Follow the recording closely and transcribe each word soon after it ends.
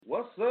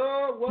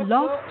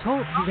Blog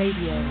Talk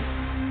Radio.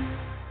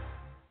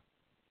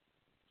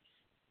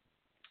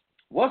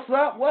 What's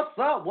up? What's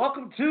up?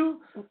 Welcome to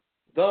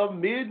the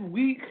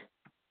midweek.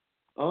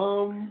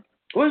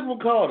 What is we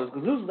call this?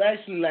 Because this is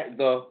actually like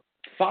the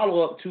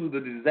follow-up to the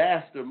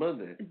Disaster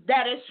Monday.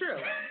 That is true.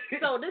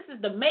 So this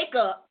is the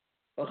makeup.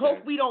 Okay.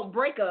 Hope we don't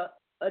break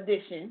up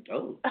edition.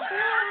 Oh.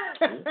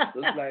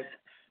 Looks like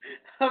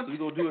we're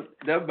going to do it.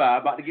 Never mind.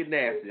 I'm about to get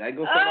nasty. I'm not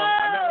going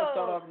to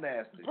start off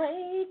nasty.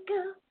 Break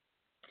up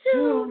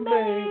to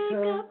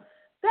make up.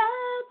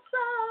 That's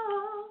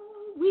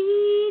all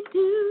we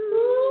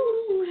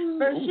do.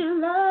 First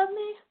you love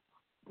me,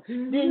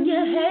 then you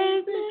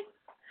hate me.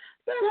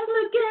 That's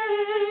a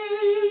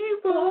game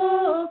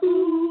for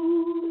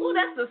fools. Oh,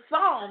 that's a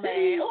song,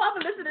 man. Oh, I'm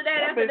going to listen to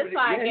that after this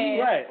podcast. Yeah,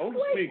 you're right. On the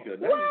speaker.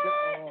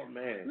 Oh,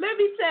 man. Let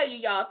me tell you,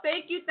 y'all.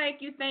 Thank you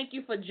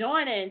for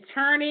joining.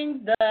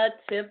 Turning the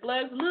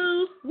Tipplers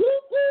loose. Woo,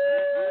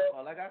 woo.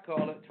 Well, like I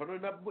call it,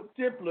 turning up with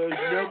Tipplers.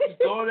 You know,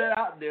 just throwing that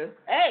out there.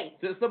 Hey.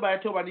 Since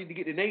somebody told me I need to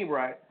get the name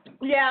right.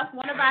 Yeah,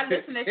 one of our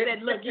listeners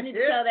said, look, you need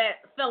to tell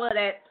that fella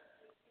that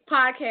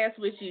podcast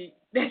with you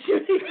that you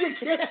need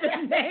to get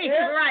the name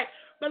right.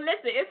 But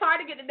listen, it's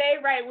hard to get the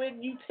name right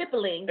when you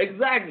tippling.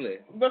 Exactly.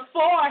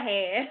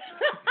 Beforehand.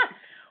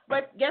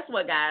 But guess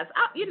what, guys?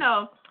 He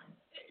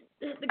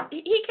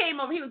came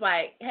over. He was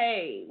like,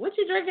 hey, what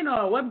you drinking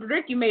on? What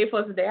drink you made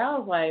for us today? I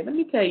was like, let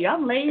me tell you,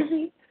 I'm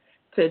lazy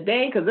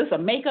today because it's a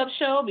makeup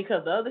show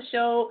because the other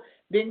show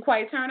didn't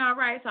quite turn out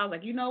right. So I was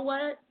like, you know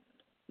what?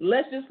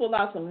 Let's just pull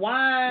out some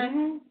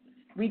wine.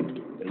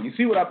 Mm-hmm. You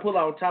see what I pull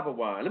out on top of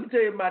wine. Let me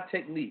tell you my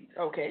technique.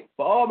 Okay.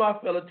 For all my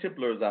fellow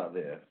tipplers out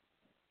there,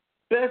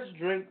 best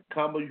drink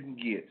combo you can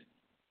get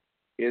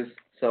is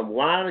some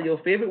wine of your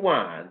favorite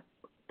wine,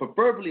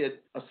 preferably a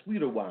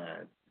sweeter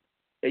wine,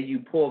 and you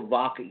pour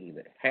vodka in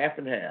it, half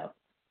and half.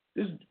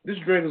 This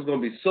drink is going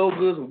to be so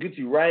good. It's going to get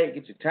you right,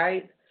 get you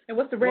tight. And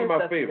what's the red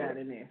stuff you got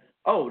in there?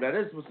 Oh, now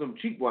this was some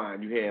cheap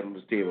wine you had on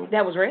this table.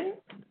 That was red?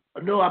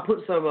 No, I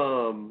put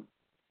some,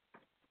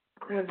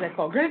 what is that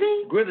called?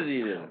 Grenadine?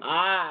 Grenadine in it.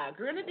 Ah,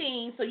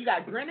 grenadine. So you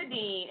got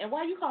grenadine. And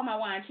why you call my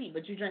wine cheap,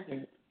 but you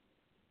drinking it?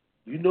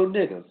 You know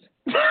niggas.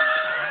 We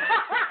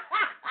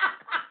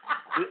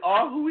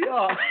are who we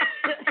are.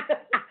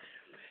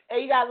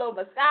 And you got a little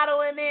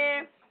Moscato in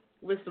there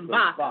with some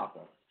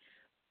vodka.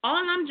 All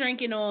I'm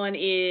drinking on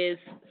is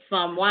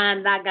some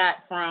wine that I got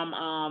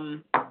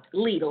from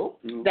Lidl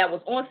that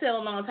was on sale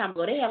a long time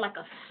ago. They had like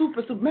a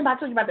super. Remember I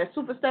told you about that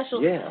super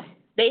special? Yeah.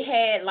 They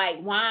had like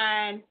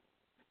wine.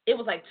 It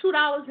was like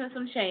 $2 and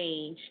some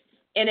change.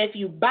 And if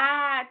you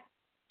buy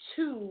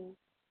two,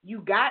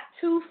 you got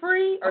two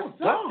free or something.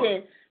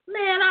 Darn.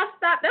 Man, I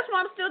stopped. That's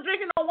why I'm still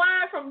drinking the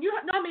wine from, you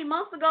know how many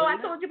months ago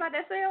I told you about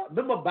that sale?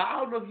 Remember,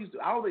 I don't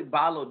think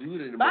Barlow do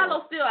it anymore.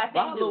 Barlow still, I think,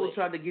 Barlow was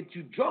trying to get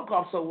you drunk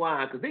off some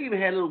wine, because they even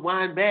had little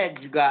wine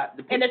bags you got.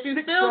 And if you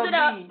filled it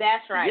up,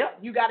 that's right. Yep.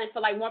 You got it for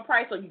like one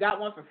price, or you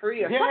got one for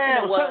free, or something.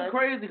 Yeah, it was something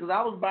crazy, because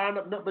I was buying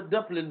up nothing but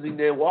dumplings in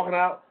there, walking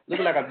out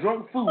looking like a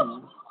drunk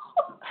fool.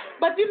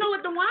 But you know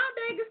what? The wine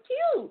bag is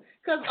cute.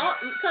 Because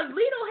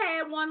Lidl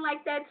had one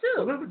like that,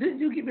 too. Remember, didn't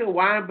you give me a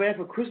wine bag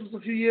for Christmas a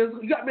few years ago?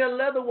 You got me a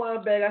leather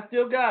wine bag. I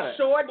still got it.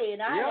 Sure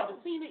did. I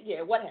haven't seen it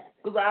yet. What happened?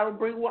 Because I don't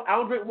drink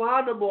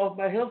wine no more off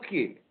my health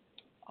kit.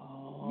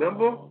 Oh,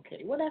 remember?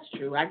 Okay. Well, that's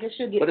true. I guess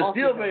you'll get. But it's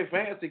still very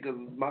fancy because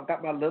I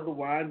got my leather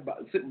wine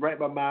sitting right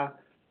by my.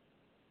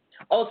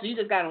 Oh, so you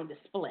just got it on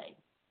display.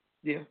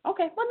 Yeah.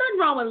 Okay. Well, nothing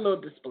wrong with a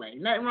little display.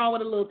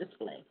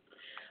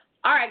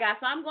 All right, guys.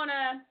 So I'm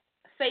gonna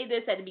say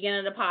this at the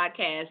beginning of the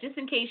podcast, just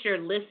in case you're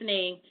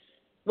listening,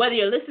 whether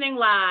you're listening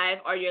live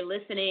or you're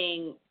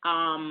listening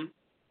on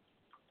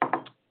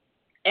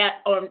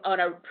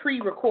a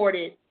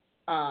pre-recorded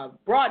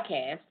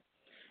broadcast.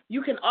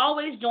 You can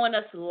always join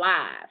us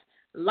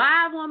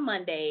live on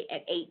Monday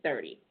at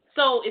 8:30.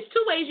 So it's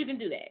two ways you can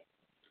do that.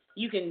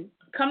 You can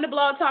come to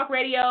Blog Talk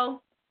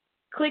Radio,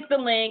 click the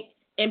link,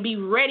 and be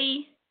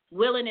ready,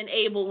 willing, and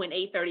able when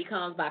 8:30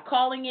 comes by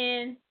calling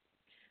in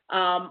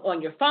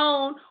on your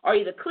phone, or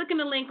either clicking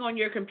the link on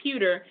your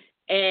computer,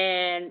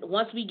 and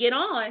once we get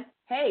on,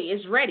 hey,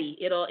 it's ready.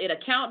 It'll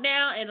count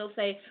down, and it'll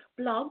say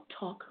Blog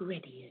Talk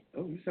Radio.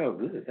 Oh, you sound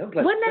good. Wasn't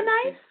that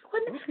nice?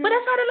 Okay. But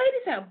that's how the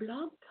ladies sound.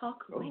 Blog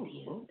Talk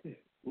Radio. Oh, okay.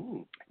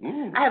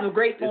 I have a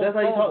great phone. Is that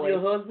how you talk to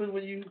your husband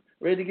when you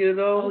ready to get it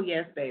on? Oh,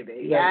 yes,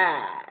 baby.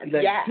 Yeah.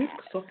 Dick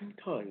sucking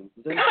time.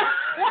 You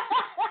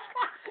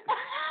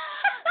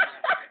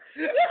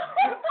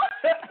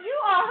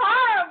are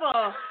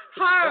horrible.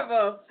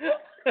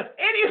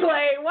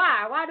 Anyway,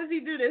 why? Why does he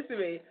do this to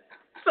me?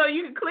 So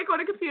you can click on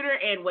the computer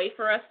and wait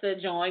for us to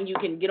join. You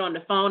can get on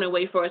the phone and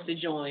wait for us to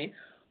join.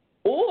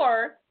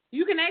 Or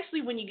you can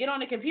actually, when you get on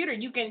the computer,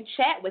 you can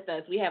chat with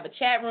us. We have a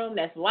chat room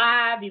that's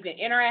live. You can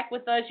interact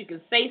with us. You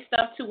can say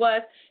stuff to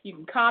us. You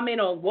can comment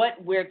on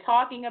what we're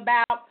talking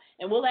about,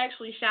 and we'll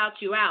actually shout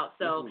you out.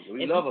 So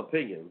we love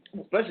opinions,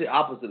 especially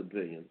opposite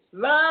opinions.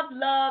 Love.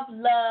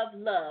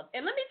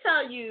 And let me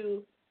tell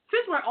you,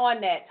 since we're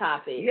on that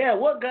topic. Yeah,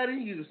 what got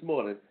in you this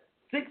morning?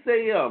 6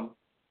 a.m.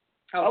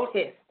 I was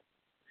pissed.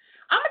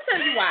 I'm going to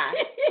tell you why.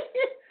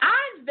 I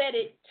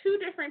vetted 2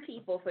 different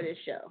people for this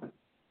show.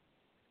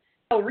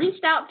 So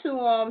reached out to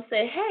them,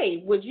 said,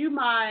 hey, would you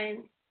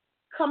mind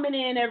coming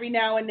in every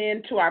now and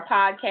then to our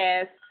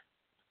podcast?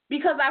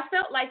 Because I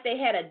felt like they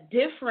had a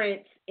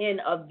difference in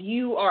a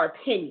view or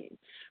opinion.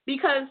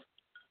 Because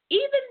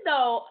even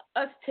though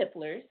us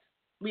tipplers,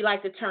 we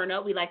like to turn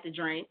up, we like to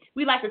drink,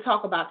 we like to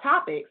talk about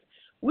topics,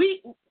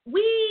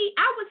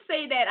 I would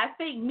say that I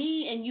think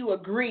me and you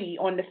agree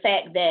on the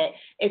fact that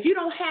if you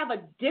don't have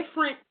a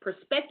different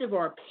perspective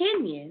or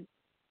opinion,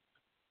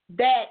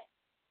 that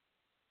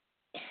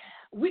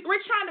we're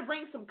trying to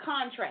bring some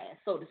contrast,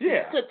 so to speak,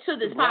 to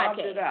this podcast.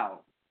 It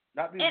out.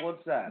 Not be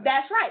one-sided.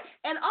 That's right.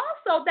 And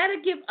also,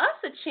 that'll give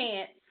us a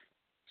chance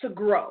to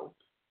grow.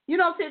 You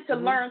know what I'm saying? To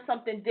learn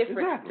something different.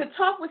 Exactly. To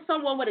talk with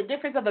someone with a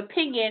difference of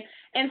opinion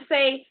and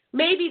say,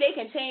 maybe they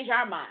can change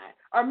our mind.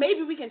 Or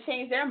maybe we can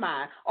change their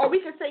mind. Or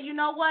we can say, you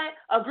know what?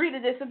 Agree to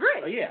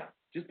disagree. Oh, yeah.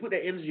 Just put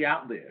that energy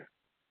out there.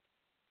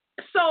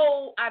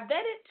 So I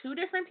vetted 2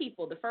 different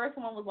people. The first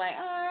one was like,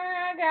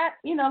 I got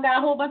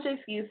a whole bunch of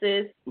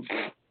excuses.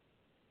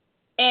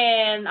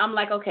 And I'm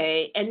like,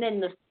 okay. And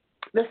then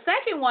the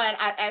second one,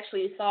 I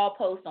actually saw a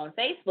post on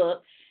Facebook,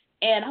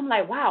 and I'm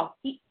like, wow,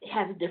 he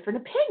has a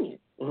different opinion.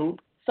 Mm-hmm.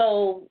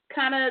 So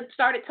kind of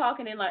started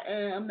talking and like,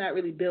 I'm not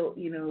really built,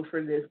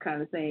 for this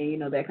kind of thing,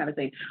 that kind of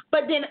thing.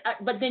 But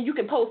then you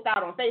can post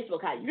out on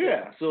Facebook how you feel.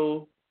 Yeah,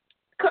 so.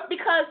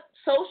 Because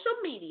social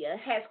media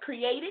has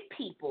created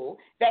people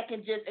that can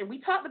just, and we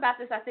talked about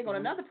this, I think, on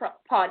another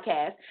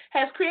podcast,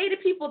 has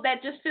created people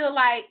that just feel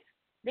like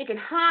they can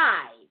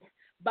hide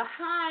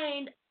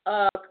behind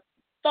a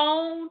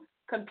phone,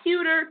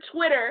 computer,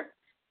 Twitter,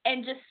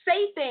 and just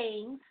say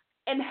things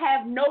and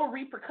have no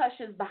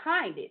repercussions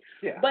behind it.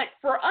 Yeah. But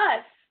for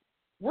us,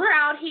 we're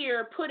out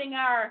here putting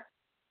our,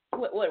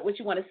 what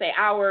you want to say,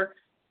 our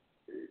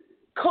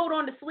coat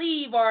on the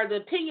sleeve or the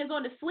opinions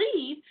on the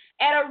sleeve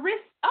at a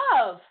risk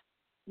of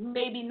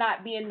maybe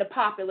not being the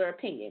popular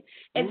opinion.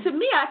 And to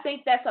me, I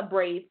think that's a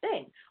brave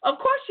thing. Of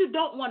course, you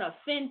don't want to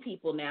offend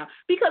people now,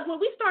 because when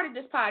we started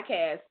this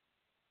podcast,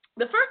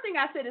 the first thing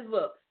I said is,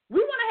 look, we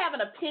want to have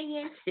an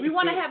opinion, we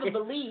want to have a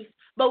belief,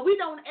 but we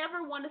don't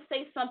ever want to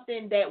say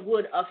something that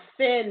would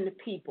offend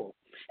people.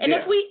 And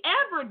if we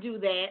ever do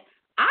that,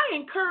 I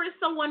encourage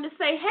someone to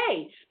say,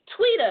 hey,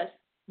 tweet us,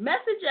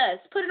 message us,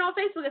 put it on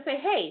Facebook and say,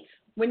 hey,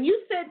 when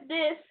you said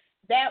this,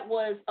 that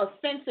was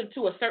offensive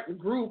to a certain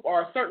group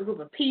or a certain group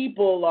of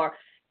people or,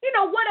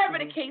 whatever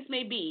the case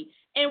may be.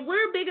 And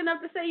we're big enough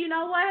to say, you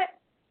know what?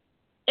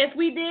 If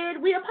we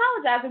did, we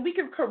apologize, and we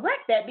can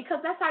correct that,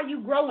 because that's how you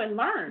grow and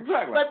learn.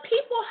 Exactly. But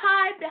people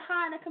hide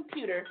behind a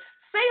computer,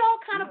 say all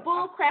kind of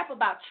bull crap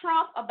about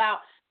Trump, about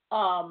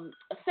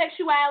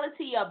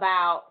sexuality,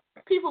 about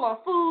people on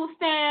food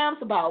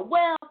stamps, about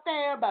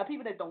welfare, about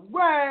people that don't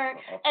work,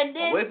 and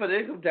then wait for the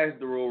income tax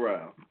to roll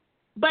around.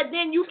 But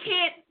then you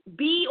can't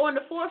be on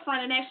the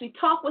forefront and actually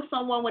talk with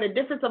someone with a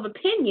difference of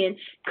opinion,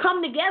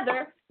 come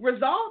together,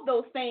 resolve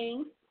those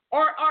things,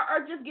 or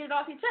just get it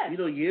off your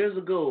chest. Years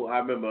ago, I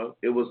remember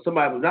it was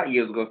somebody, not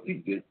years ago,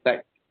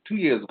 like 2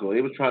 years ago, they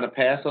was trying to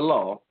pass a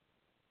law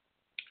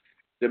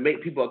to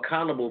make people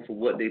accountable for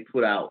what they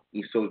put out.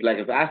 So, like,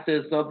 if I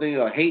said something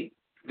or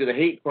did a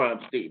hate crime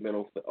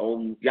statement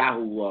on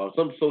Yahoo or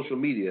some social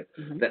media,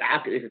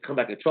 that it could come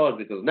back and charge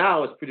me, because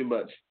now it's pretty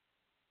much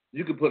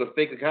you can put a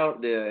fake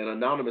account there and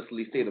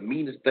anonymously say the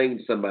meanest thing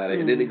to somebody,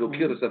 and then they go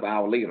kill themselves an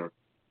hour later,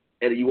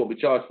 and you won't be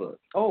charged for it.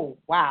 Oh,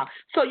 wow.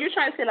 So you're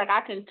trying to say, like,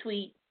 I can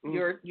tweet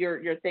your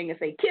thing and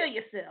say, kill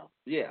yourself.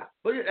 Yeah.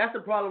 But that's the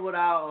problem with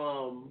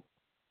our,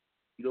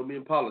 me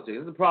in politics.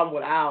 That's the problem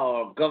with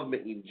our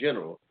government in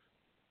general.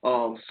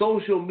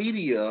 Social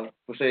media,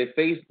 per se,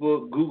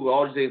 Facebook, Google,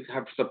 all these things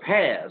have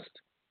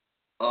surpassed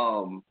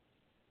our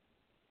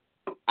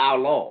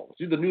laws.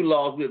 These are the new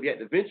laws we have yet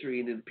to venture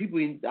in, and people,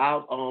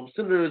 our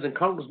senators and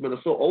congressmen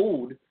are so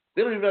old,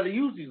 they don't even know how to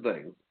use these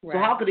things. Right. So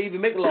how could they even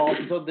make laws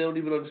for something they don't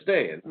even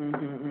understand?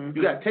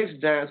 You got Texas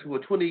giants who are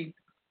 20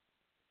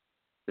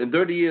 and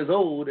 30 years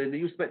old, and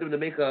you expect them to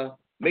make a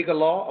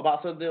law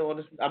about something they don't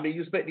understand? I mean,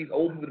 you expect these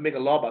old people to make a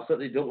law about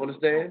something they don't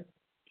understand?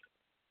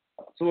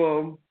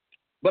 So,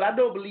 but I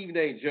don't believe in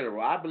that in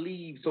general. I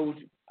believe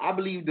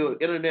the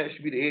internet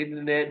should be the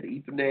internet, the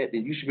Ethernet,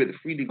 and you should be able to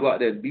freely go out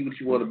there and be what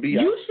you want to be.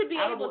 You should be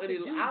able to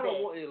do that. I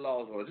don't want any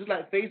laws on it. Just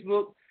like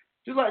Facebook,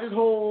 just like this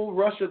whole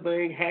Russia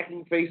thing,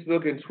 hacking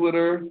Facebook and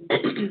Twitter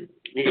and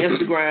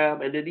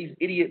Instagram, and then these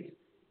idiots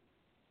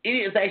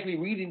actually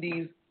reading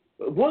these.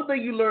 One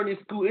thing you learn in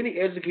school, any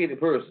educated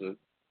person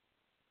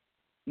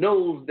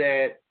knows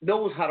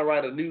how to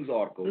write a news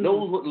article,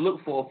 knows what to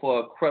look for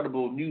a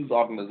credible news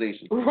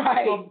organization.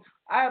 Right. So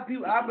I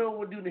remember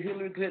when doing the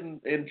Hillary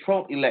Clinton and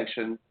Trump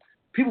election,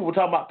 people were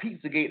talking about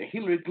Pizzagate, and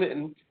Hillary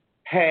Clinton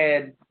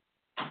had,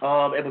 it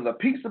was a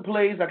pizza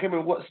place, I can't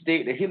remember what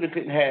state, that Hillary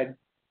Clinton had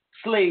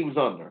slaves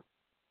under.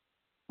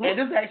 And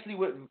this actually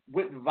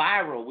went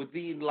viral with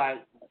these,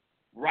 like,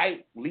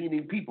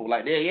 right-leaning people.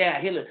 Like,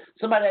 Hillary.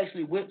 Somebody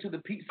actually went to the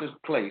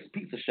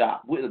pizza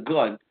shop with a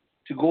gun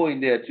to go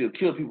in there to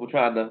kill people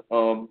trying to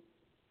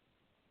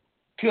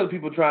killing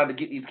people trying to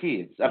get these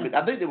kids. I mean,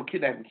 I think they were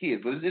kidnapping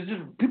kids, but it's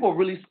just people are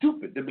really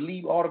stupid to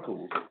believe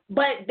articles.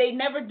 But they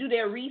never do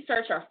their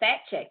research or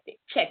fact check it.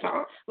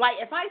 Like,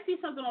 if I see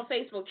something on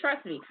Facebook,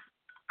 trust me,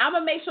 I'm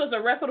going to make sure it's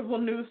a reputable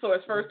news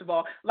source, first of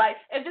all. Like,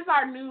 if it's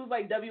our news,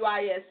 like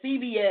WIS,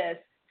 CBS,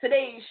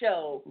 Today's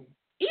Show,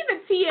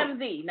 even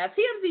TMZ. Now,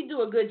 TMZ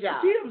do a good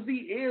job. TMZ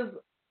do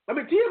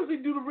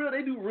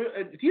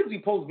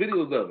TMZ posts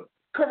videos of it.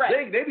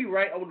 Correct. They be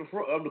right on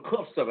the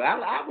cuffs of it.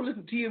 I would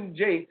listen to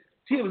TMZ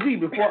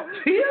before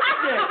TMZ.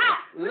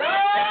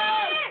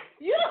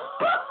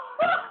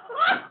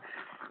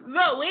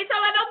 Look, we ain't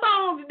talking about no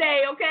bones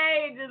today,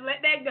 okay? Just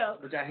let that go.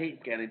 Which I hate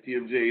scanning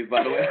TMJs,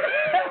 by the way.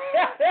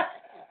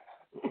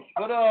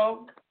 But I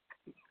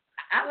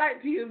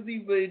like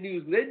TMZ for their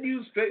news. Their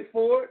news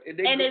straightforward and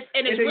it's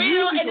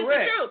real and it's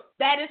the truth.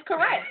 That is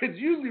correct. It's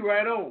usually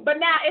right on. But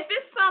now, if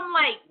it's some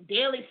like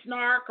Daily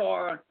Snark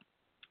or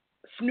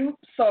Snoop,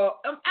 so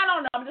I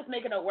don't know. I'm just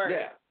making up words.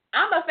 Yeah.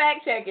 I'm a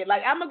fact check it.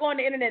 Like, I'm gonna go on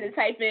the internet and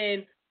type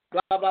in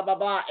blah blah blah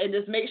blah and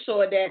just make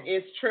sure that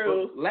it's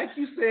true. But like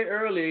you said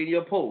earlier in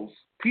your post,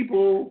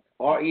 people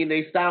are in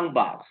a sound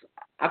box.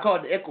 I call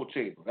it the echo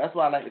chamber. That's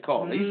what I like to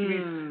call it.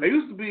 I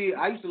used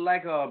to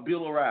like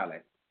Bill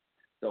O'Reilly,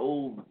 the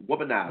old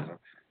womanizer.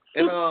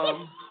 And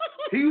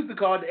he used to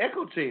call it the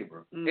echo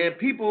chamber. And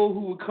people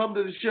who would come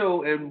to the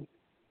show and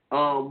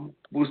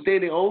would stay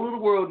in their own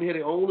little world and had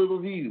their own little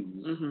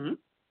views.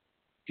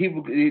 He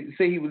would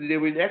say they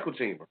were in the echo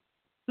chamber.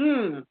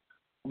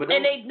 But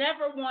they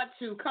never want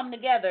to come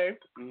together.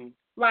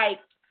 But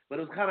it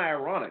was kind of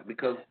ironic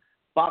because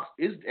Fox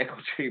is the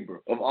echo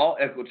chamber of all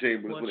echo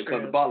chambers when it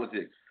comes to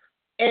politics.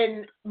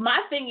 And my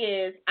thing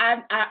is,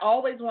 I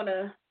always want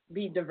to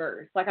be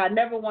diverse. Like, I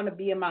never want to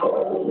be in my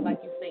own, like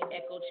you say,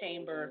 echo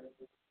chamber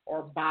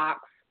or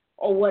box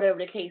or whatever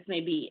the case may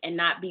be, and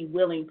not be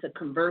willing to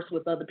converse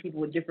with other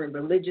people with different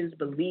religions,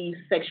 beliefs,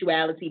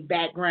 sexuality,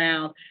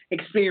 backgrounds,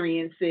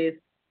 experiences.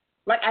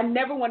 Like, I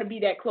never want to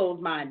be that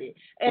closed-minded.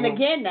 And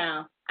again,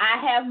 now, I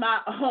have my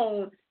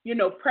own,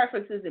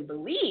 preferences and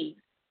beliefs,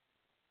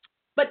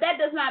 but that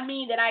does not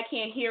mean that I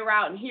can't hear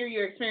out and hear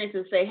your experience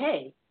and say,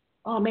 hey,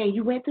 oh, man,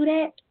 you went through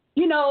that,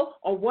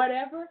 or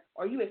whatever,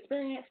 or you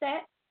experienced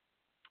that.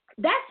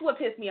 That's what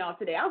pissed me off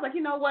today. I was like,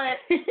 you know what?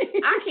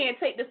 I can't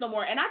take this no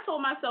more. And I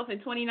told myself in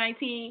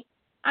 2019,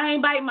 I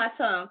ain't biting my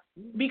tongue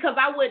because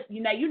I would,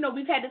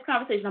 we've had this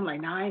conversation. I'm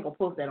like, no, I ain't going to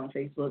post that on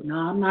Facebook. No,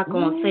 I'm not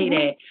going to say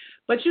that.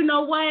 But you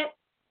know what?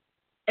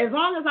 As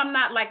long as I'm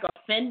not, like,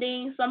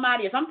 offending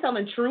somebody, if I'm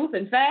telling truth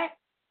and fact,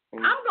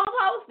 I'm going to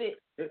post it.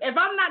 If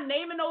I'm not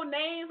naming no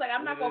names, like,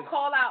 I'm not going to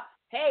call out,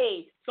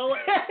 hey, so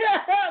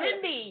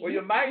Cindy. Well,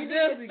 you might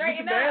just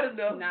get mad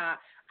enough. Nah.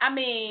 I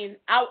mean,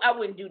 I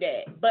wouldn't do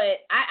that.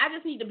 But I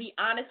just need to be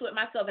honest with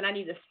myself, and I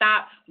need to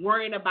stop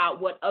worrying about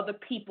what other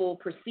people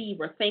perceive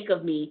or think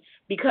of me,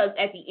 because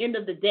at the end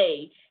of the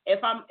day,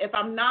 if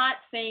I'm not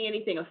saying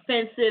anything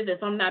offensive,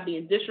 if I'm not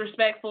being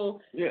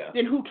disrespectful,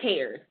 then who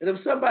cares? And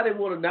if somebody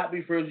want to not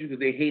be friends with you because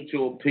they hate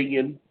your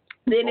opinion,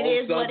 then it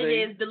is what it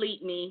is.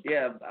 Delete me.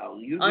 Yeah,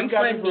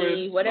 unfriend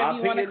me, whatever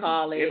you want to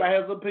call it. Everybody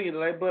has an opinion,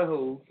 like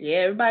butthole. Yeah,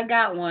 everybody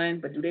got one,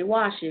 but do they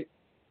wash it?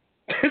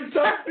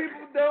 Some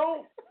people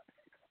don't.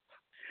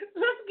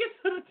 Let's get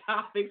to the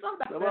topics. Some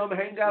of them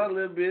hang out a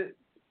little bit.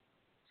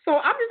 So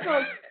I'm just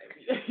going to,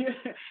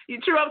 you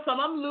cheer up some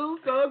of them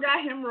loose, some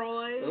got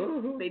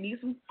hemorrhoids. They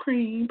need some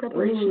cream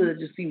preparation. It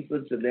just seems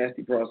such a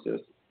nasty process.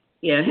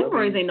 Yeah,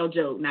 hemorrhoids ain't no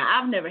joke. Now,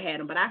 I've never had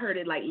them, but I heard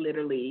it like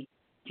literally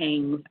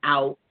hangs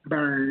out,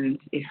 burns,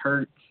 it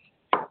hurts.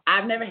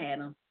 I've never had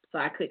them, so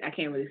I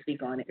can't really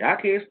speak on it. I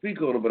can't speak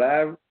on it, but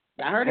I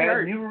heard it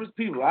hurt. Numerous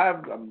people. I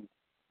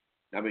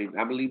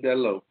believe that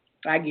low.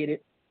 I get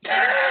it.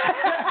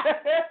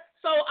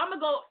 So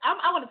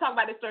I want to talk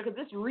about this story because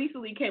this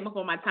recently came up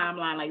on my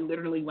timeline, like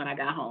literally when I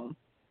got home.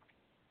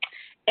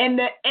 And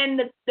the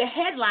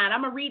headline,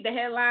 I'm going to read the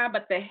headline,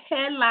 but the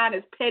headline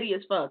is petty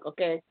as fuck,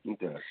 okay?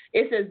 Okay.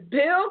 It says,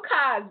 Bill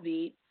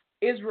Cosby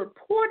is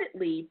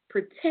reportedly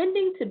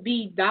pretending to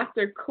be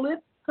Dr. Cliff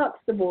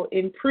Huxtable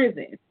in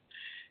prison.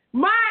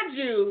 Mind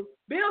you,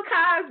 Bill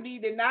Cosby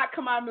did not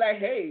come out and be like,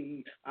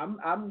 hey,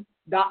 I'm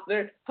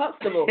Dr.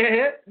 Huxtable.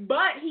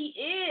 But he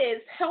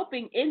is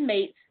helping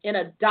inmates in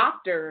a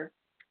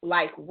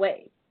doctor-like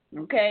way,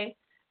 okay?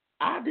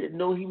 I didn't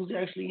know he was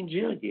actually in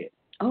jail yet.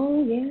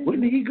 Oh, yeah.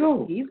 When did he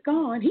go? He's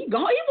gone. He was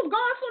gone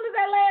as soon as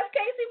that last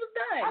case he was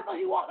done. I thought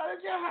he walked out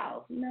of the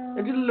jailhouse. No.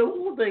 And did a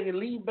little thing and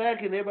leaned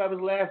back and everybody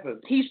was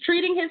laughing. He's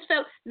treating his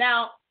fellow.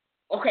 Now,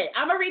 okay,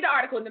 I'm going to read the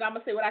article and then I'm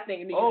going to say what I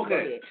think. And then you can go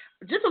ahead.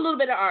 Just a little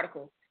bit of the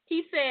article.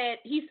 He said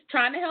he's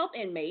trying to help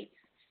inmates.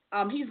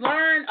 He's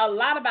learned a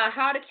lot about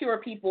how to cure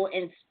people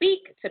and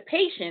speak to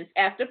patients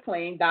after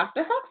playing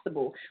Dr.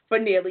 Huxtable for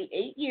nearly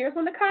 8 years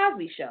on The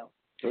Cosby Show.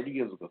 30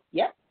 years ago.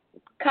 Yep.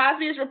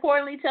 Cosby is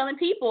reportedly telling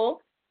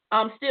people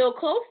still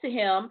close to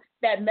him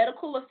that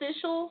medical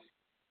officials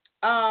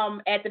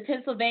at the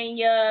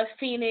Pennsylvania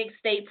Phoenix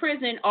State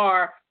Prison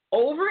are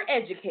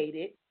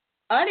overeducated,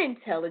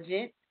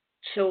 unintelligent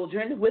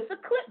children with a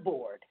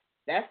clipboard.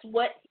 That's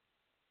what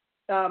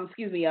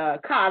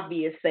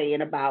Cosby is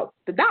saying about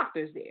the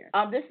doctors there.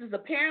 This is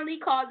apparently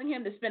causing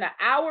him to spend an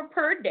hour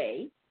per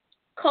day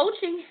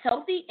coaching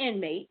healthy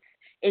inmates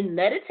in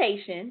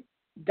meditation,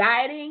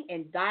 dieting,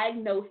 and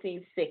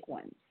diagnosing sick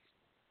ones.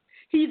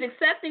 He's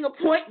accepting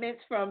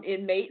appointments from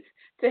inmates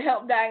to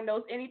help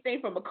diagnose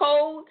anything from a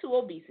cold to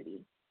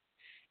obesity.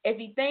 If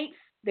he thinks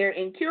they're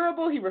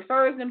incurable, he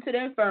refers them to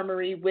the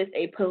infirmary with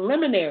a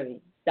preliminary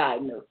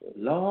diagnosis.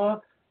 Lord,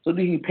 so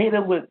did he pay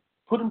them with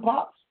pudding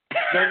pops?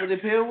 That's what they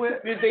pay him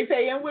with? Did they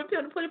pay him with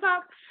pudding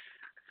pops?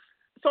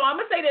 So I'm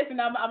going to say this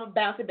and I'm going to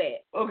bounce it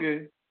back.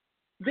 Okay.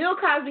 Bill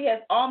Cosby has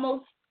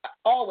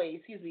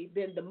always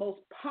been the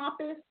most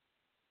pompous,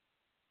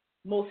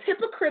 most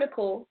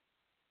hypocritical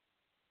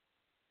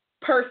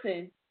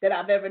person that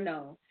I've ever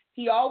known.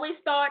 He always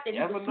thought that he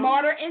was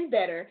smarter and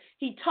better.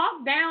 He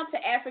talked down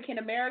to African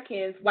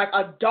Americans like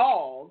a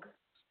dog.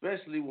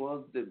 Especially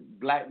ones that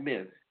black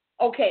men.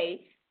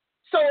 Okay.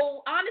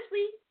 So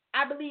honestly,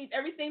 I believe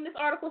everything this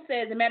article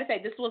says. As a matter of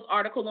fact, this was an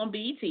article on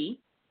BET.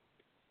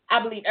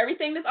 I believe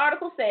everything this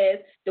article says.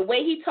 The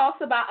way he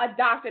talks about a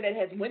doctor that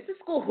has went to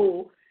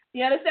school.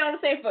 You understand what I'm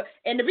saying?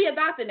 And to be a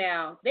doctor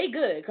now, they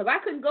good. Because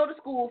I couldn't go to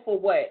school for,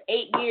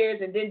 8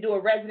 years and then do a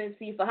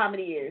residency for how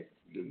many years?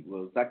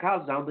 Well,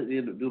 psychologists, I don't think they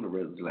end up doing a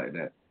residency like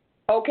that.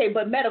 Okay,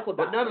 but medical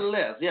doctors. But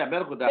nonetheless, yeah,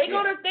 medical doctors.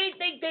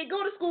 They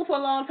go to school for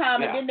a long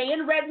time, and then they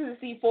in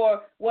residency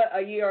for,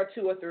 a year or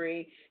 2 or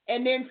 3.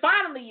 And then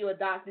finally you're a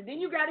doctor. Then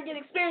you got to get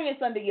experience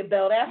under your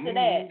belt after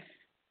that.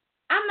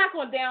 I'm not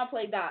going to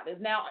downplay doctors.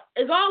 Now,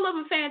 is all of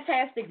them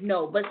fantastic?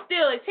 No. But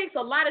still, it takes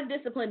a lot of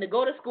discipline to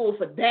go to school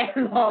for that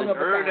long of a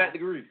time. Earn that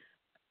degree.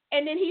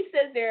 And then he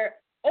says they're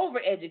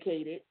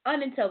overeducated,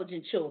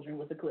 unintelligent children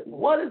with a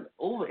clipboard. What does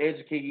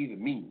overeducated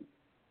even mean?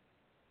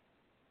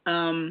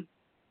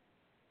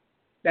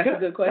 That's a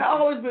good question. It's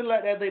always been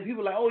like that.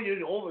 People are like, oh,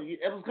 you're over. It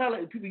was kind of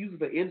like people use it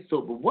for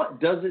insult, but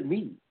what does it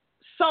mean?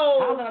 So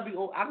how can I be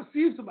over? I could see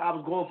if I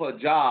was going for a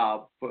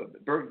job for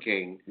Burger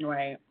King,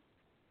 right?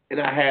 And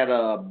I had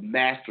a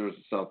master's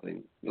or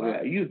something.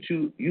 Right. You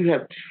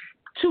have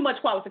too much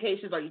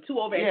qualifications. Are you too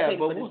overeducated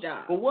for this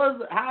job?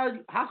 But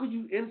how could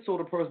you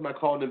insult a person by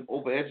calling them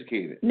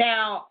overeducated?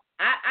 Now,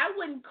 I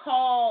wouldn't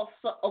call.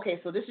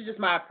 So this is just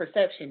my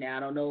perception. Now I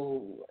don't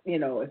know,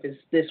 if it's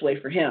this way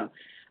for him.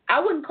 I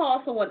wouldn't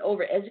call someone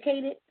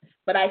overeducated,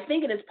 but I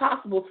think it is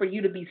possible for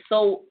you to be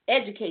so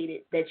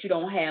educated that you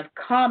don't have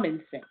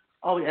common sense.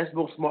 Oh, yeah, that's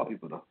most smart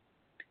people, though.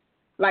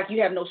 Like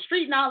you have no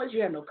street knowledge,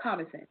 you have no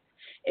common sense.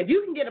 If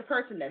you can get a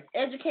person that's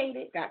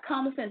educated, got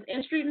common sense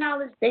and street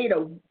knowledge, they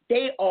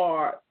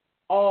are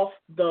off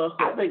the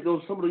hook. I think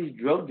some of these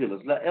drug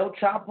dealers, like El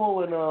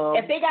Chapo and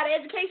if they got an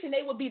education,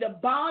 they would be the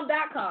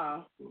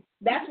bomb.com.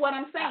 That's what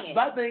I'm saying.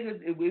 My thing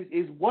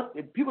is what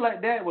people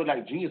like that were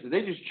like geniuses.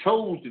 They just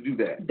chose to do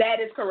that. That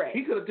is correct.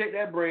 He could have taken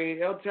that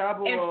brain, El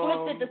Chapo,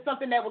 and flipped it to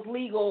something that was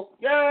legal.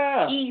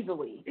 Yeah,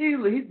 easily.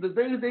 The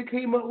things they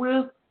came up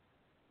with.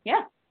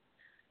 Yeah.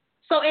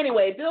 So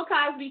anyway, Bill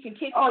Cosby can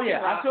kick. Oh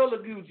yeah, I totally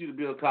agree with you. The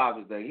Bill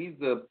Cosby thing.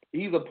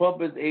 He's a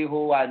pompous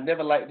a-hole. I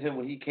never liked him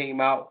when he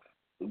came out.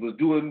 Was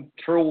doing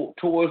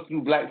tours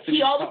through black cities.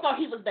 He always thought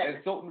he was better.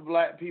 Insulting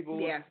black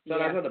people. Yeah. So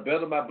I'm going to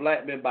better my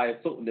black men by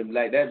insulting them.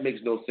 Like, that makes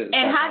no sense.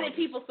 And how did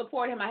people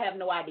support him? I have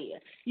no idea.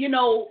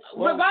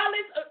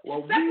 Regardless,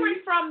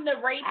 separate from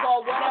the rape or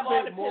whatever,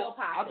 or the pill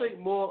popping. I think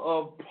more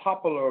of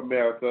popular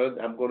America,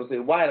 I'm going to say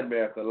white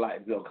America,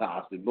 like Bill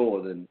Cosby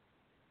more than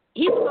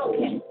he was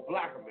okay.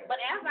 Black America. But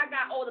as I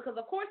got older, because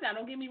of course now,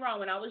 don't get me wrong,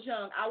 when I was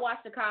young, I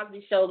watched the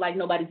Cosby Show like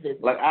nobody's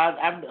business. Like,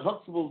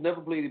 Huxtables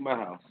never played in my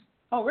house.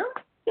 Oh, really?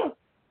 Yeah.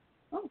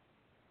 Oh.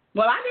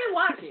 Well, I didn't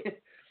watch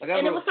it.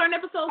 And there were certain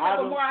episodes that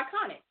were more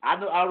iconic. I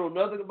know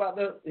nothing about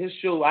his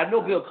show. I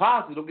know Bill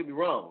Cosby, don't get me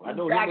wrong. I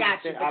know him.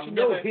 I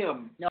know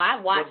him. No, I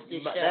watched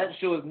this show. That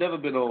show has never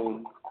been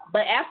on.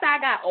 But after I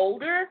got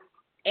older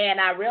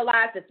and I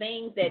realized the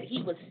things that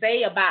he would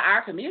say about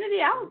our community,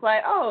 I was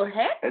like, oh,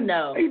 heck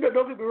no. And,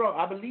 don't get me wrong.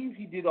 I believe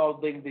he did all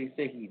the things they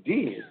say he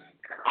did.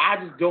 I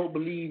just don't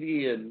believe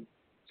in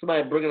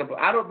somebody bringing up.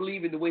 I don't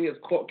believe in the way his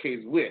court case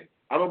went.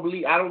 I don't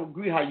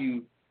agree how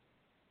you.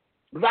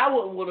 Because I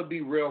wouldn't want to be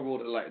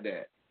railroaded like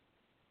that.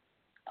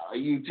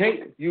 You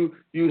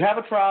have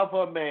a trial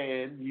for a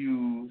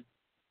man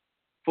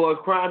for a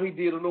crime he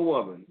did on a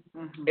woman,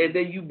 and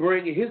then you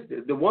bring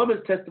the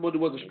woman's testimony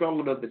wasn't strong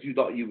enough that you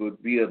thought you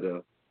would be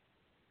able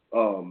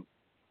to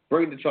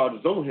bring the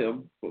charges on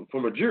him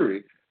from a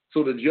jury.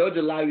 So the judge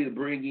allowed you to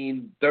bring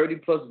in 30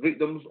 plus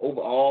victims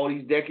over all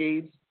these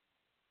decades.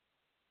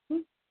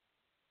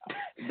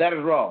 That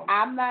is wrong.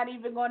 I'm not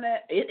even gonna.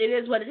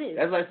 It is what it is.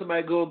 That's like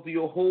somebody going through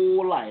your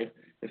whole life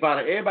and find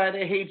out everybody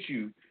that hates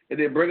you, and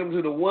then bring them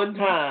to the one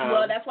time.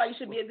 Well, that's why you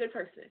should be a good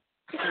person.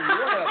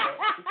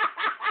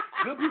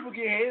 Good people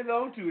get hated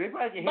on too. They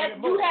probably get hated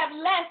more. But you have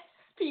less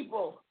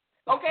people,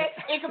 okay?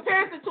 In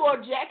comparison to a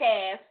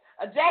jackass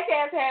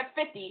had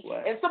 50,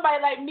 what? And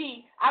somebody like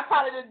me, I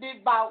probably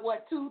did about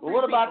 2, 3. Well,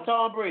 what about people.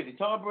 Tom Brady?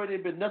 Tom Brady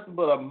has been nothing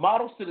but a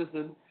model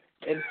citizen,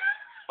 and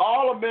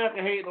all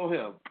America hating on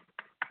him.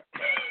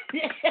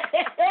 Yes.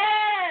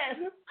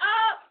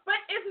 But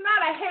it's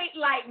not a hate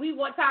like we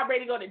want Tom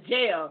Brady to go to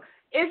jail.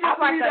 It's just I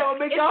believe that would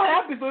make y'all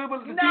happy, so it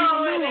was the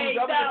no, it news.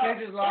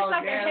 ain't. It's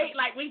like a hate,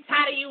 like we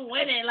tired of you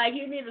winning, like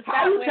you need to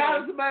stop winning.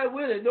 How you tired of somebody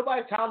winning?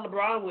 Nobody tired of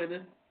LeBron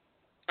winning.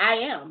 I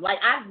am. Like,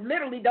 I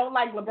literally don't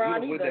like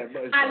LeBron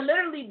either. I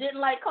literally didn't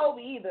like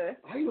Kobe either.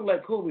 How you don't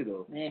like Kobe,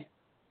 though? Yeah.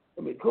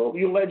 I mean, Kobe,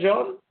 you don't like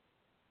Jordan?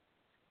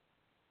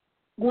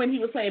 When he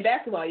was playing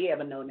basketball, yeah,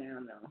 but no, now,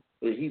 no.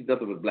 He's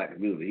nothing but black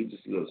community. He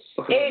just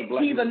sucking the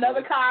black He's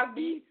another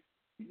Cosby.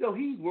 You know,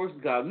 he's worse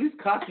than Cosby. At least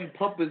Cosby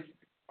pump his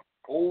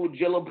old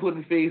jello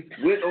pudding face,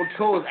 went on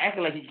toes,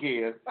 acting like he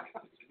cares.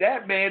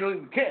 That man don't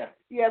even care.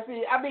 Yeah,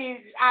 see, I mean,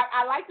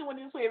 I liked it when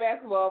he was playing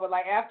basketball, but,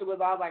 like,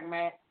 afterwards, I was like,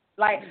 man.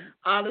 Like,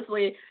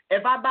 honestly,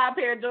 if I buy a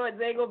pair of Jordans,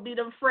 they ain't going to be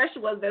them fresh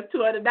ones that's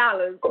 $200. I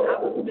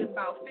would spend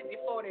about $50,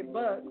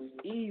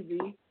 $40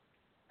 easy.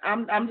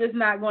 I'm just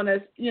not going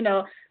to, you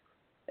know,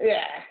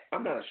 yeah.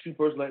 I'm not a shoe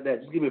person like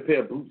that. Just give me a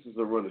pair of boots and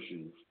some running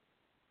shoes.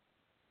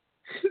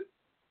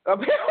 A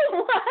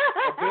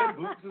pair of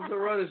boots and some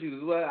running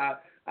shoes. Well,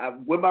 I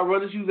wear my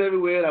running shoes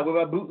everywhere, and I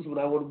wear my boots when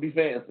I want to be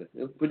fancy.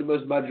 That's pretty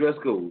much my dress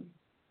code.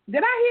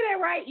 Did I hear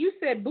that right? You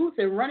said boots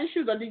and running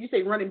shoes, or did you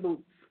say running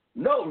boots?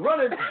 No,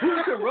 running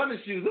boots and running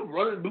shoes. I'm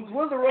running boots.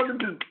 What's a running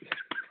boot?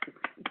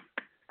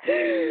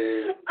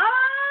 You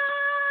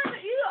are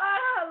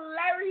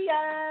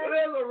hilarious.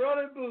 Whatever, a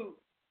running boot.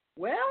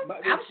 Well,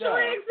 I'm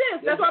sure it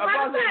exists. That's what I'm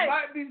about to say.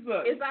 Might be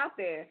something. It's out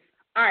there.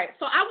 All right,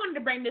 so I wanted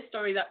to bring this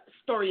story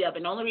up,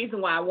 and the only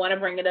reason why I want to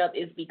bring it up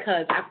is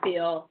because I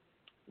feel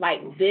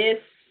like this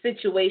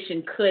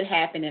situation could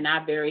happen in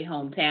our very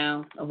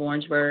hometown of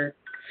Orangeburg.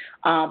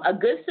 A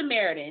Good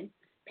Samaritan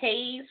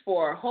pays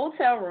for a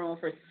hotel room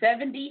for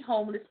 70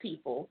 homeless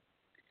people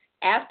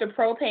after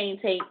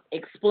propane tank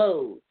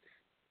explodes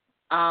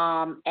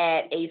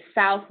at a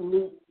South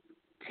Loop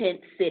tent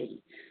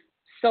city.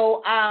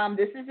 So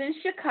this is in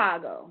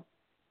Chicago,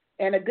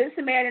 and a Good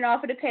Samaritan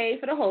offered to pay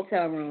for the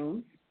hotel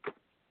rooms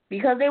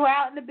because they were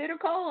out in the bitter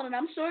cold, and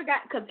I'm sure it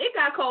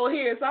got cold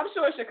here, so I'm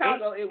sure in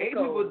Chicago it was eight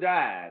cold. 8 people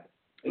died.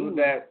 It was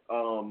that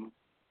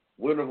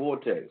winter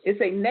vortex. It's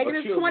a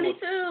negative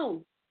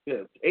 22.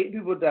 Yeah, 8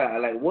 people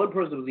died. Like, one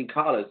person was in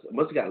college,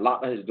 must have got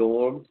locked in his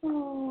dorm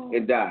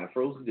and died,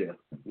 frozen to death.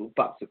 Little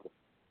popsicle.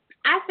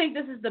 I think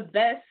this is the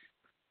best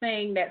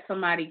thing that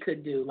somebody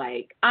could do.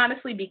 Like,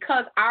 honestly,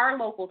 because our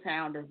local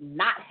town does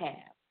not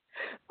have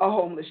a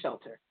homeless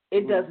shelter.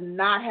 It does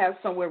not have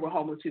somewhere where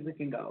homeless people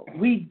can go.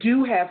 We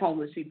do have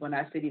homeless people in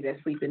our city that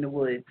sleep in the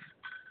woods.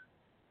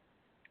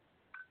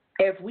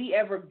 If we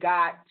ever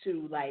got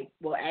to, like,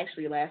 well,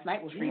 actually, last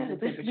night was freezing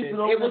temperatures.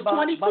 It was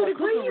 22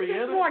 degrees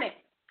this morning.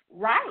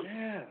 Right.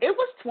 Yeah. It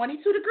was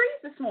 22 degrees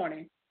this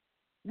morning.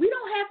 We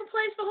don't have a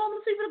place for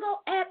homeless people to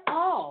go at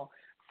all.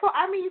 For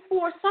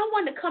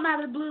someone to come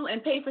out of the blue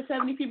and pay for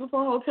 70 people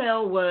for a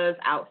hotel was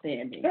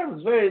outstanding. That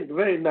was very,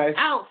 very nice.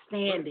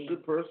 Outstanding.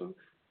 Good person.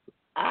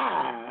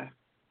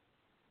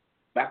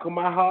 Back on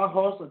my hard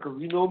hustle, because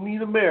you know me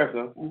in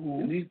America,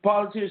 and these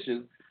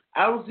politicians,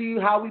 I don't see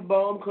how we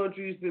bomb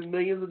countries, spend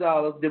millions of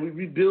dollars, then we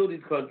rebuild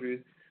these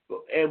countries,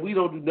 and we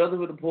don't do nothing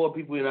for the poor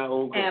people in our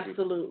own country.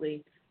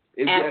 Absolutely.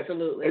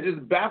 Absolutely. It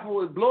just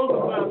baffles, it blows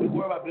my mind. We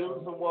worry about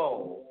building some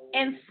walls.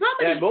 And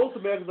most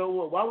Americans don't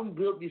want. Why we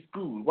build these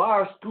schools? Why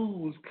are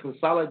schools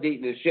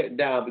consolidating and shutting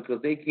down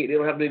because they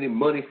don't have any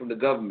money from the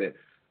government?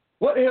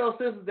 What the hell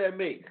sense does that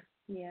make?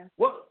 Yeah.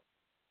 What?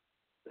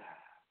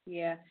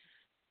 Yeah.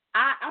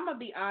 I'm gonna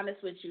be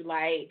honest with you.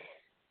 Like,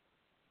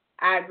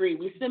 I agree.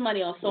 We spend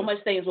money on so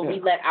much things when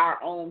we let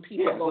our own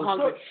people go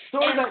hungry.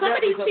 And like some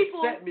of these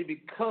people upset me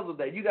because of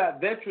that. You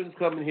got veterans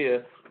coming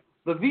here.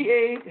 The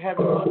VA has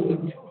a budget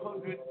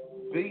of $200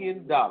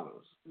 billion.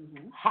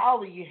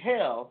 How the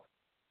hell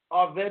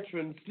are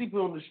veterans sleeping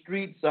on the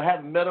streets or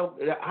having medical?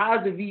 How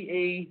is the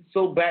VA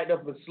so backed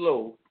up and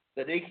slow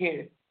that they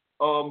can't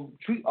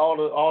treat all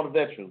the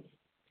veterans?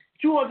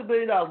 $200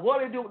 billion.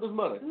 What are they doing with this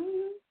money?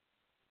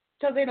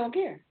 Because they don't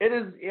care. It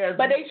is, yes.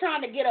 But they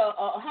trying to get a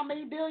how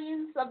many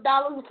billions of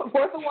dollars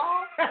worth of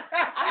wall?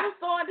 I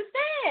just don't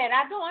understand.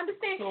 I don't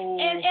understand.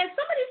 And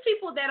some of these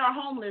people that are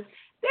homeless,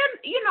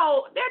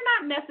 they're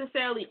not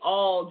necessarily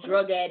all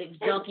drug addicts,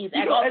 junkies,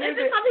 alcoholics. There's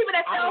just some people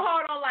that feel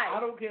hard on life. I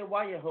don't care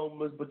why you're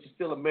homeless, but you're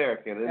still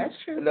American. And that's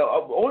true. The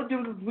only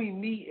difference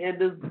between me and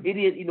this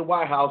idiot in the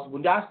White House,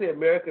 when I say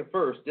America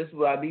first, this is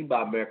what I mean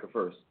by America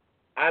first.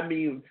 I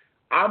mean,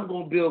 I'm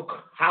going to build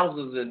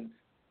houses and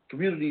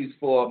communities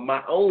for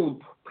my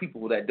own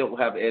people that don't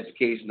have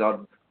education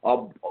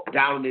or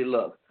down in their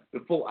luck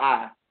before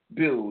I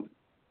build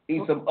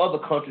in some other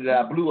country that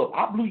I blew up.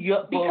 I blew you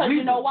up for a reason. Because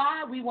you know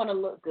why? We want to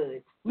look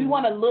good. We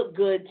want to look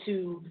good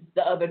to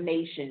the other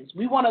nations.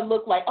 We want to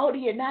look like, the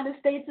United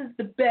States is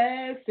the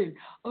best, and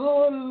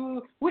I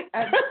mean,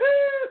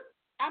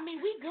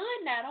 we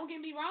good now. Don't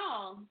get me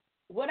wrong.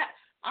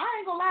 I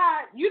ain't gonna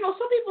lie.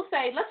 Some people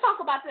say, let's talk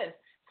about this.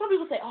 Some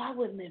people say, I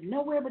wouldn't live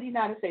nowhere but the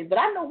United States. But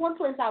I know one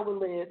place I would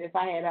live if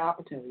I had an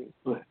opportunity.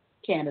 What?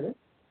 Canada.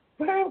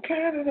 Well,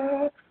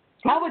 Canada.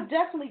 I would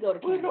definitely go to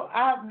Canada. Well,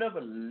 I've never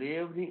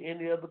lived in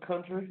any other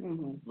country.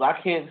 I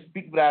can't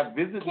speak, but I've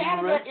visited.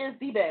 Canada is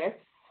the best.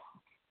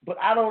 But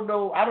I don't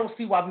know. I don't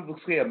see why people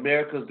say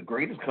America's the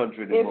greatest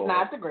country anymore. It's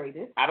not the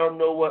greatest. I don't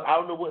know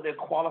what their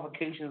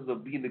qualifications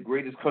of being the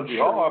greatest country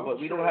are, but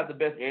we don't have the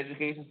best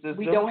education system.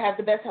 We don't have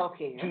the best health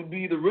care. To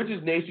be the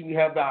richest nation, we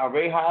have our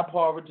very high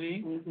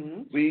poverty.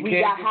 Mm-hmm. We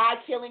got high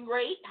killing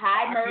rate,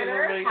 high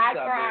murder, high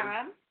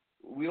crime.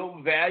 We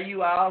don't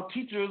value our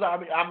teachers. I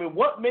mean,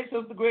 what makes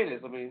us the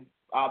greatest? I mean,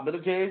 our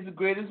military is the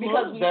greatest.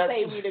 Because we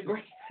say we're the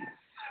greatest.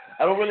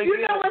 I don't really. You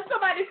know when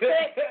somebody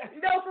says,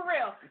 no, for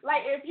real.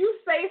 Like if you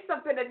say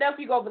something enough,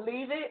 you gonna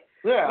believe it.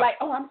 Yeah. Like,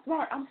 oh, I'm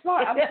smart.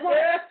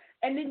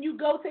 And then you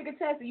go take a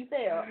test and you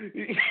fail. I'm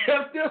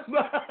still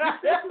smart. You're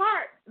still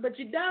smart, but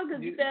you're dumb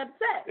because you failed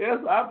the test. Yes,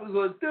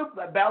 it's still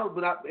balance.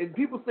 And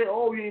people say,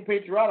 oh, you ain't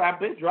patriotic. I'm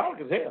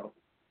patriotic as hell.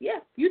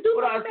 Yeah, you do.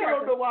 But I still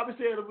don't know why we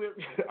saying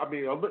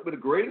I'm the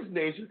greatest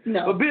nation.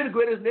 No. But being the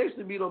greatest nation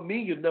to me don't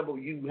mean you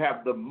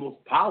have the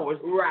most powers.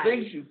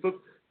 Right.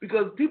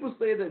 Because people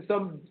say that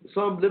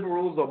some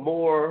liberals are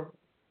more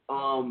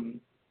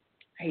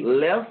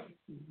left,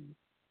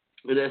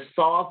 and they're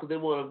soft because they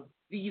want to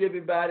feed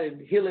everybody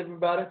and heal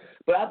everybody.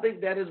 But I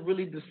think that is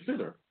really the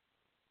center.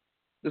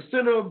 The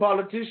center of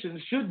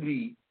politicians should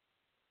be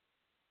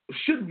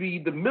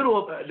the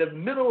middle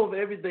of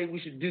everything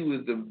we should do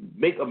is to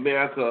make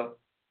America.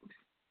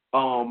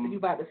 You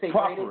about to say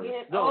prosperous. Great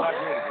again? No, not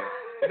great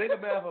again. Make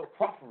America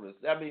prosperous.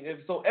 I mean,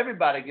 so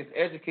everybody gets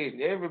education,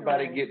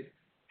 everybody gets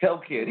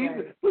health care.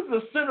 Right. This is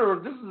the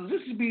center.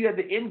 This should be at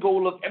the end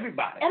goal of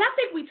everybody. And I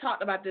think we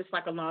talked about this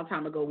like a long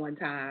time ago one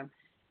time.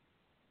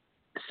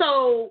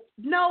 So,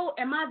 no,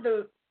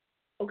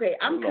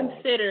 I'm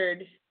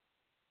considered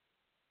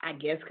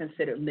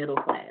middle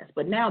class,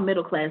 but now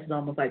middle class is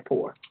almost like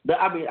poor.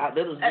 I mean, that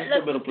was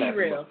just middle class. Be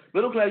real.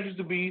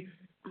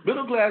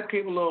 Middle class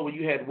came along when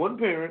you had one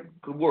parent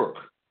could work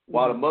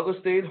while the mother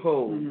stayed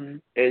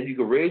home, and you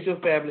could raise your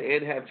family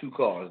and have two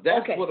cars.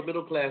 That's what a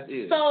middle class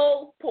is.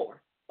 So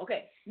poor.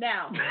 Okay,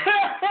 now.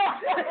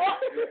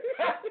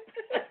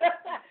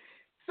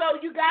 So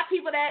you got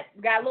people that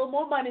got a little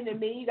more money than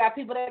me. You got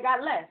people that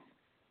got less.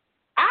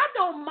 I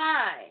don't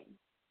mind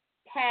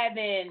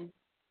having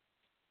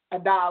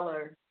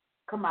 $1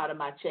 come out of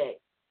my check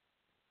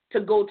to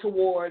go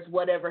towards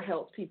whatever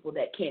helps people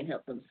that can't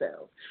help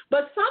themselves.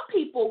 But some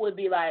people would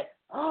be like,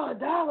 oh,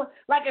 $1.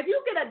 Like if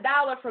you get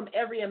 $1 from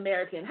every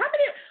American, how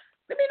many?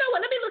 Let me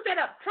look that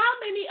up. How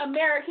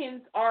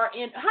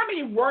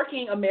many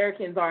working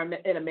Americans are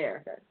in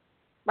America?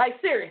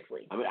 Like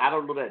seriously. I mean, I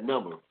don't know that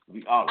number, to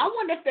be honest. I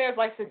wonder if there's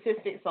like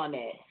statistics on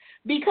that.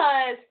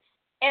 Because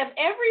if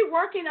every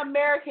working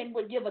American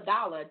would give $1, that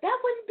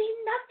wouldn't be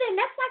nothing.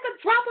 That's like a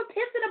drop of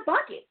piss in a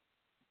bucket.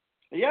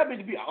 Yeah, I mean,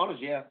 to be honest,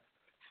 yeah.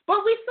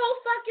 But we're so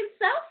fucking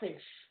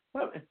selfish.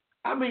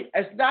 I mean,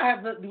 it's not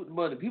having nothing to do with the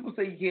money. People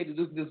say you can't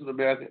do this with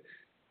America.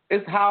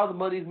 It's how the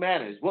money's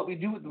managed, what we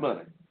do with the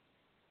money.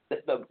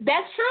 That's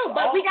true,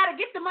 but we got to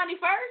get the money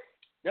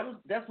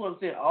first. That's what I'm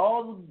saying.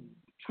 All the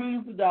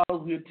trillions of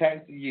dollars we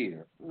tax a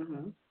year,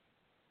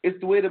 it's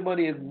the way the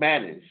money is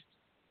managed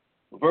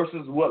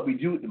versus what we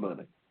do with the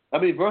money. I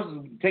mean,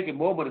 versus taking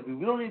more money.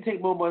 We don't need to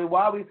take more money.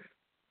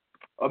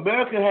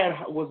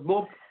 America was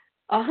more.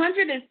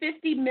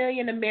 150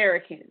 million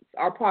Americans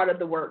are part of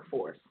the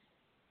workforce.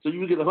 So you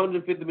would get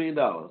 $150 million.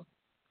 Now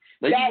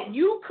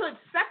you could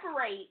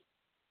separate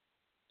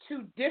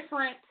to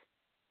different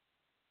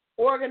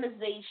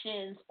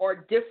organizations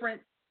or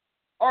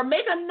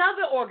make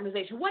another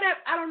organization, whatever,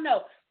 I don't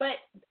know. But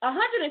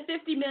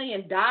 $150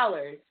 million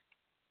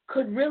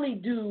could really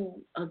do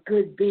a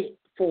good bit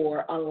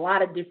for a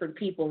lot of different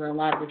people and a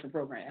lot of different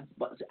programs.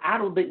 But I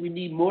don't think we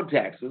need more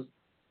taxes.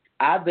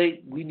 I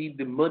think we need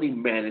the money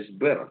managed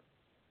better.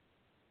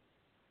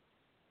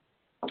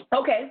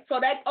 Okay, so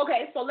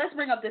let's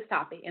bring up this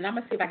topic, and I'm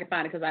gonna see if I can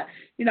find it because I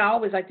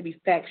always like to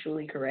be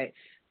factually correct,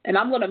 and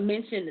I'm gonna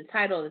mention the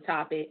title of the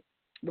topic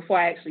before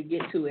I actually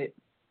get to it.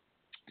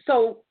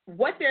 So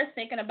what they're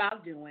thinking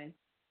about doing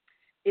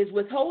is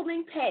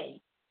withholding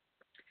pay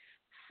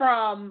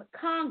from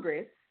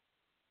Congress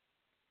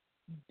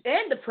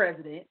and the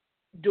president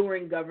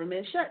during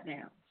government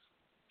shutdowns.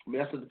 I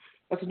mean,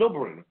 that's a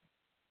no-brainer.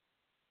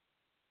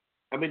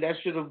 I mean, that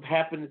should have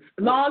happened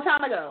a long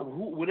time ago.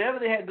 Whenever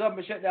they had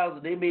government shutdowns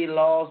and they made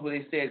laws where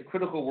they said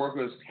critical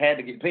workers had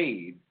to get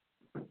paid,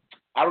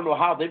 I don't know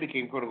how they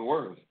became critical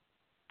workers.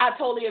 I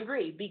totally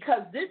agree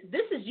because this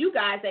is you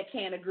guys that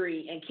can't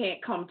agree and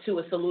can't come to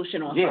a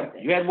solution on something.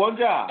 Yeah, you had one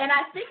job. And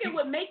I think it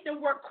would make them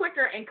work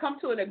quicker and come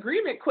to an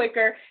agreement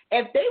quicker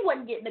if they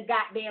wasn't getting a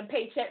goddamn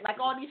paycheck like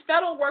all these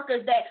federal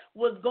workers that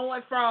was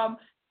going from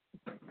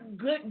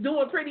good,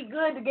 doing pretty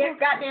good to get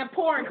goddamn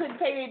poor and couldn't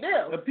pay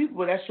their bills.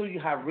 People, that show you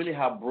how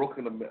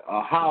broken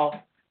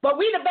how. But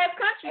we the best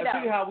country though.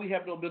 I see how we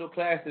have no middle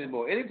class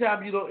anymore.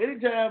 Anytime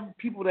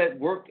people that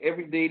work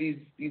every day,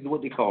 these are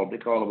what they call them. They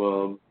call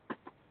them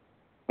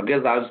I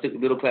guess I'll just stick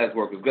with middle class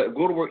workers.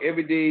 Go to work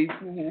every day.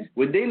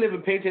 When they live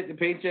in paycheck to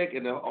paycheck,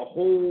 and a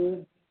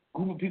whole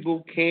group of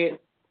people can't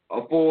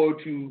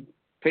afford to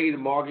pay the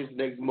mortgage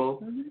next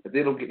month if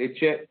they don't get their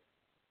check.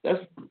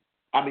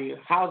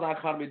 How's our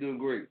economy doing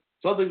great?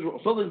 Something's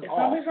off. Something's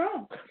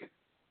wrong.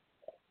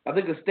 I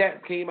think the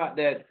stats came out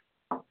that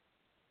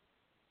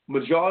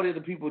majority of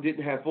the people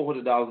didn't have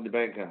 $400 in the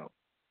bank account.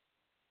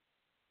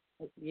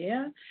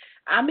 Yeah.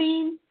 I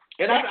mean,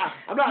 and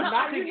I'm not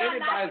knocking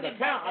anybody's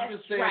account. I'm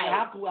just saying, right.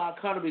 how come our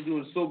economy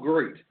doing so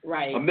great?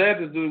 Right.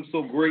 America's doing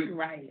so great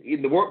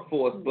in the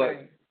workforce,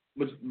 but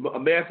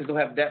Americans don't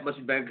have that much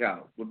in bank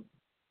account.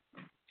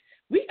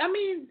 I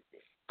mean,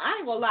 I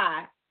ain't gonna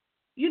lie.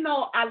 You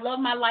know, I love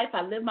my life.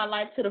 I live my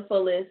life to the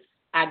fullest.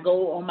 I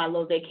go on my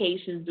little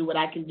vacations, do what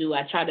I can do.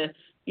 I try to,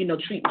 you know,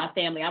 treat my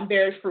family. I'm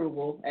very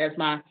frugal, as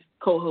my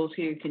co-host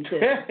here can tell.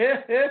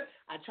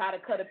 I try to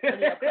cut a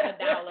penny or cut a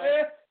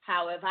dollar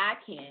however I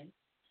can.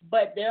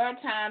 But there are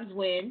times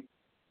when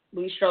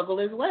we struggle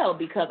as well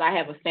because I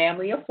have a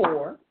family of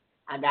 4.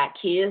 I got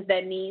kids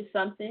that need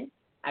something.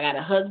 I got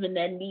a husband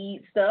that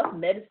needs stuff,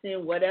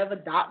 medicine, whatever,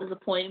 doctor's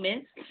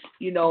appointments.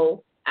 You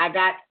know, I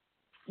got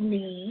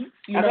needs.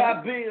 I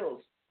got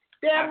bills.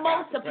 They're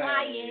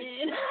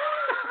multiplying.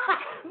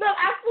 Look,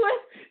 I swear,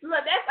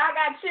 look, I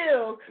got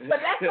chills, but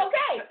that's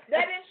okay.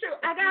 That is true.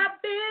 I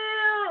got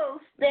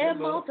bills. They're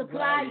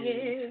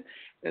multiplying.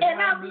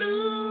 And I'm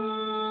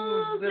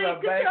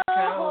losing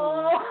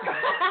control.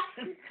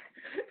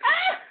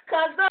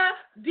 Because the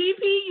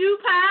DPU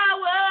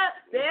power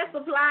they're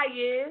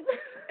supplying.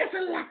 It's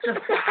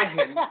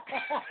electrifying.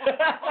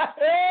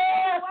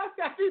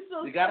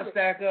 You got to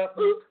stack up.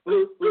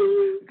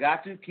 You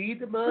got to keep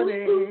the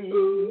money.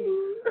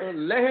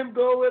 Let him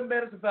go and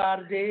medicify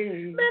today.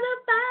 You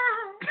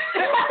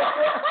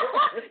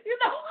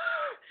know,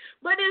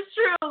 but it's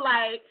true,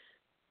 like,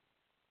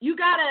 you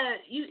gotta,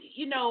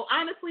 you know,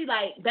 honestly,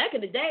 like, back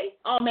in the day,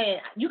 oh,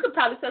 man, you could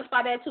probably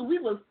testify that, too. We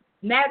was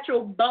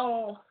natural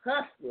bone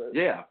hustlers.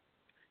 Yeah.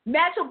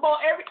 Natural bone,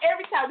 every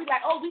time we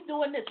like, oh, we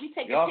doing this, we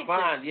taking y'all pictures.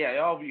 Fine, yeah,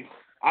 y'all be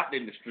out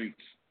in the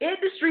streets. In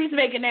the streets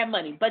making that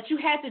money, but you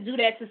had to do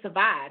that to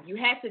survive. You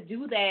had to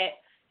do that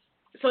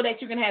so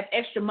that you can have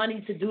extra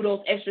money to do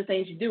those extra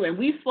things you do. And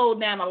we slowed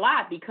down a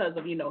lot because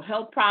of, you know,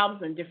 health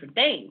problems and different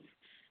things.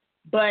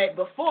 But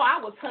before, I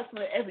was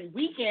hustling every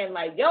weekend,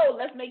 like, yo,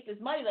 let's make this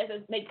money.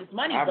 Let's make this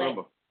money. I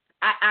remember.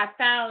 I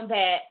found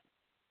that,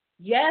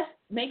 yes,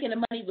 making the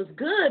money was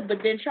good,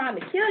 but then trying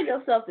to kill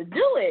yourself to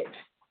do it.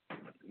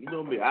 You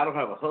know me, I don't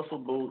have a hustle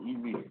bone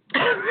in me.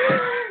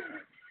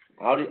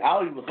 I don't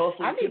even hustle.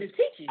 I need to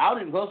teach you. I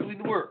don't even hustle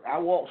into work. I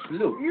walk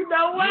slow. You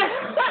know what?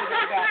 I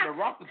got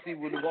neuropathy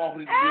when they walk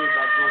into the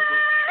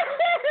building.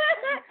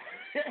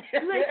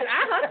 Listen,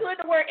 I hustle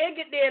into work and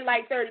get there in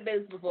like 30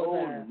 minutes before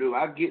time. No,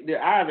 I get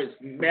there. I have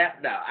it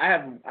mapped out. I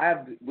have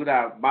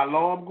my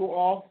alarm go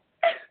off.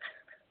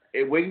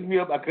 It wakes me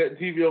up. I cut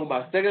the TV on.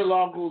 My second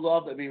alarm goes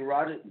off. That means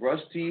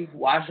brush teeth,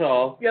 wash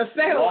off. Your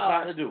second alarm.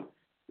 Out to do.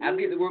 I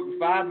get to work in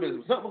 5 minutes.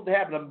 If something was to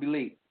happen, I'm gonna be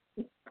late.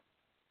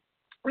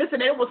 Listen,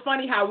 it was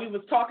funny how we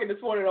was talking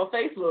this morning on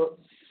Facebook,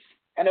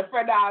 and a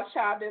friend of ours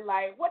chimed in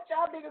like, "What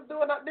y'all niggas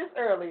doing up this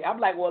early?" I'm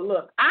like, "Well,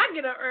 look, I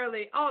get up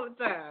early all the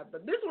time,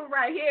 but this one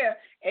right here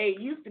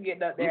ain't used to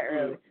getting up that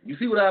early." You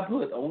see what I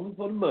put? Only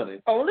for the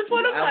money. Only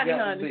for the money, honey. I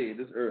got to bed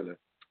this early.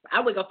 I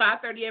wake up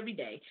 5:30 every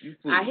day.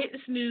 I hit the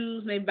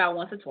snooze maybe about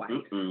once or twice.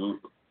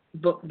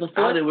 But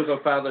before I didn't wake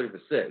up 5:30 for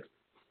sex.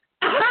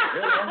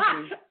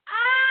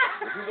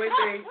 Wait,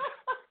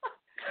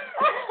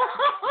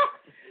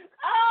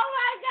 oh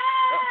my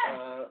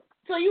God!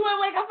 So you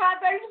wouldn't wake up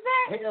 5:30 for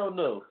sex? Hell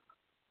no.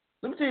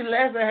 Let me tell you,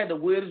 last night I had the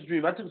weirdest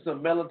dream. I took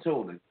some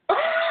melatonin.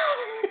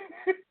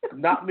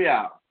 Knocked me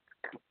out.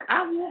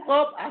 I woke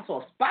up, I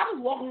saw spiders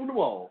walking on the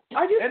wall.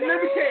 Are you serious? And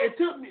let me tell you, it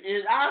took me,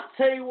 and I'll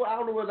tell you what, I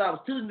don't know whether I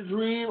was still in the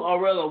dream or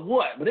rather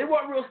what, but they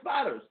weren't real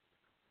spiders.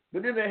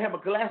 But then they had my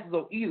glasses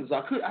on either, so I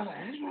was like,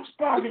 there's no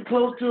spider get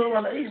close to them.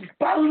 I'm like, hey,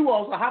 spiders on the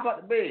wall, so how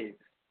about the bed?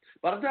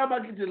 By the time I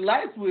get to the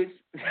light switch,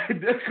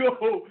 the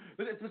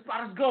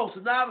spiders go. So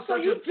now so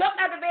you jumped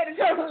out of bed and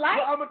turned the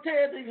light? Well, I'm going to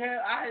tell you,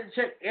 I had to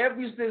check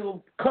every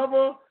single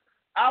cover.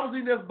 I was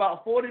in there for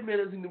about 40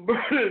 minutes in the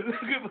morning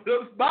looking for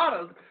those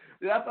spiders.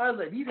 And I thought,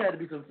 like, these had to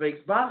be some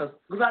fake spiders.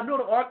 Because I know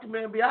the Arctic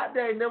be out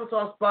there and never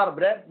saw a spider,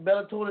 but that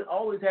melatonin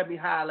always had me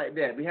high like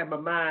that. We had my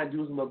mind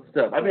doing some other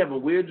stuff. I be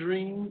having weird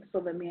dreams. So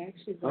let me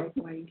ask you, why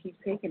you keep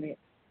taking it?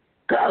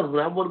 Because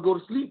when I want to go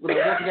to sleep, when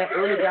I'm working that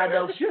early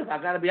goddamn shift, I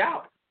got to be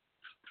out.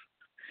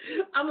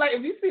 I'm like,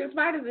 if you see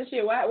spiders and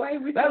shit, why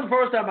we? That was the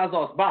first time I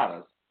saw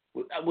spiders.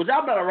 Which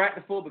I'm not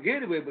arachnophobic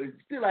anyway, but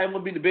still I didn't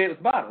want to be in the bed with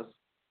spiders.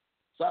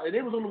 So and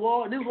they was on the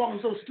wall, and they was walking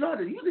so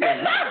slutty. You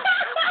didn't.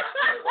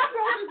 What's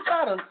wrong with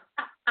spiders?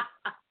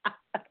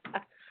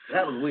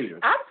 That was weird.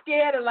 I'm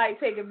scared of like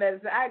taking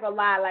medicine. I ain't gonna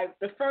lie. Like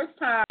the first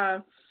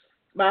time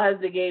my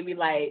husband gave me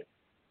like,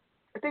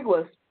 I think it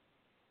was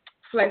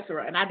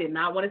Flexerol, and I did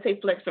not want to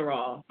take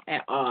Flexerol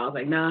at all. I was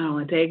like, no, I don't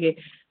want to take it.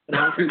 But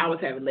I was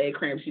having leg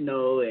cramps, and I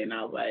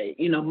was like,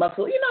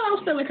 muscle, I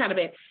was feeling kind of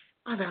bad.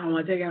 I was like,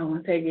 I don't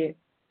want to take it.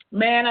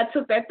 Man, I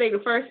took that thing the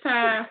first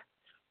time.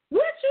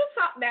 What you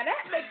talk? Now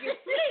that make you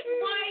sick,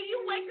 boy.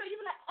 You wake up, you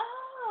be like,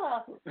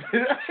 oh,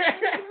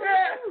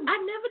 I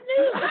never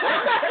knew.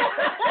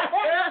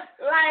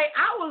 Like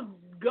I was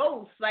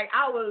ghost. Like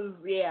I was,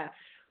 yeah.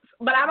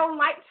 But I don't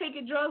like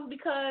taking drugs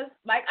because,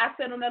 like I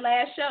said on the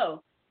last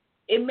show,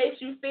 it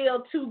makes you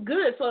feel too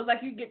good. So it's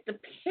like you get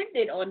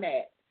dependent on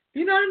that.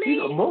 You know what I mean?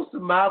 You know, most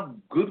of my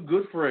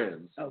good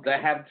friends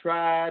that have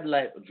tried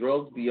like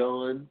drugs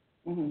beyond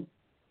the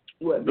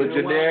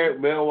generic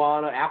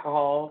marijuana,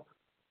 alcohol,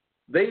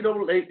 they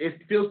don't.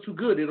 It feels too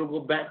good. They don't go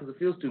back because it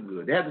feels too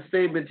good. They have the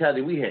same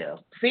mentality we have.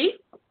 See,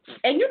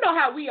 and you know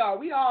how we are.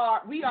 We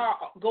are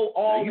go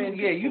all in.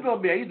 Yeah, you know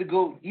me. I either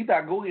go in.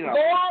 Go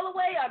all the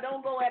way or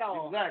don't go at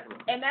all. Exactly.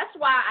 And that's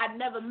why I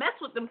never mess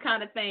with them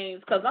kind of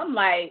things because I'm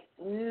like,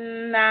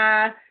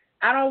 nah,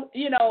 I don't.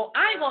 You know,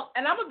 I ain't gonna.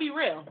 And I'm gonna be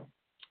real.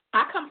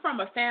 I come from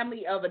a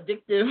family of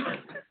addictive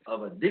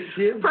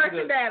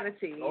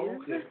personalities. Oh,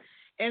 okay.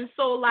 And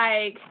so,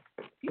 like,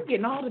 you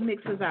getting all the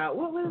mixes out.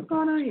 What is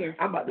going on here?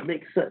 I'm about to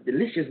make something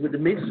delicious with the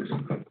mixers.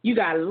 You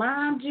got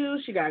lime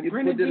juice. You got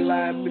grenadine. You put the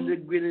lime in the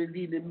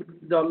grenadine and mix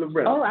it all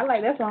around. Oh, I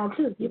like that song,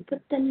 too. You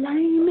put the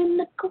lime in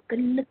the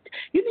coconut.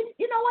 You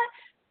know what?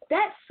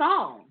 That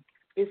song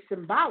is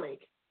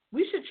symbolic.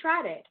 We should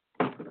try that.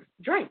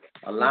 Drink.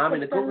 A lime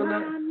in the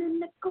coconut? Lime in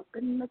the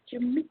coconut.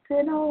 You mix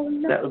it all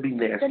up. That would be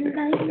nasty.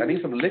 I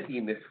need some liquor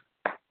in this.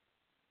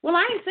 Well,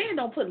 I ain't saying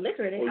don't put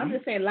liquor in it. I'm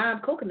just saying lime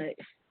coconut.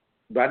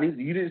 But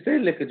you didn't say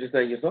liquor, just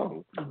say your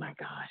song. Oh, my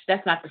gosh.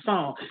 That's not the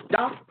song.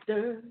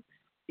 Doctor,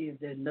 is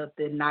there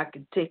nothing I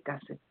can take? I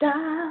said,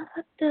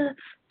 doctor,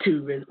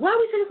 why are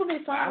we singing so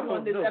many songs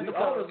on this episode? We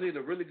always need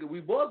a really good.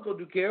 We was going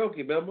to do karaoke,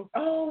 remember?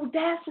 Oh,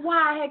 that's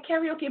why I had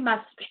karaoke in my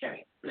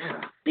spirit.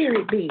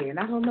 Spirit being.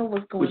 I don't know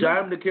what's going on. Which I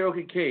am the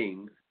karaoke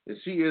king, and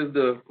she is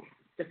the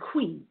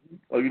queen.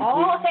 Oh, you the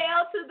all queen?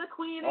 Hail to the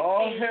queen.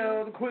 All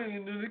hail the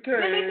queen to the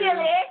king.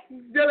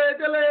 Dilly.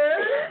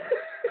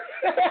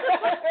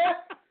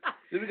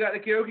 Then we got the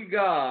karaoke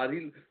god.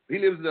 He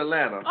lives in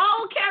Atlanta.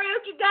 Oh,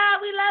 karaoke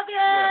god, we love you.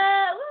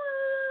 Yeah. Woo.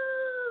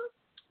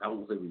 I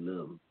won't say we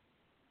love him.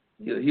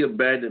 He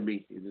abandoned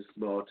me in this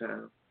small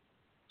town.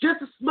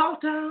 Just a small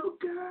town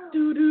girl.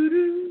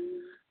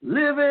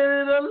 Living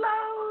in a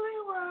lonely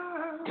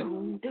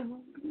world.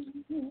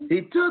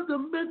 He took the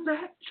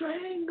midnight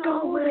train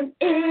going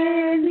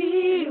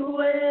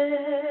anywhere.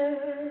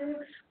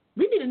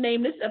 We need to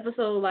name this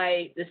episode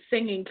like the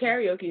singing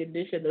karaoke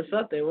edition or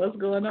something. What's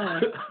going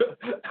on?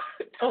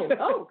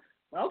 Oh.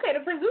 Okay, the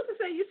producer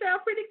said you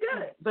sound pretty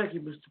good. Thank you,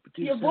 Mr.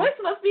 Producer. Your voice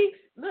must be,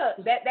 look,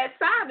 that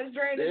sound is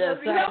draining. Yeah,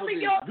 must be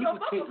helping your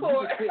vocal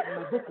cord.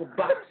 My vocal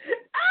box.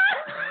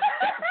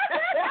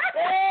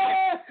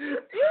 You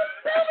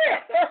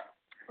stupid.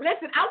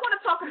 Listen, I want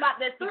to talk about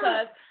this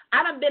because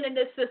I done been in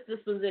this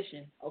sister's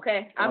position,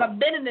 okay? I done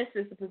been in this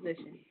sister's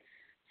position.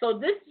 So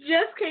this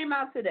just came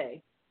out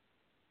today.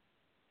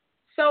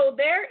 So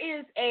there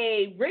is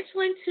a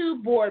Richland 2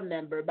 board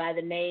member by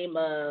the name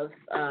of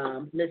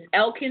Ms.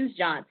 Elkins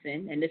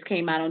Johnson, and this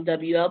came out on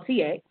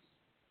WLTX.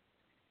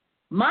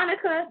 Let me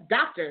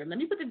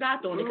put the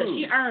doctor on it because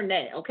she earned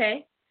that,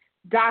 okay?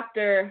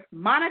 Dr.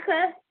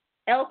 Monica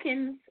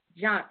Elkins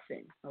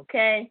Johnson,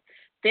 okay?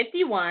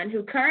 51,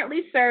 who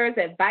currently serves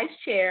as vice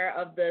chair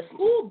of the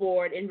school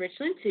board in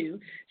Richland 2.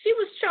 She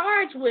was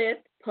charged with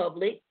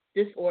public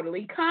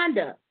disorderly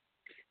conduct.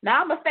 Now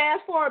I'm going to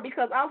fast forward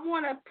because I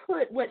want to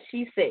put what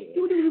she said.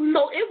 So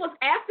it was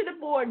after the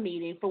board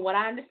meeting, from what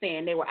I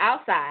understand. They were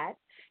outside,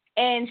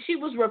 and she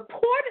was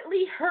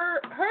reportedly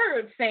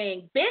heard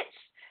saying, "Bitch,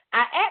 I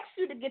asked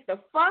you to get the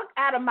fuck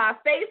out of my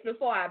face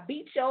before I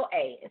beat your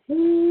ass."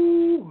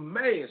 Ooh,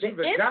 man, she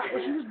forgot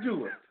what she was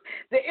doing.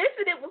 The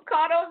incident was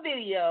caught on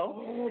video.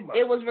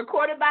 It was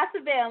recorded by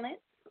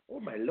surveillance. Oh,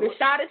 my Lord. The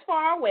shot is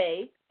far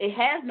away. It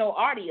has no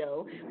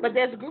audio, but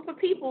there's a group of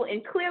people,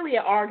 and clearly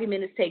an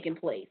argument is taking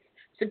place.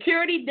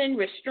 Security then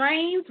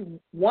restrains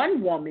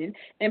one woman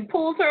and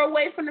pulls her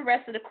away from the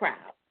rest of the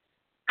crowd.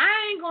 I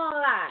ain't gonna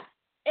lie.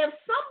 If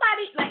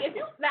somebody,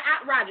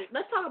 Roger,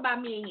 let's talk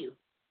about me and you.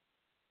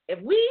 If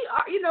we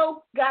are,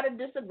 got a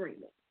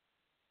disagreement,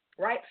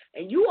 right,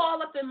 and you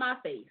all up in my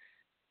face,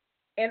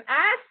 and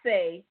I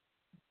say,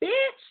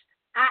 "Bitch,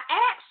 I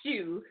asked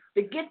you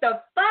to get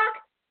the fuck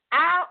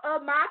out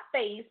of my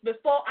face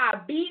before I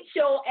beat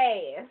your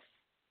ass,"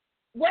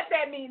 what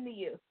that mean to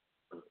you?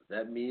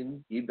 That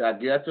means you got to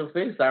get out your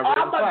face. I'm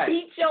gonna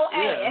beat your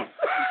ass.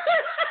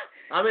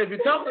 I mean, if you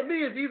talk to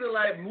me, it's either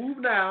like move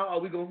now or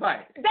we gonna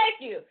fight. Thank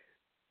you.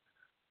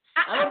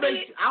 I don't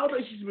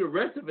think she should be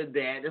arrested for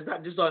that. That's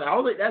not just on. I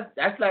don't think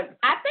that's like.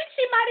 I think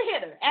she might have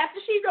hit her after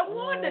she got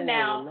warned her.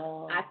 Now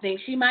Lord. I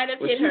think she might have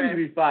hit her. She should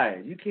be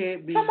fired. You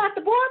can't be. Talking about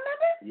the board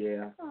member?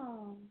 Yeah.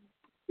 Oh.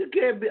 You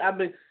can't be. I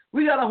mean,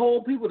 we gotta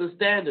hold people to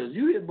standards.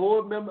 You hit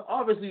board member.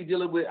 Obviously, you're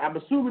dealing with. I'm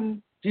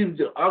assuming. She was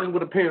arguing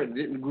with a parent and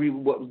didn't agree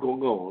with what was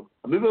going on.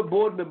 I remember a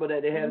board member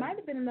that they had. It might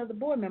have been another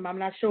board member. I'm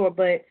not sure,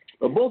 but.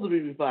 But both of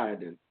them be fired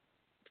then.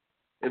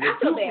 I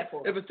feel bad for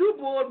her. If it's two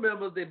board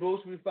members, they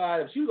both should be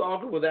fired. If she was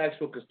arguing with an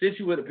actual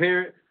constituent, a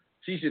parent,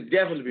 she should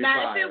definitely be fired.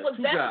 Now, if it was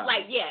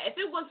if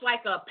it was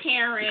like a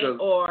parent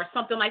or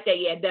something like that,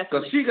 yeah, definitely.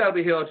 Because she got to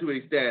be held to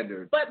a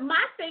standard. But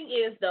my thing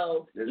is,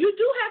 though, you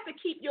do have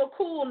to keep your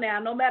cool now,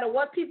 no matter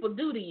what people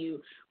do to you.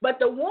 But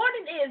the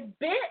warning is,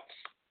 bitch,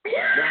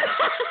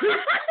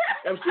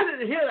 If she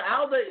didn't hit her,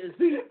 I was like,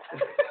 see,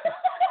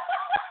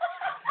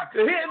 the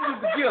hitting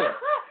is the killer.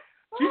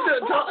 She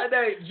shouldn't talk like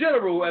that in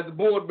general as a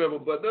board member,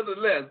 but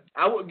nonetheless,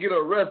 I wouldn't get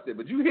her arrested.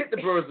 But you hit the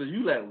person,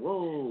 you like,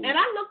 whoa. And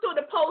I looked through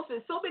the posts,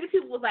 and so many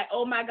people was like,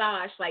 oh my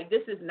gosh, like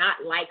this is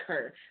not like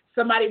her.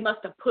 Somebody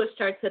must have pushed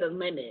her to the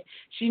limit.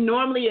 She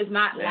normally is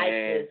not like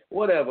this.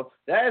 Whatever.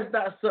 That is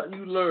not something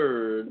you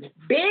learn.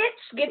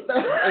 Bitch, get the...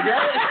 that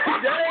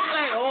ain't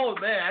like, oh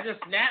man, I just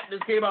snapped, this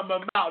came out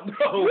my mouth.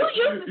 No. You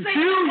used to say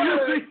that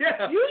word.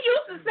 Yeah. You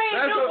used to say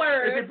the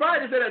word. If you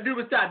probably just said that dude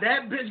was stop,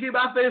 that bitch get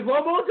my face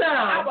one more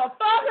time. I will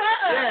fuck her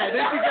up. Yeah,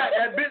 then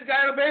that bitch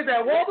got in her face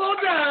that one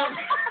more time.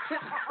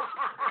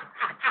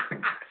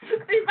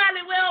 She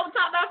finally went over and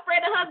talked to her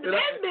friend and husband.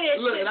 That bitch.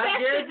 Look, and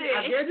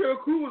I guess her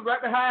crew was right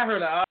behind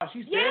her. Like, oh,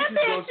 she's saying she's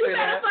going to say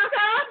that. Yeah, bitch, you better fuck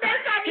her up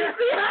next time you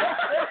see her.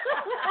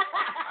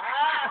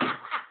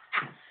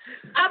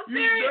 I'm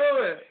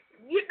serious.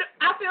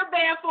 I feel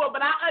bad for her,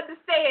 but I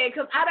understand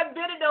because I've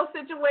been in those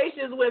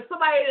situations where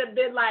somebody has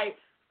been like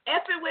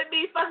effing with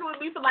me, fucking with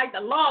me for like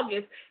the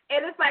longest,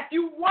 and it's like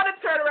you want to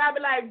turn around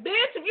and be like,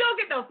 bitch, if you don't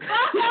get the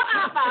fuck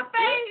out of my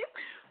face.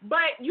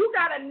 But you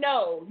gotta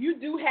know, you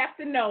do have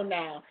to know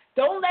now.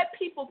 Don't let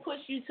people push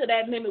you to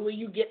that limit where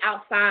you get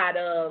outside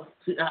of.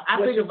 See, I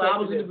think if I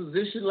was in a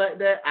position like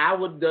that, I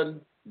would have done.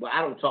 But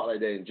I don't talk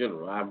like that in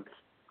general. I'm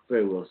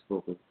very well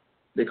spoken.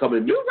 They call me.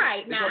 You're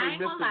right. Now I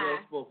ain't gonna lie.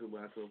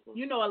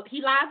 You know,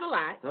 he lies a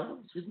lot. Huh?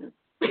 Excuse me.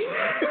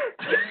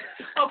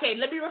 Okay,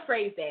 let me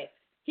rephrase that.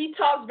 He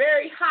talks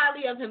very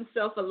highly of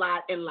himself a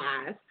lot and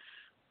lies.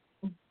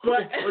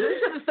 But you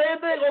said the same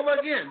thing over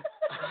again.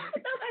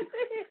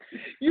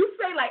 You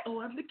say like, "Oh,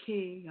 I'm the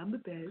king. I'm the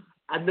best."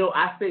 I know.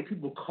 I say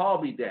people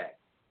call me that.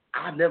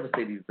 I never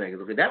say these things.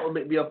 Okay, that would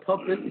make me a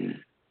puppet,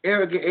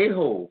 arrogant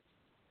a-hole.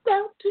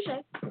 Well, touche.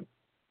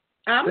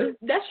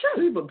 That's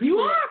true. But people, you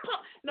are a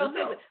puppet. No,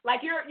 seriously.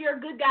 Like you're a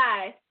good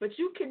guy, but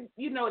you can,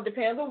 it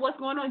depends on what's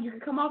going on. You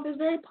can come off as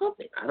very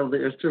puppet. I don't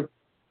think that's true.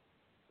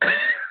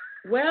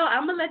 Well,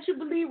 I'm going to let you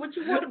believe what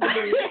you want to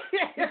believe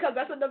because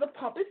that's another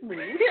puppet's move.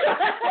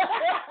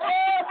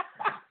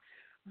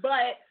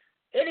 But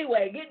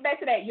anyway, getting back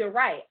to that, you're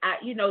right.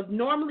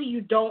 Normally you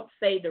don't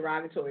say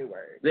derogatory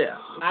words. Yeah.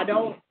 I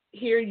don't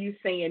hear you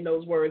saying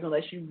those words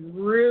unless you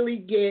really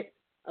get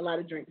a lot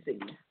of drinks in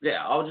you.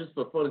 Yeah, all just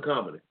for fun and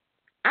comedy.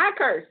 I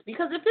curse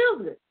because it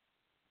feels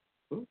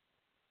good.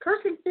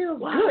 Cursing feels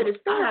good. It's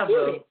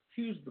therapeutic.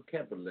 Huge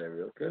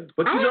vocabulary, okay?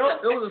 But it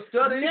was a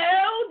study.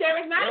 No,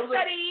 there is not a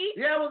study.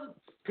 Yeah, it was.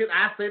 Can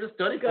I say the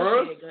study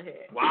go first? Go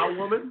ahead. Wow,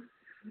 woman.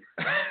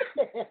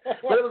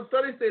 But it was a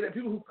study saying that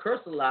people who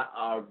curse a lot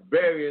are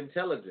very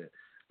intelligent.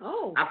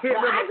 Oh, I agree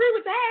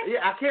with that.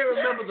 Yeah, I can't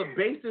remember the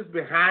basis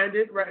behind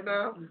it right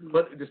now,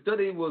 but the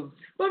study was.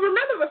 But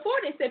remember, before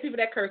they said people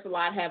that curse a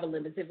lot have a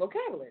limited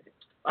vocabulary.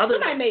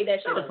 Somebody made that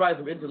shit up. Probably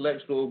some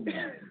intellectual,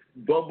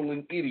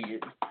 bumbling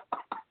idiot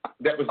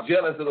that was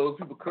jealous of those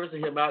people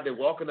cursing him out there,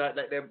 walking out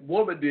like that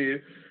woman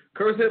did.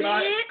 Cursing him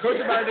out in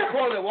the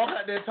corner, walking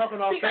out there talking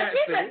all fancy.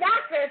 She's a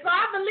doctor, so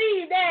I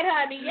believe that,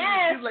 honey.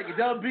 Yes. She's like, you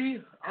dumb B,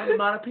 I'm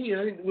out of pee.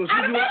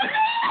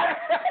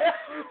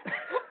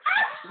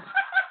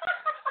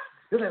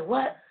 They're like,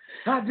 what?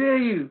 How dare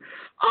you?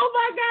 Oh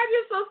my God,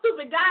 you're so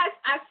stupid. Guys,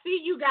 I see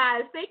you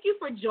guys. Thank you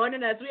for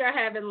joining us. We are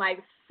having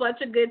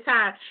such a good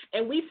time.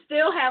 And we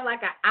still have an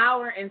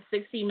hour and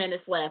 60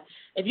 minutes left.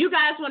 If you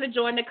guys want to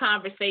join the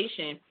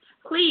conversation,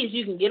 please,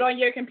 you can get on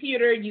your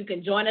computer. You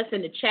can join us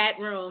in the chat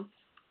room.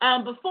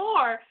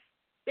 Before,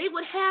 they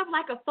would have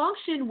a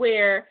function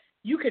where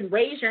you can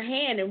raise your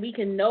hand and we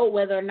can know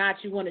whether or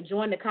not you want to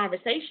join the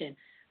conversation.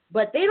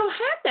 But they don't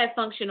have that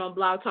function on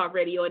Blog Talk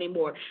Radio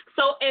anymore.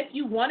 So if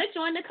you want to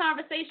join the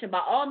conversation,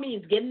 by all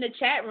means, get in the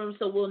chat room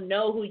so we'll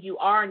know who you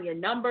are and your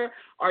number,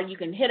 or you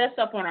can hit us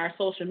up on our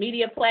social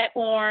media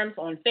platforms,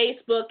 on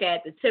Facebook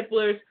at the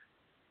Tipplers,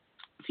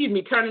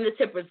 Turning the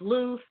Tippers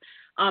Loose.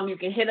 You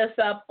can hit us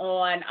up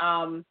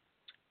on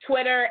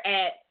Twitter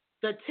at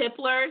the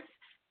Tipplers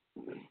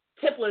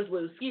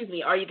Loose,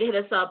 or you can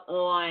hit us up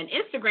on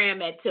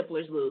Instagram at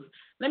Tipplers Loose.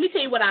 Let me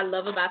tell you what I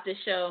love about this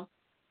show.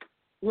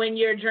 When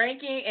you're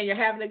drinking and you're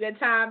having a good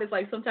time, it's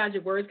like sometimes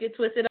your words get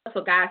twisted up,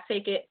 so guys,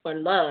 take it for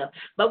love.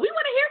 But we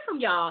want to hear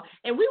from y'all,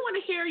 and we want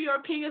to hear your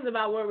opinions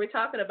about what we're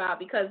talking about,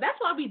 because that's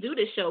why we do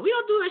this show. We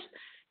don't do this,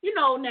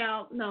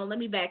 no, let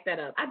me back that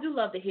up. I do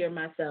love to hear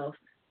myself,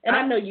 and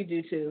I know you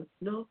do too.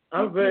 No,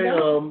 I'm very,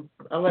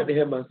 I like to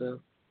hear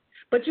myself.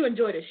 But you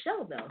enjoy the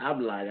show, though.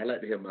 I'm lying. I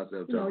like to hear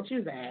myself talk. No,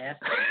 you've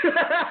asked.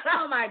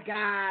 Oh, my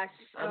gosh.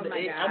 I'm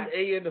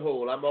A in the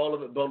hole. I'm all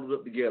of it bundled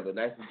up together.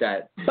 That's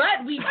that.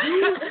 But we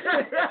do.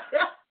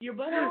 Your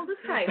butthole is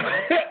tight.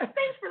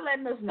 Thanks for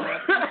letting us know. I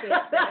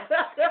appreciate that.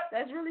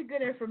 That's really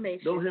good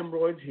information. No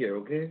hemorrhoids here,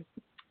 okay?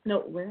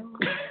 No, well,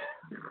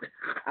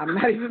 I'm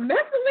not even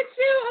messing with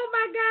you. Oh,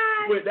 my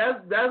God. Wait, that's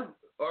an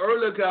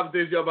earlier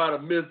conversation about a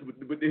miss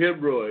with the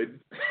hemorrhoids.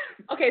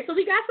 Okay, so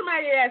we got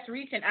somebody that's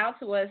reaching out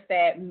to us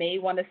that may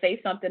want to say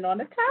something on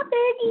the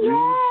topic.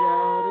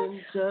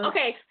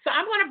 Okay, so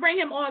I'm going to bring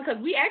him on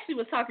because we actually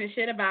was talking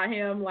shit about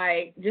him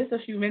like just a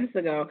few minutes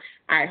ago.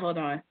 All right, hold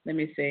on. Let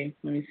me see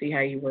how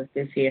you work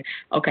this here.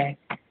 Okay,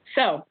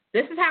 so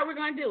this is how we're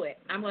going to do it.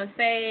 I'm going to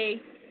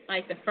say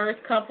like the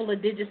first couple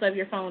of digits of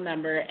your phone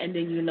number, and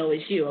then you know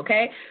it's you,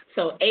 okay?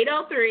 So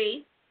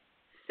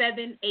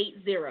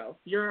 803-780.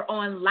 You're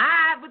on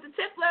live with the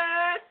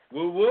Tipplers.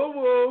 Woo, woo,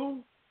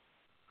 woo.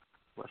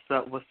 What's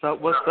up? Woo-hoo!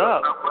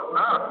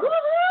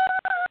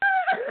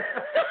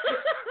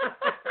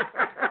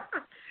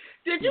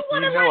 Did you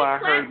want to I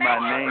heard my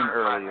name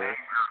earlier.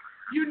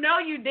 You know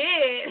you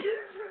did.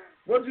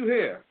 What'd you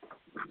hear?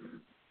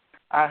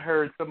 I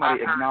heard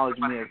somebody acknowledge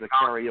me as a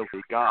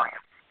karaoke god.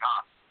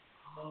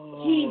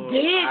 He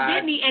did,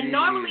 didn't he? And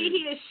normally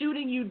he is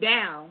shooting you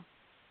down.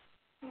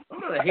 I'm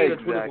not a hater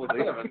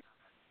 24/7.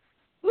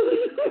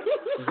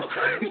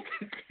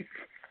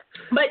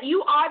 But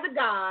you are the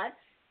god,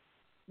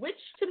 which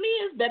to me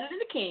is better than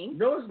the king.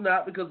 No, it's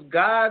not, because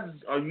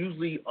gods are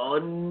usually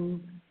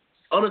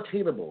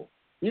unattainable.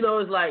 You know,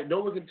 it's like no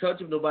one can touch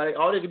him, nobody.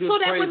 All they can do is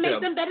praise him. So that would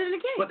make them better than the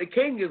king. But the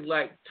king is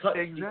like,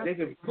 Exactly. They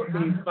can put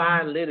me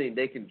fine linen,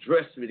 they can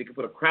dress me, they can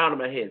put a crown on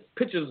my head,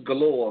 pictures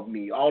galore of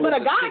me. But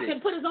a god can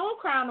put his own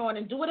crown on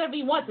and do whatever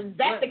he wants, and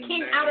that's the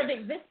king out of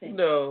existence.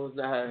 No, it's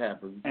not how it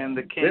happens. And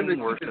the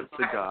king worships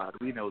the god.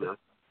 We know this.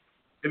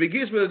 If he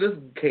gets rid of this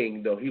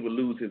king, though, he would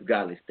lose his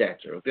godly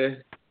stature, okay?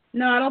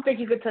 No, I don't think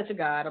you could touch a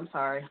god. I'm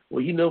sorry.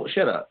 Well,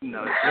 shut up.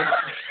 No.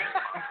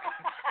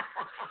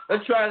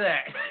 Let's try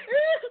that.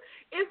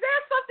 Is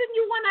there something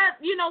you want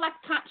to,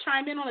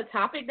 chime in on a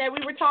topic that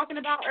we were talking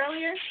about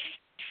earlier?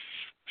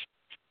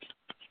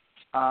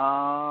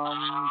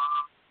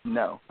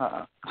 No.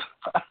 I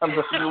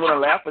just want to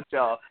laugh at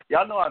y'all.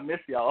 Y'all know I miss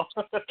y'all.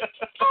 Oh,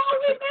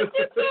 we miss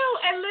you too.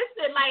 And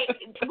listen,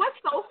 what's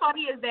so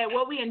funny is that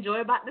what we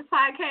enjoy about this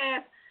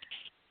podcast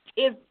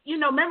is,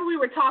 remember we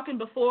were talking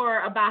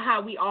before about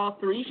how we all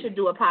three should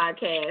do a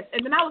podcast.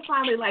 And then I was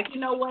finally like, you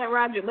know what,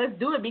 Roger, let's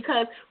do it,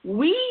 because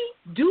we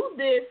do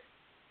this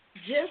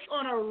just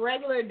on a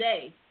regular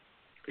day.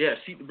 Yeah,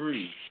 shoot the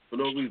breeze for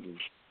no reason.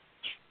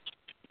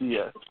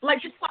 Yes.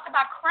 Like, just talk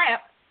about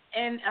crap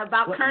and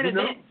about current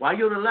events. While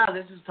you're on the line,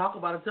 let's just talk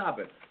about a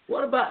topic.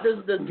 What about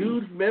the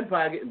dude from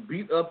Empire getting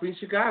beat up in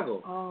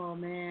Chicago? Oh,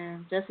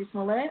 man. Jesse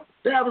Smollett?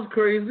 That was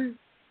crazy.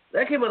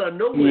 That came out of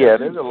nowhere. Yeah,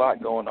 there's a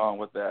lot going on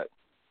with that.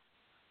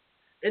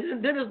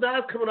 And then there's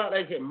not coming out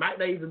like it might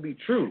not even be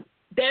true.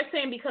 They're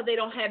saying because they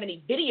don't have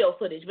any video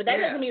footage, but that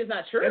doesn't mean it's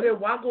not true. And then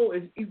why go,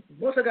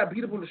 once I got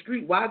beat up on the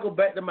street, why go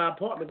back to my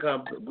apartment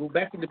complex, go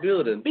back in the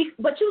building?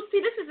 But you see,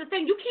 this is the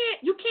thing. You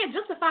can't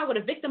justify what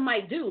a victim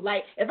might do.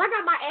 Like, if I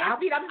got my ass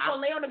beat, I'm just going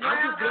to lay on the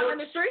ground out in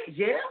the street?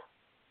 Yeah.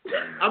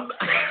 No.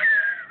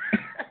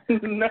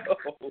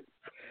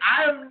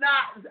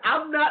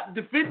 I'm not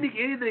defending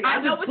anything.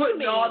 I know just what you putting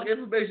mean. all the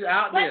information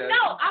out there. But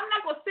no, I'm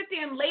not going to sit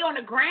there and lay on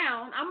the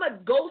ground. I'm going to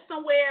go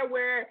somewhere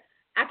where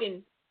I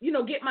can,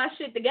 get my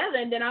shit together,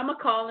 and then I'm going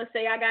to call and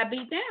say I got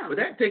beat down. But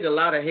that take a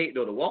lot of hate,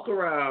 though, to walk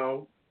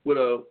around with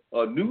a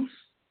noose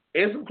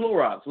and some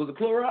Clorox. Was it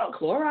Clorox?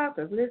 Clorox,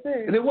 that's what they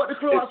said. And then what the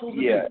Clorox supposed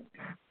to do?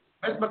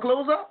 Mess my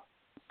clothes up?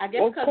 I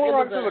guess because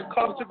Clorox it was is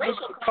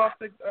a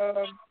caustic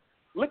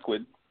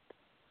liquid.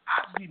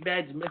 I just be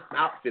mad you messed my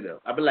outfit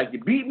up. I be like, you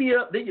beat me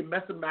up, then you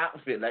mess up my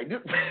outfit. Like, this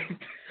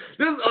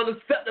is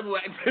unacceptable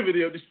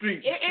activity on the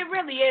street. It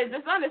really is.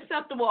 It's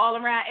unacceptable all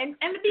around. And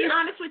to be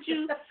honest with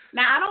you,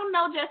 now I don't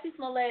know Jesse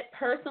Smollett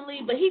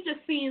personally, but he just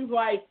seems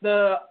like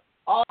the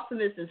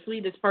awesomest and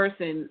sweetest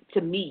person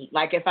to meet,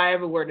 like if I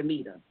ever were to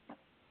meet him.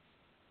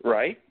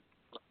 Right.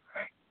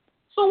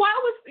 So why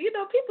was,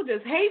 people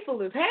just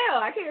hateful as hell?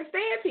 I can't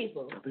stand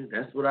people. I mean,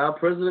 that's what our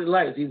president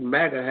likes. These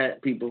MAGA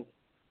hat people.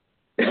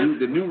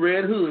 The new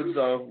red hoods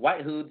or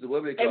white hoods or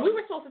whatever they call And we them.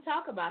 were supposed to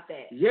talk about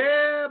that.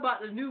 Yeah,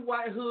 about the new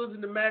white hoods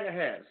and the MAGA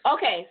hats.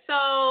 Okay,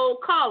 so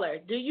caller,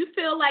 do you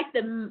feel like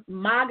the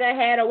MAGA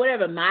hat or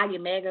whatever,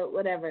 MAGA,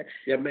 whatever?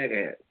 Yeah, MAGA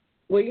hat.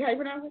 How you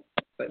pronounce it?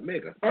 Like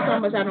MAGA. That's how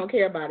much I don't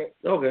care about it.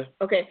 Okay.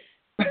 Okay.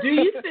 Do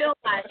you feel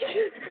like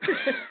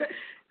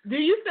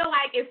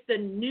it's the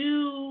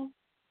new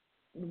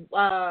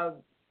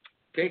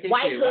KKK,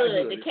 white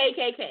hood, the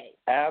KKK?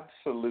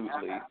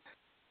 Absolutely.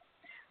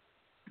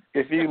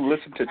 If you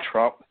listen to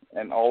Trump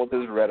and all of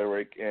his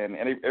rhetoric and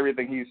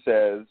everything he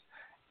says,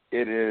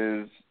 it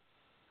is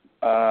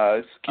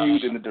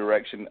skewed in the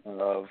direction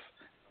of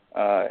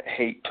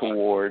hate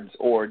towards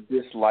or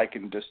dislike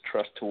and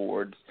distrust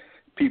towards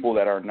people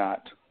that are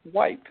not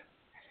white.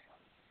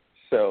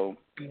 So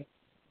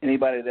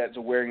anybody that's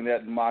wearing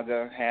that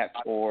MAGA hat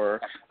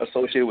or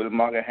associated with a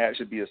MAGA hat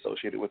should be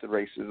associated with the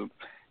racism,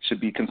 should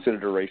be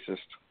considered a racist.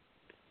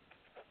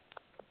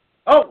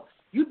 Oh,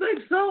 you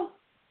think so?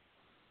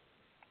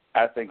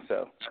 I think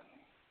so.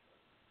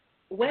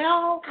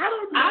 Well, I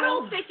don't know. I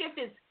don't think if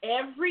it's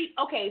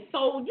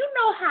so you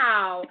know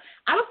how,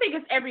 I don't think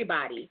it's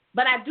everybody,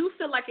 but I do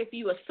feel like if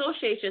you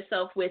associate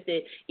yourself with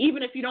it,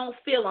 even if you don't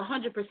feel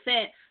 100%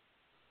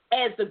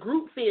 as the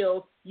group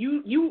feels,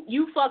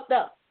 you fucked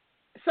up.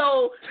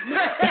 So,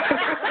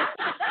 I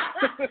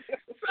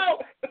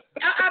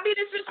mean,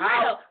 it's just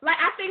real. Like,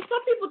 I think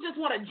some people just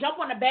want to jump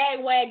on the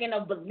bandwagon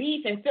of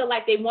belief and feel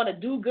like they want to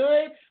do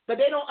good, but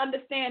they don't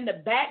understand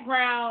the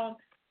background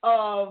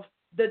of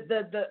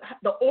the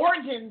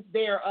origins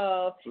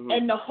thereof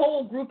and the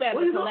whole group as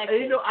a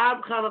collective.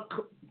 I'm kind of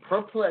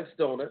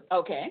perplexed on it.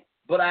 Okay.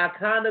 But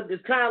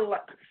it's kind of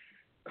like,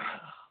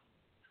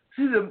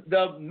 see,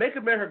 the Make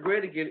America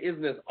Great Again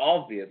isn't as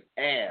obvious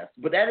as,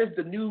 but that is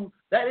the new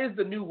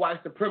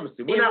white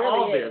supremacy. We're not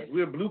really obvious.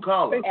 We're blue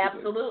collar.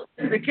 Absolutely.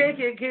 The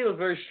KKK was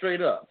very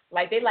straight up.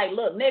 Like, they like,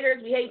 look,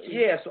 niggers, we hate you.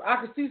 Yeah, so I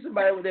could see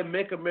somebody with that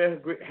Make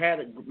America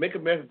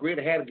Great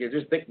Again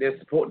just think they're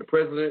supporting the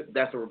president.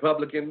 That's a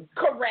Republican.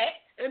 Correct.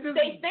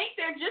 They think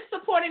they're just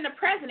supporting the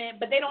president,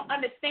 but they don't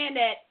understand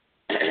that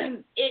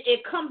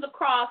it comes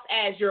across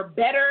as you're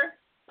better,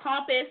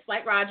 pompous,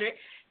 like Roger,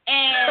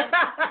 and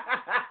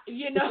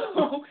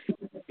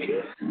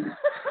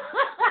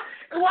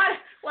why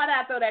did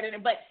I throw that in there?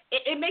 But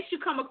it makes you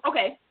come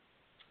okay.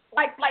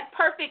 Like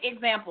perfect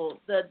example,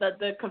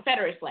 the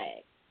Confederate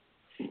flag.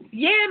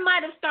 Yeah, it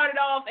might have started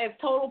off as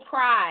total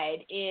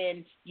pride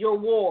in your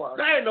war.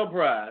 There ain't no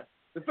pride.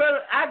 I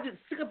get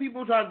sick of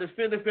people trying to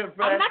defend the Confederate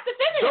flag. I'm not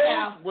defending it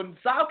now. When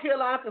South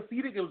Carolina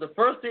conceded, it was the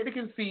first state to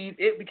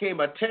concede. It became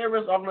a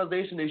terrorist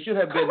organization. They should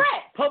have been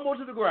pummeled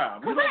to the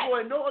ground. Correct. You don't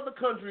go in no other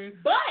country.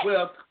 But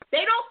well,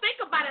 they don't think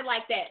about it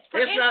like that.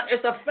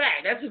 It's a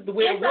fact. That's just the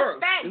way it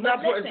works. Fact, it's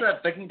not a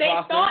thinking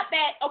process. They thought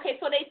that,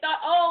 so they thought,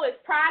 it's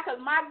pride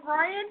because my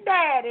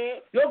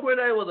granddaddy. Your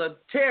granddaddy was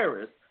a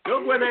terrorist.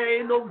 Your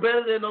granddaddy ain't no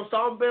better than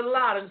Osama bin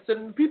Laden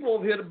sending people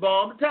over here to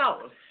bomb the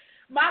towers.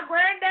 My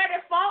granddaddy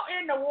fought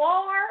in the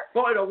war.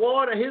 Fought in the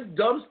war that his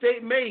dumb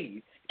state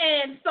made.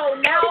 And so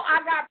now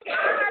I got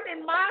pride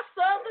in my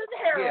Southern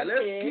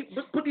heritage. Yeah,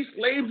 let's put these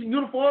slaves in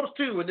uniforms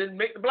too, and then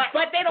make the black.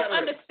 But they don't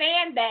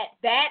understand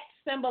that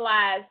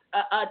symbolized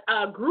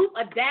a group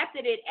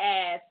adapted it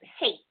as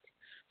hate.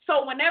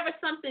 So whenever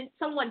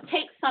someone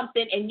takes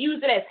something and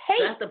use it as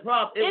hate, that's the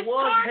problem. It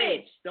was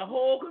hate. The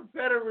whole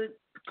Confederacy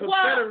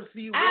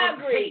was I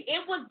agree.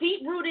 It was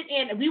deep rooted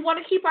in. We want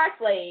to keep our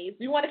slaves.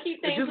 We want to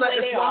keep things the way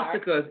they are.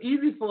 It's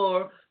easy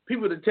for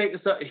people to take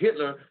something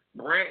Hitler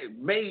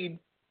made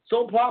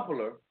so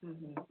popular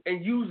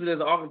and use it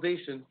as an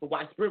organization for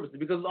white supremacy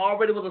because it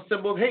already was a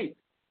symbol of hate.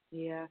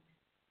 Yeah.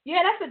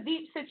 Yeah, that's a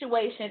deep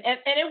situation, and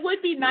it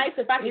would be nice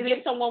if I could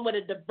get someone with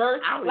a diverse,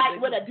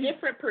 with a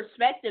different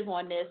perspective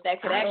on this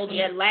that could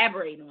actually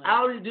elaborate on it. I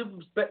don't need a different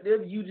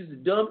perspective. You just a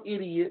dumb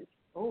idiot.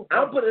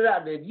 I'll put it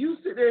out there. If you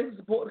sit there and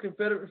support the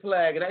Confederate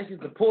flag and actually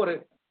support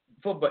it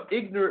for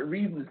ignorant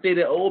reasons to say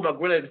that, my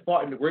granddad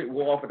fought in the Great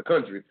War for the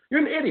country, you're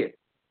an idiot.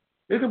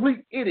 You're a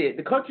complete idiot.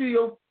 The country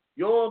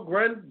your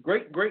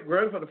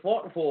great-great-grandfather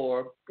fought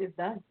for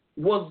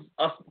was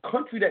a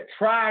country that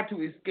tried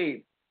to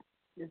escape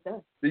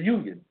the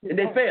Union, and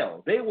they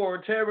failed. They were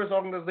a terrorist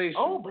organization.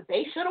 But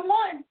they should have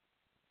won.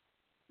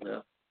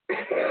 Well,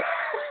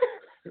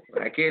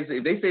 I can't say.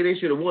 If they say they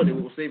should have won, they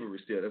won't slavery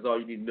still. That's all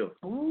you need to know.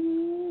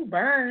 Ooh,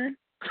 burn.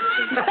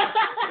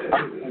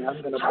 And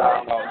I'm going to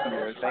bow out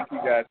here. Thank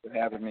you guys for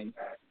having me.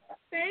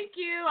 Thank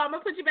you. I'm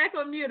going to put you back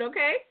on mute,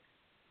 okay?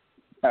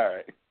 All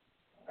right.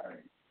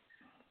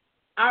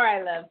 All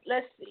right, love.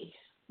 Let's see.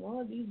 One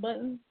of these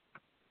buttons.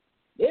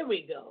 There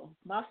we go.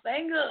 My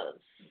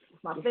fingers.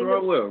 My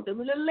fingers still a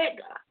little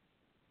leg.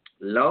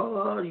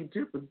 Lord, you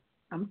tipping.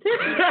 I'm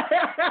tipping.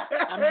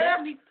 I'm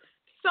definitely.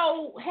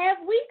 So, have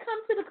we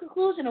come to the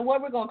conclusion of what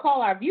we're going to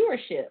call our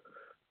viewership?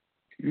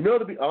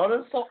 To be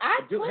honest, so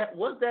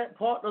was that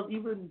part of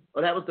even?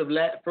 Or that was the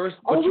first.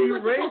 We were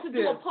supposed to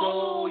do a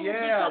poll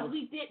because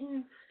we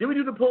didn't. Did we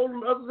do the poll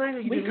on the other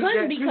thing? We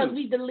couldn't because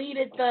we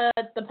deleted the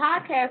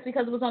podcast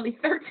because it was only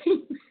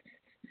 13.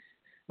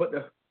 But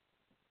the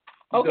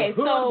hood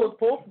was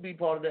supposed to be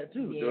part of that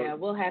too. Yeah,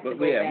 we'll have to go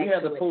back we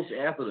have to to post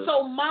after this.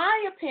 So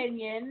my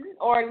opinion,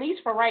 or at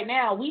least for right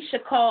now, we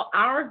should call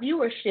our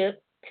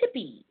viewership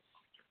Tippies.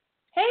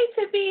 Hey,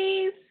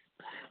 Tippies.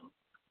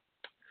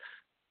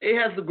 It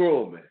has to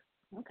grow, man.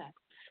 Okay.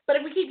 But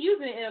if we keep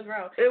using it, it'll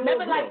grow.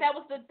 Remember, that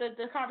was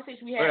the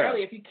conversation we had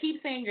earlier. If you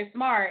keep saying you're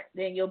smart,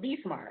 then you'll be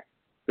smart.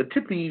 The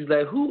Tippies,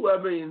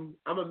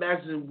 I'm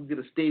imagining we get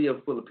a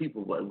stadium full of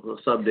people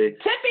someday.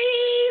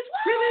 Tippies!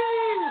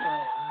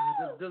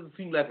 It doesn't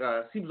seem like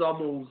seems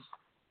almost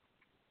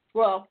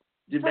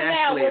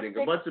emasculating.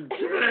 A bunch of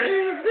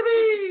Tippies!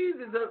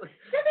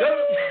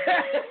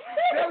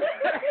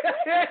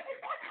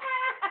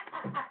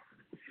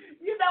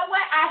 You know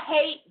what? I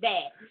hate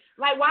that.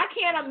 Like, why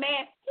can't a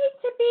man, hey,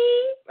 Tippy?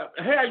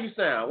 How you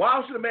sound?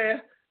 Why should a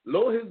man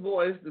lower his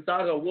voice to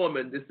sound like a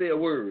woman to say a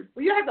word?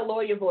 Well, you have to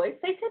lower your voice.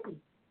 Say Tippy.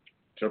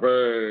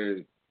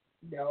 Tippy.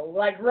 No,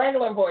 like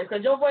regular voice,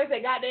 because your voice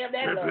ain't goddamn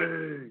that low.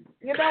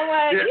 You know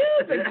what?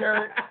 You's a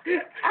jerk. I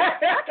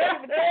can't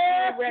even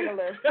tell you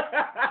regular.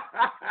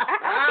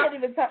 I can't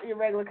even talk your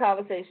regular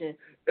conversation.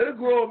 It'll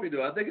grow on me,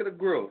 though. I think it'll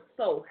grow.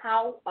 So,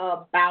 how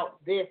about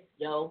this,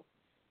 yo?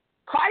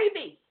 Cardi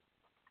B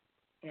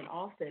and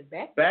Offset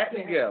back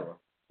together.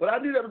 But I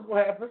knew that was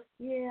going to happen.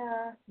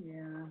 Yeah.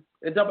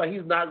 And talking about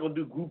he's not going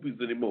to do groupies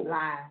anymore.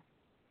 Lie.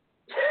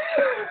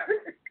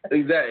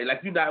 Exactly. Like,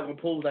 you're not going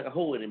to pose like a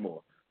hoe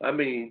anymore. I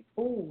mean.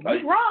 Ooh,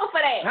 you wrong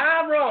for that.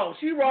 I'm wrong.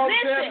 She wrong.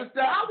 Listen,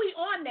 while we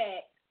on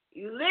that,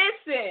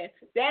 listen,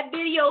 that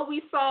video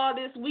we saw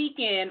this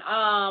weekend,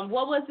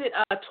 what was it,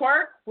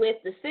 twerk with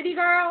the City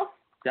Girls?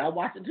 Y'all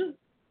watched it too?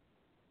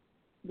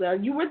 Well,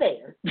 you were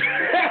there.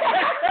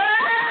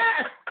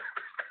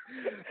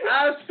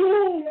 I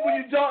assume when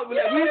you talk about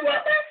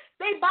that,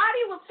 their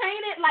body was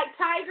painted like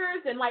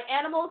tigers and like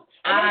animals,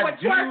 and they were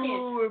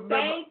twerking.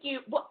 Thank you.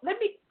 Well,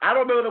 I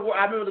don't remember the word.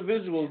 I remember the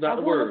visuals, not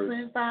the words. I want a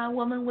slim fine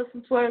woman with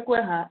some twerk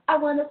with her. I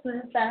want a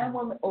slim fine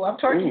woman. Oh, I'm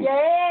twerking your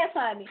ass,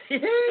 honey.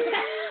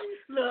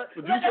 Look,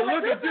 but you should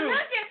look at you. You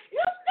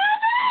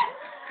stupid.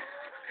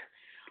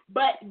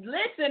 But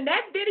listen,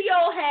 that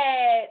video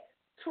had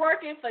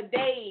twerking for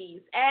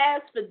days,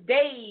 ass for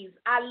days.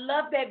 I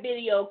love that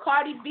video.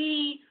 Cardi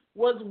B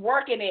was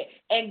working it.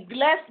 And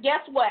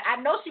guess what? I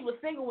know she was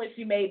single when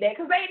she made that,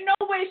 because ain't no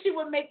way she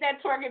would make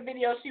that twerking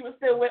video. She was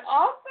still with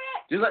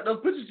Offset. Just like those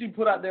pictures she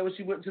put out there when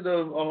she went to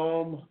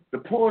the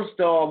porn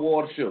star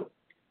award show.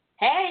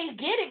 Hey,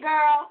 get it,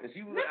 girl. Let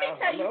me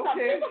tell you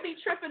something. People be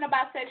tripping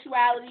about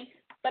sexuality,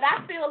 but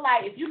I feel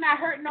like if you're not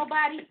hurting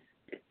nobody,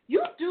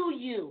 you do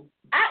you.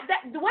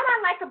 What I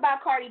like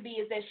about Cardi B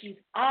is that she's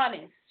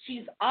honest.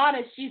 She's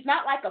honest. She's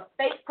not like a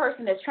fake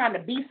person that's trying to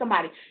be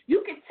somebody.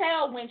 You can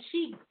tell when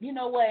she, you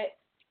know what,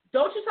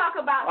 don't you talk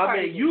about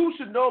Cardi B. You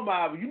should know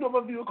you know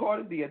my view of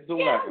Cardi B.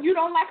 You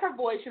don't like her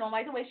voice. You don't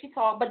like the way she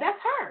talks, but that's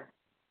her.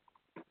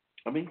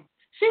 I mean,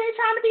 she ain't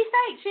trying to be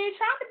fake. She ain't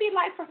trying to be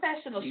like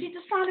professional. She's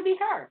just trying to be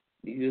her.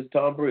 He's just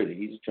Tom Brady.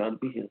 He's just trying to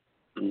be him.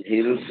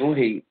 Haters gonna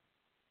hate.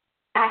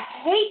 I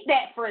hate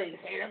that phrase.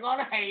 Haters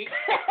gonna hate.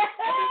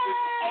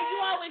 And you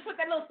always put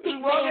that little stick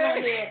man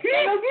on there.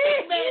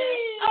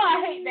 Oh,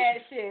 I hate that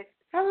shit.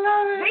 I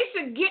love it. They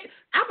should get.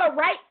 I'm a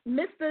right,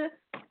 Mr.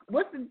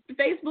 What's the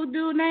Facebook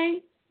dude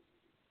name?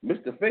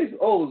 Mr. Facebook.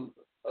 Oh,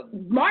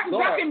 Mark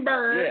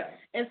Zuckerberg. Yeah.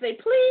 And say,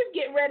 please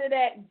get rid of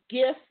that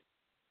gift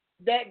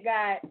that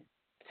got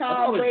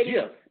Tom Brady.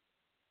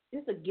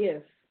 It's a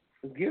gift.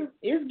 It's gift?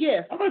 It's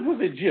gift. I thought you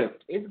put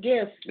gift. It's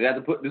gift.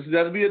 This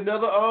has to be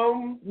another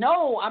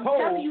No, I'm poll.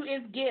 telling you,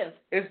 it's gift.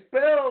 It's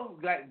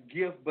spelled like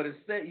gift, but it's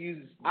set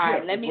uses. All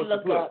right, let me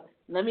look up.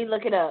 Let me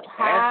look it up.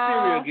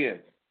 How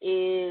gift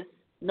is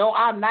no?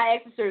 I'm not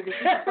asking Siri because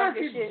she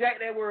fucking shit. Jack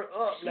that word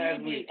up last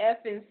She week. be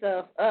effing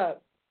stuff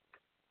up.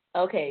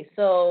 Okay,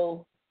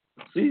 so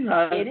see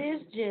how it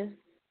is just.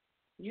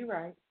 You're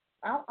right.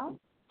 I'll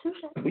touche.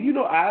 But you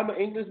know, I'm an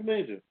English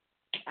major.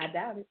 I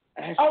doubt it.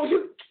 Oh,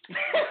 you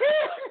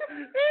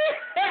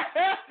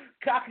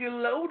cocky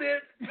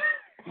loaded.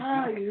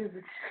 Oh, you're a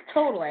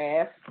total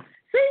ass.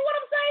 See what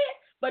I'm saying?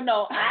 But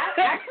no, I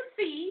can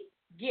see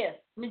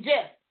gift. I mean,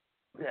 Jeff.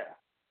 Yeah.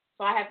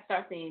 So I have to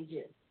start saying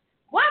Jeff.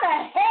 Why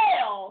the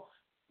hell?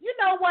 You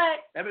know what?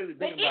 The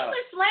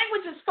English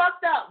language is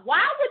fucked up.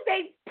 Why would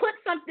they put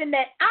something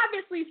that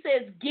obviously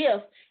says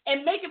gift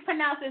and make it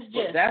pronounced as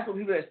Jeff? That's what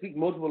people that speak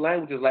multiple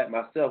languages like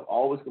myself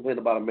always complain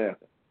about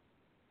America.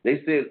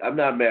 They said, I'm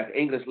not American,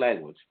 English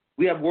language.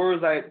 We have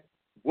words like,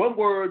 one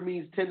word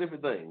means 10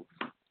 different things.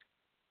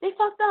 They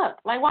fucked up.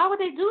 Like, why would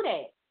they do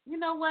that? You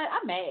know what?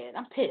 I'm mad.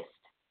 I'm pissed.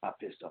 I'm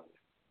pissed off.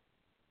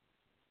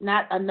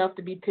 Not enough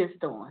to be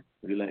pissed on.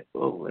 You're like,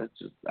 oh, that's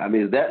just, I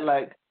mean, is that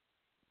like.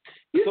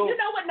 You know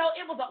what? No,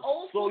 it was an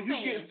old school saying. So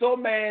you saying. get so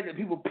mad that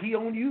people pee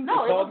on you?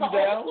 No, it was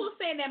an old school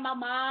saying that my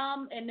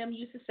mom and them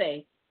used to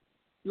say.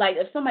 Like,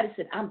 if somebody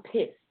said, I'm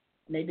pissed,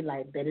 and they'd be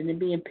like, better than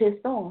being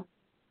pissed on.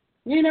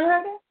 You never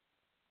heard that?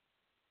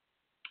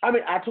 I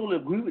mean, I totally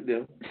agree with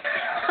them.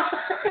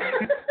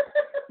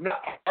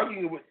 Not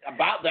arguing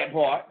about that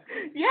part.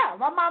 Yeah,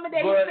 my mom and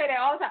dad used to say that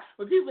all the time.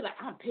 When people be like,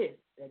 I'm pissed,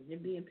 better than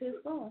being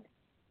pissed on.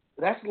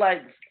 That's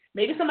like.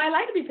 Maybe somebody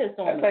like to be pissed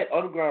on. That's like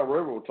Underground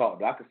Railroad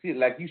talk. I can see it.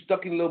 Like you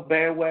stuck in a little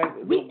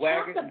bandwagon,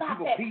 wagon, and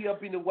people pee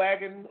up in the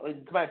wagon,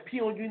 and somebody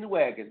pee on you in the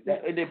wagon,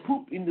 and they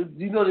poop in the.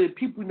 You know, the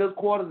people in those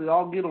quarters, they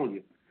all get on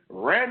you.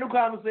 Random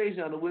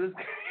conversation on the with this.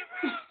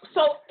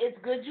 So it's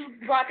good you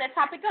brought that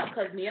topic up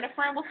because me and a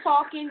friend was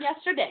talking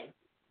yesterday.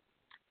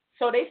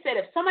 So they said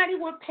if somebody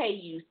would pay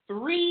you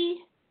 $3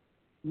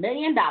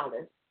 million,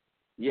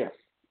 yes,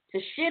 to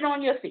shit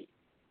on your feet.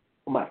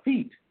 On my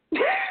feet.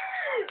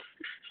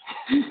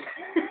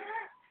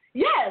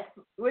 Yes.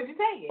 Would you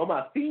take it? On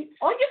my feet?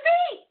 On your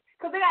feet.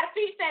 Because they got a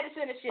feet fetish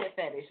and a shit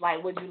fetish.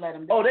 Like, would you let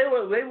them do it? Oh,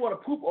 they want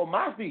to poop on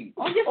my feet.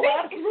 On your feet?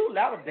 Absolutely.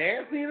 I would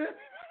dance in it,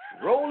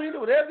 roll in it,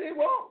 whatever they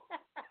want.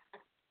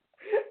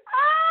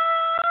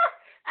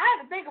 I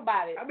had to think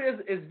about it. I mean,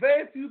 it's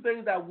very few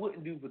things I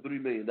wouldn't do for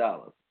 $3 million.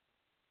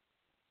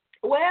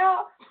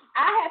 Well,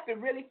 I have to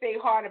really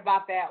think hard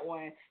about that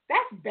one.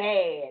 That's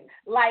bad.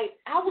 Like,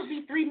 I would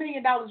be $3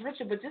 million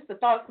richer, but just the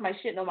thought of somebody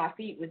shitting on my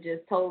feet would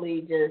just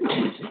totally just...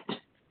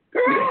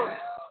 Girl.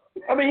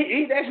 I mean, he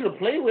ain't actually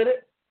play with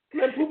it.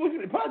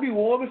 It'd probably be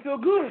warm and feel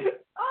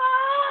good.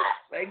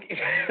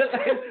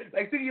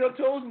 Like sticking your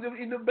toes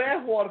in the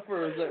bath water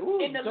first. Like, ooh,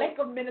 in the Lake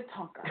of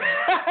Minnetonka.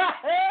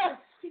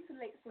 Keep the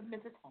legs of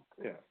mental talk.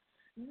 Yeah.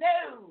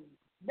 No.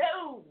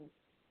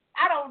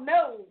 I don't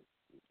know.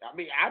 I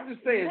mean, I'm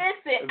just saying.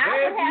 Listen,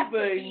 I would have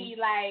to be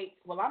like,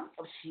 well, I'm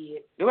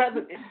shit.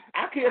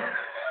 I can't.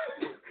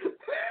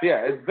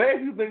 Yeah, it's very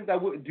few things I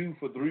wouldn't do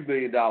for $3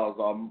 million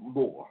or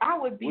more. I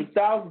would be. Which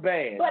sounds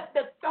bad. But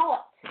the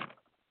thought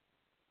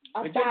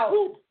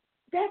about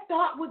that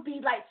thought would be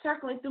like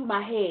circling through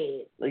my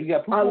head like you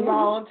got a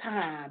long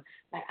time.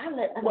 Like I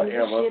let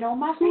shit on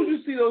my face. Soon as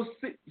you see those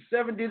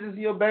 7 digits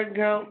in your bank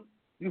account,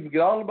 you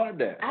forget all about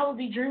that. I would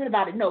be dreaming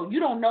about it. No, you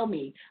don't know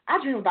me. I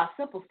dream about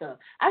simple stuff.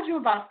 I dream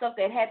about stuff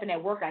that happened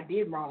at work I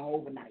did wrong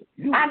overnight.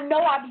 I know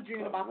I be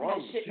dreaming about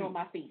that shit on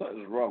my feet. What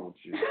is wrong with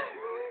you?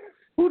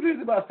 Who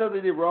dreams about stuff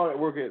they did wrong at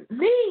work?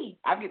 Me.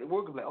 I get to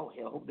work and be like, oh,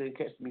 hell, I hope they didn't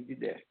catch me do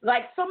that.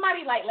 Like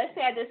somebody, like, let's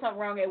say I did something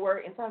wrong at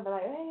work and somebody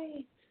like,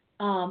 hey,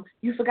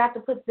 you forgot to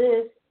put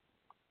this,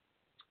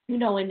 in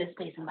this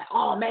space. I'm like,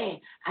 oh, man,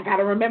 I got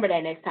to remember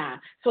that next time.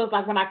 So it's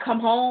like when I come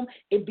home,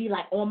 it'd be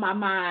like on my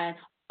mind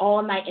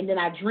all night, and then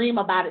I dream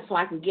about it so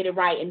I can get it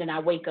right, and then I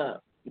wake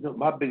up.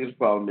 My biggest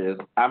problem is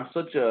I'm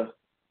going to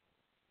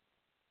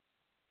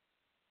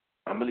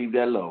leave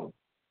that alone.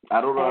 I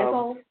don't know.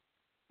 Asshole?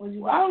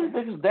 I don't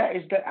think it's that.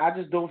 It's that I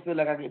just don't feel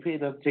like I get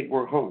paid enough to take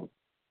work home.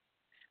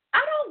 I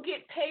don't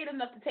get paid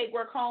enough to take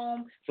work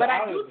home, but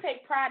I do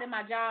take pride in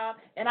my job,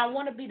 and I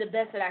want to be the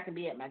best that I can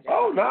be at my job.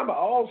 Oh, no, I'm an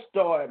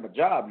all-star at my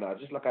job now,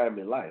 just like I am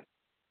in life.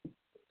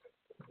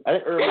 I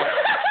didn't earn my...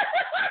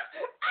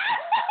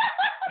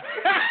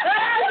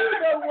 You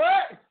know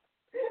what?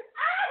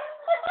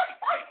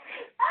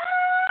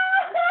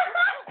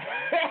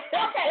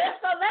 Okay,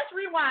 so let's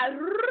rewind.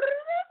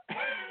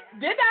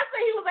 Did I say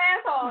he was an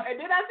asshole, and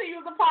did I say he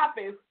was a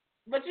pompous?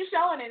 But you're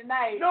showing it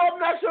tonight. No, I'm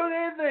not showing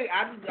anything.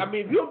 I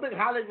mean, if you don't think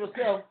highly of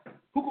yourself,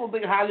 who gonna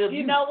think highly of you?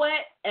 You know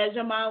what? As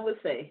your mom would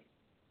say.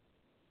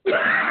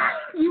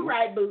 You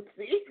right,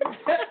 Bootsy.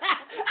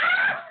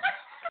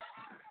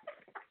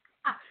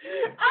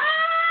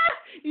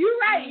 You're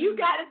right. You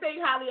got to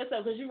think highly of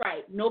yourself because you're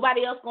right.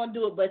 Nobody else going to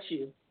do it but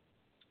you.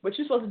 But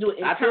you're supposed to do it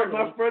internally. I told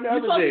my friend the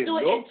other day. You're supposed to do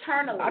it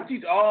internally. I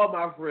teach all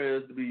my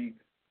friends to be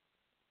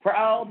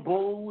proud,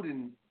 bold,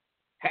 and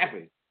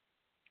happy.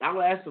 I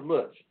don't ask so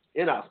much.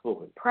 And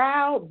outspoken.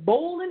 Proud,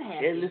 bold, and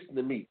happy. And listen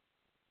to me.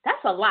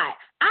 That's a lot.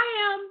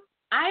 I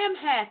am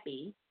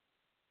happy.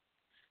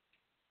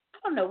 I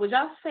don't know. Would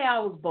y'all say I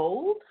was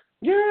bold?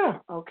 Yeah.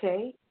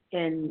 Okay.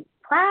 And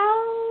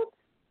proud?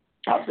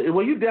 I'll say,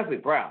 well, you're definitely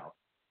proud.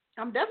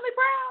 I'm definitely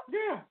proud?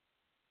 Yeah.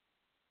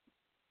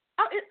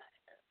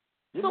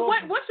 So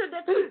what's your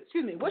definition?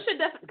 Excuse me. What's your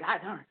definition? God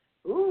darn.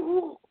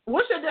 Ooh.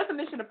 What's your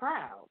definition of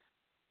proud?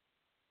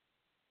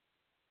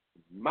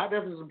 My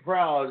definition of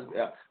proud is,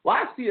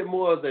 I see it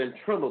more as an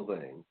internal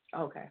thing.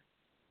 Okay.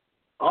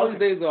 All these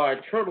things are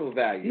internal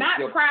values. Not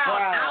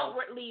proud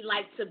outwardly,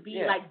 like to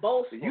be like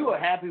boastful. You are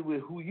happy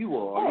with who you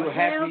are. Oh, you're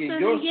happy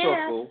in your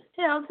circle.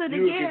 Hell to the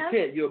You're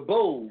content. You're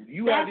bold.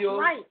 That's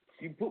right.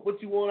 You put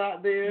what you want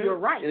out there. You're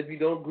right. And if you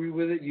don't agree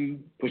with it, you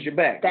push it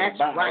back. That's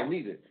right. I don't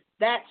need it.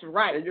 That's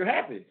right. And you're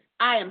happy.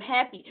 I am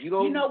happy. You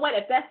know what?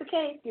 If that's the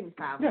case, give me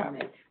 5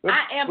 minutes.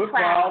 I am we're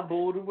proud,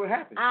 bold, and we're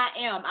happy. I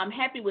am. I'm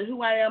happy with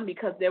who I am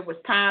because there was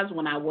times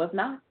when I was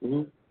not.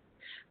 Mm-hmm.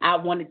 I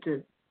wanted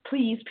to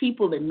please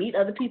people and meet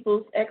other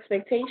people's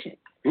expectations.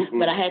 Mm-hmm.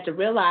 But I had to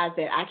realize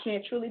that I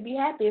can't truly be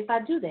happy if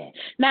I do that.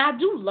 Now, I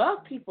do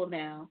love people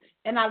now,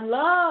 and I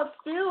love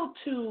still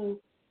to,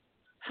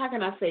 how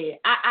can I say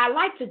it? I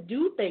like to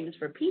do things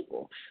for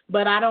people,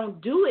 but I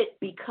don't do it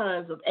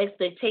because of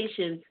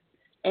expectations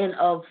and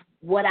of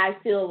what I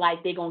feel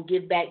like they're going to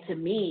give back to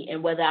me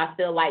and whether I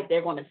feel like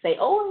they're going to say,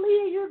 oh,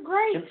 Aaliyah, you're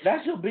great. And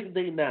that's your big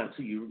thing now,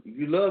 too.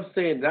 You love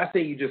saying, not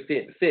saying you just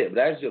said but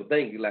that's your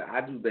thing. You're like,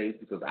 I do things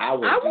because I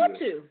want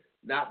to.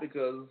 Not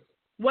because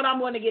what I'm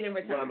going to get in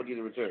return. What I'm going to get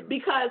in return.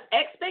 Because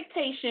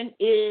expectation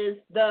is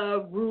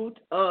the root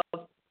of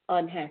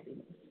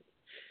unhappiness.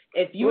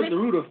 It's the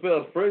root of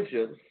failed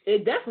friendships.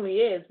 It definitely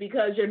is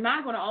because you're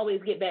not going to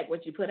always get back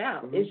what you put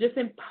out. Mm-hmm. It's just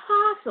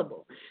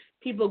impossible.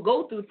 People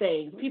go through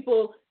things.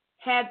 People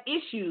have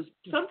issues.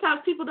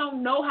 Sometimes people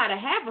don't know how to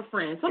have a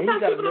friend.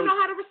 Sometimes people don't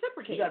know how to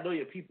reciprocate. You got to know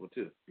your people,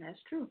 too. That's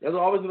true. That's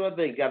always another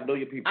thing. You got to know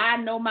your people. I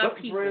know my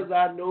people. Friends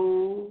I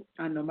know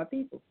my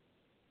people.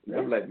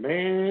 I'm like,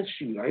 man,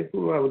 shoot, I ain't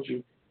fooling around with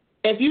you.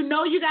 If you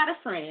know you got a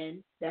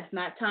friend that's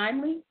not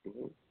timely,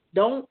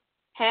 don't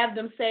have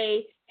them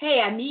say,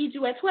 hey, I need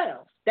you at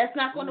 12. That's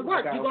not going to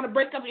work. You're going to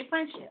break up your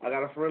friendship. I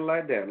got a friend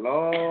like that.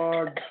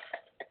 Lord,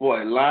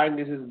 boy, lying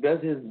is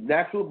his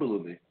natural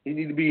ability. He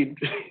need to be...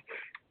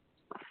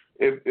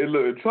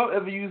 If Trump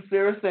ever used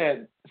Sarah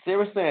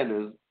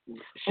Sanders,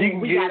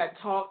 we got to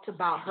talk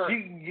about her.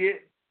 She can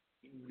get...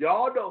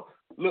 Y'all know...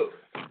 Look...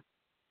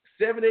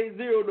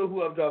 780 know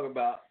who I'm talking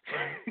about.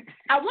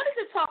 I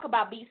wanted to talk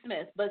about B.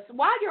 Smith, but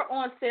while you're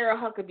on Sarah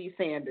Huckabee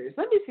Sanders,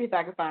 let me see if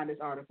I can find this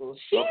article.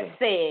 She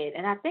said,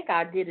 and I think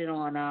I did it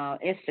on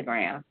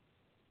Instagram,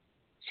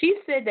 she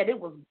said that it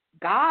was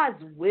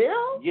God's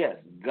will? Yes,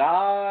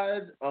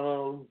 God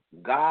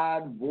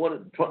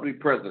wanted Trump to be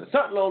president.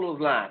 Something along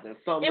those lines. It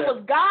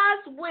was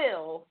God's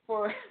will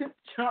for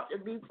Trump to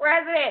be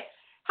president.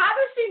 How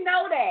does she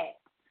know that?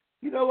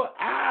 You know what?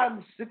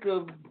 I'm sick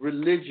of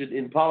religion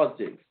in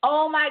politics.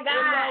 Oh my God!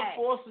 I'm not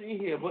forcing you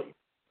here, but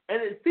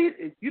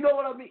you know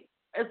what I mean?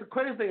 It's the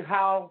crazy thing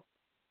how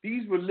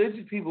these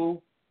religious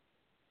people,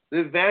 the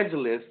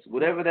evangelists,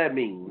 whatever that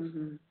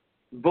means,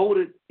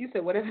 voted. You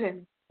said whatever.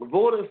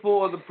 Voted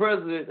for the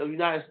president of the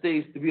United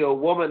States to be a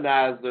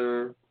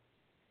womanizer,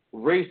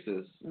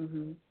 racist,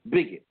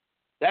 bigot.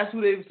 That's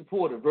who they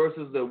supported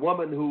versus the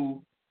woman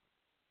who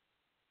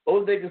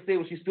only they can say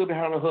was she stood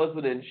behind her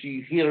husband and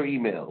she hid her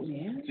emails.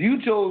 Yeah. So you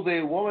chose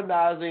a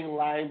womanizing,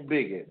 lying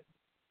bigot.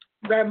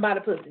 Grab him by the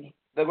pussy.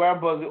 The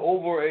grandmother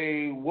over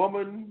a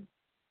woman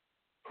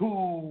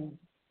who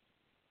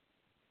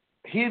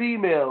hid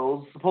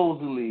emails,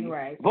 supposedly.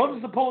 Right. Bunch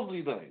of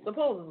supposedly things.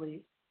 Supposedly.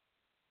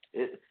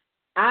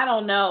 I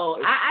don't know.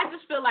 I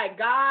just feel like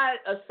God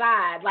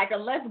aside, like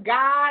unless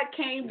God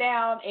came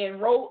down and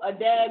wrote a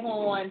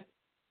daggone,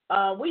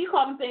 what do you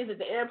call them things that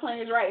the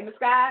airplanes right in the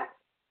sky?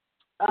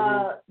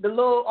 The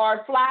little,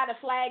 or fly the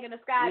flag in the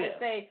sky that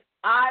say,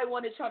 I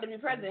wanted Trump to be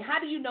president. How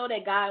do you know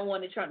that God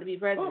wanted Trump to be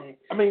president? Well,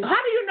 I mean, how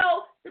do you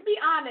know, to be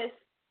honest,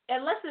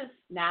 unless it's,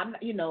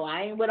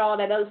 I ain't with all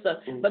that other stuff,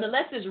 but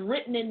unless it's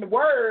written in the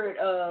word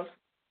of,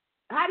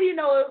 how do you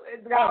know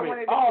if God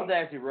wanted to all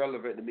that's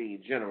irrelevant to me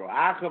in general.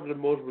 I come from the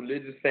most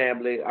religious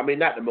family. I mean,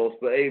 not the most,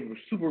 but a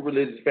super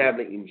religious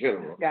family in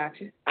general.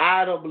 Gotcha.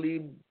 I don't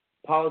believe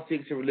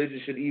politics and religion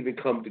should even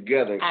come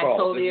together. I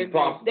totally agree.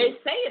 They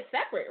say it's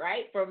separate,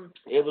 right?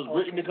 It was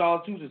written in the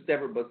Constitution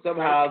separate, but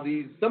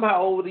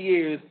somehow over the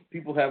years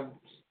people have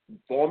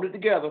formed it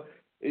together.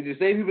 And the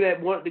same people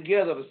that want it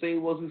together are the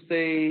same ones who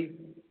say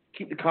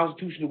keep the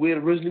Constitution the way it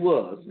originally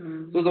was.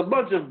 So there's a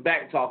bunch of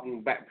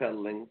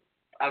backpedaling.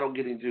 I don't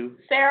get into.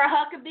 Sarah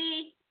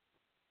Huckabee,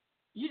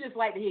 you just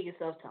like to hear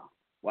yourself talk.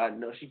 Well,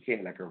 no, she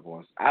can't like her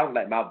voice. I don't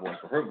like my voice,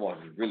 but her voice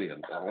is really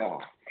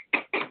wrong.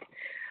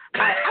 All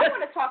right, I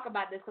want to talk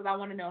about this because I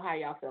want to know how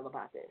y'all feel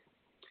about this.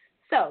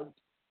 So,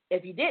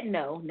 if you didn't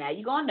know, now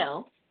you're going to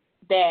know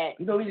that...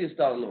 we just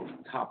start a little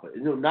topic.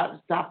 Not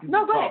to stop you.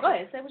 No, go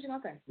ahead. Say what you're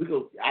going to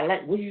say. I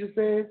like what you just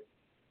said.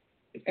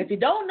 If you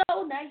don't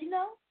know, now you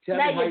know.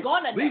 Now you're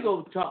going to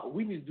know.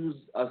 We need to do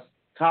a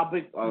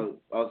topic,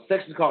 a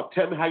section called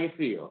Tell Me How You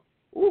Feel.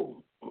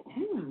 Ooh.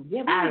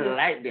 Yeah, I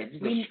like that.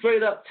 Just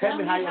straight up tell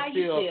me how you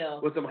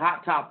feel with some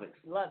hot topics.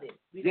 Love it.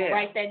 We can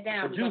write that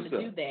down. We're going to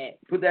do that.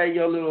 Put that in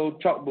your little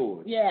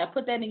chalkboard. Yeah,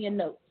 put that in your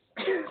notes.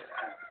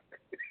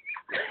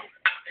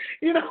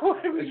 You know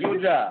what? It's your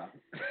job.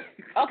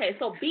 Okay,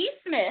 so B.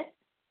 Smith,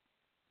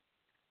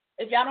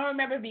 if y'all don't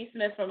remember B.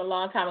 Smith from a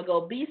long time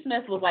ago, B.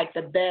 Smith was like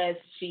the best.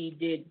 She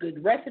did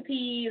good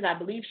recipes. I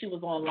believe she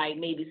was on like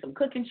maybe some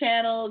cooking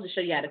channels to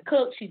show you how to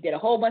cook. She did a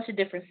whole bunch of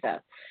different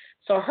stuff.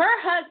 So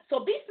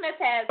B. Smith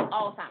has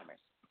Alzheimer's.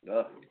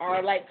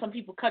 Or like some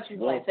people countries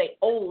like say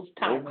old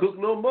timers. Don't cook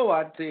no more.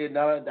 I tell you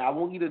now. I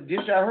won't eat a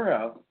dish at her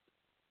house.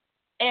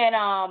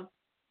 And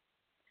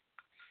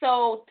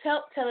so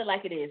tell it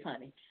like it is,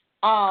 honey.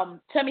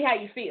 Tell me how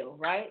you feel,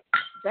 right?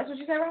 That's what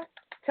you said, right?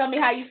 Tell me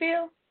how you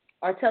feel,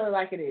 or tell it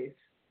like it is.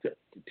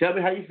 Tell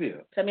me how you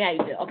feel. Tell me how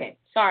you feel. Okay,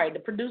 sorry, the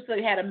producer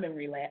had a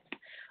memory lapse.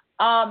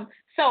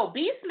 So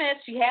B. Smith,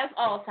 she has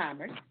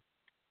Alzheimer's,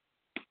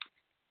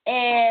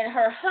 and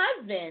her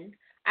husband,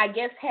 I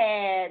guess,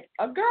 had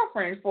a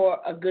girlfriend for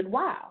a good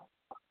while.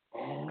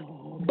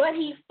 Oh. But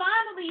he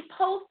finally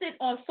posted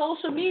on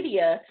social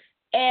media,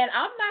 and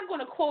I'm not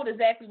going to quote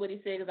exactly what he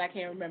said because I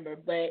can't remember,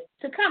 but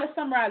to kind of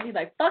summarize, he's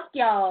like, fuck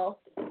y'all,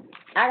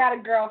 I got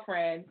a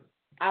girlfriend,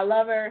 I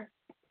love her,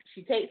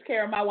 she takes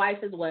care of my wife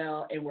as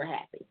well, and we're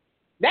happy.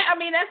 That's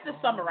to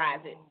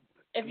summarize it,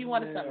 if you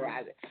want to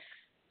summarize it.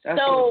 That's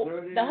so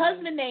the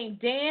husband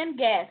named Dan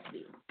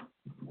Gatsby,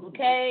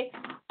 okay,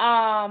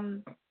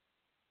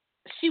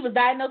 she was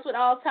diagnosed with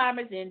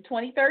Alzheimer's in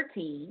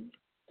 2013.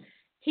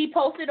 He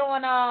posted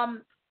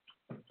on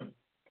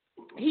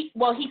he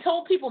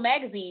told People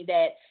magazine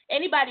that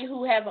anybody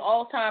who has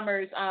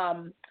Alzheimer's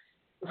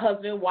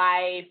husband,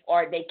 wife,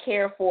 or they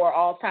care for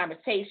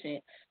Alzheimer's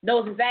patient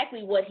knows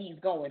exactly what he's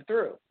going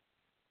through.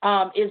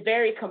 It's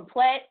very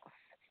complex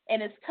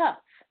and it's tough.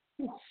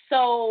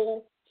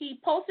 So he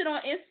posted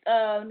on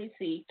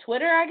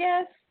Twitter, I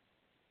guess.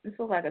 This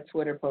looks like a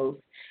Twitter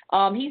post.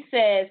 He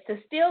says, to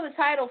steal the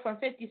title from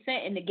 50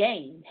 Cent in the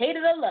game, hate it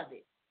or love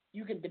it.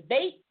 You can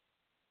debate,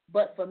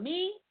 but for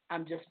me,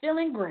 I'm just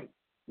feeling great.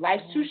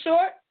 Life's too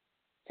short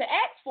to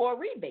ask for a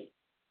rebate.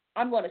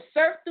 I'm going to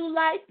surf through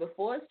life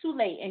before it's too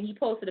late. And he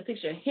posted a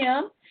picture of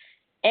him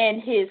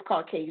and his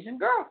Caucasian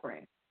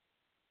girlfriend.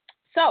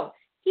 So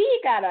he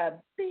got a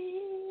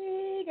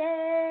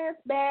big-ass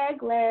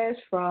backlash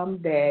from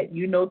that.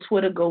 You know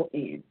Twitter go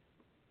in.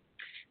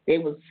 They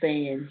was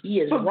saying he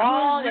is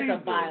wrong, it's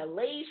a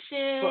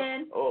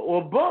violation.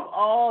 Above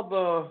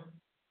all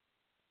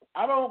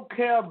I don't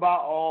care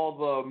about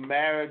all the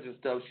marriage and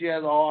stuff. She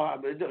has all. I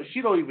mean,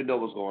 she don't even know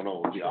what's going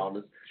on. To be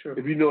honest, True.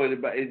 If you know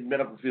anybody in the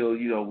medical field,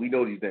 you know we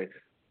know these things.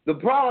 The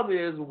problem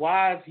is,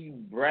 why is he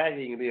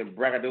bragging and being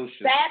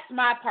braggadocious? That's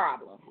my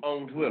problem.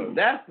 On Twitter.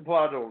 That's the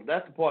part.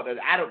 That's the part that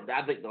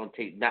I think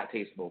not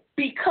tasteful.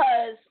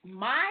 Because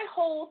my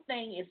whole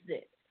thing is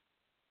this: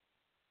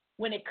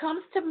 when it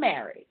comes to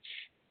marriage,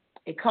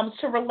 it comes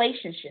to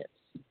relationships.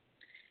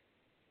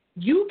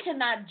 You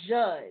cannot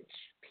judge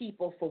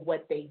people for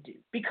what they do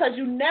because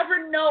you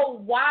never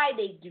know why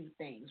they do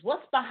things.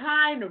 What's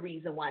behind the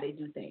reason why they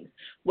do things?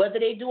 Whether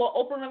they do an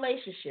open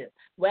relationship,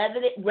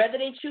 whether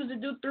they choose to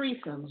do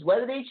threesomes,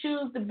 whether they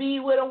choose to be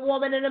with a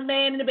woman and a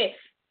man in the bed.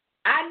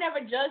 I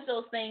never judge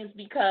those things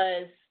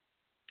because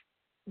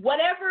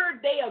whatever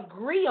they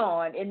agree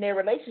on in their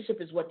relationship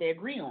is what they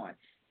agree on.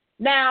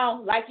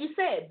 Now, like you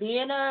said,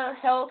 being a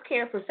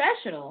healthcare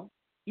professional,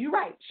 you're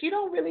right. She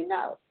don't really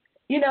know.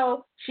 You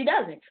know, she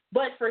doesn't.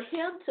 But for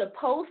him to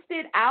post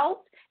it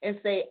out and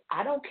say,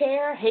 I don't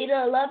care, hate it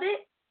or love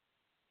it,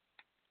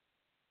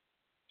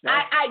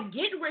 I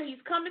get where he's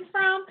coming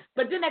from,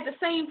 but then at the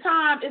same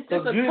time, it's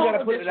just a total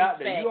gotta put disrespect. it out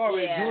there. You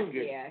already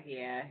doing it.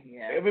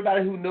 Yeah.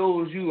 Everybody who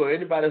knows you or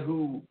anybody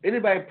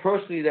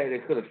personally that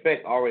it could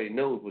affect already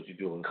knows what you're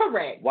doing.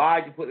 Correct.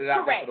 Why'd you put it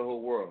out there for the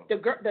whole world?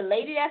 The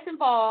lady that's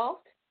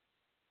involved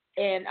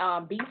and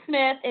B.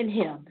 Smith and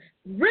him.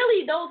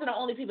 Really, those are the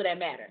only people that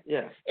matter.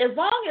 Yeah. As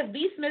long as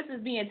B. Smith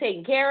is being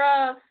taken care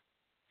of,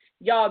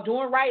 y'all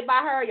doing right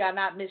by her, y'all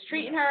not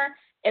mistreating her.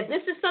 If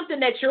this is something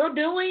that you're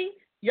doing,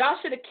 y'all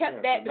should have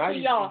kept that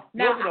between y'all.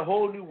 Now a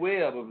whole new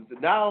web of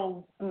it.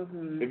 Now,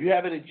 if you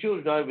have any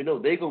children, I don't even know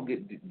they gonna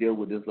deal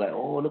with this. Like,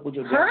 oh, look what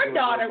your her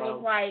daughter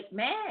was like,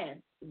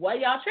 man, what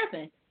y'all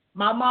tripping?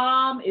 My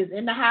mom is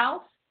in the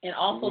house and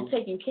also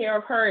taking care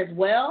of her as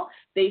well.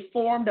 They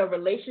formed a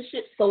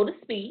relationship, so to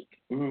speak.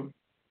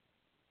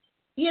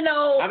 You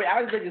know, I mean,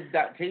 I think it's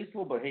not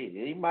tasteful, but hey,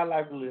 it ain't my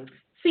life to live.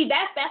 See,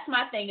 that's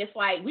my thing. It's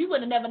like we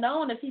would have never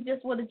known if he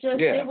just would have just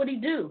did what he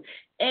do.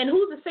 And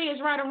who's to say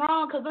it's right or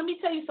wrong? Because let me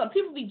tell you something.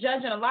 People be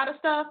judging a lot of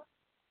stuff,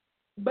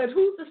 but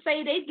who's to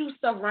say they do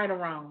stuff right or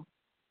wrong?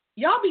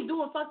 Y'all be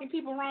doing fucking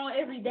people wrong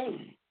every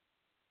day.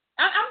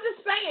 I'm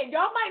just saying,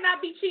 y'all might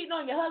not be cheating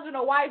on your husband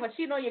or wife or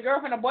cheating on your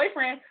girlfriend or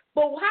boyfriend,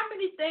 but how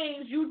many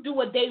things you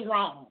do a day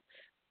wrong?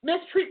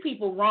 Mistreat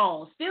people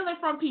wrong. Stealing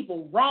from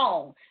people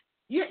wrong.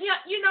 You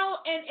know,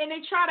 and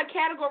they try to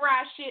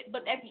categorize shit,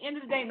 but at the end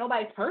of the day,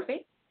 nobody's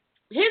perfect.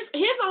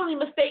 His only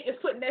mistake is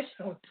putting that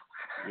shit on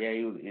Twitter. Yeah,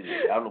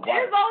 I don't know why.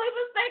 His only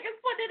mistake is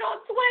putting it on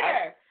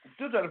Twitter. I'm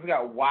still trying to figure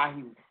out why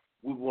he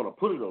would want to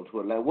put it on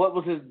Twitter. Like, what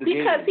was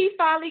Because he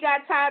finally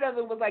got tired of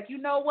it. Was like, you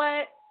know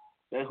what?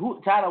 And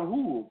tired of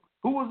who?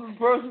 Who was this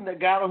person that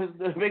got on his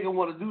make him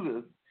want to do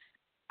this?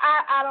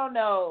 I don't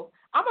know.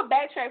 I'm going to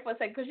backtrack for a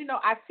second because, you know,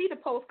 I see the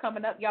post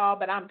coming up, y'all,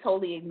 but I'm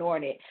totally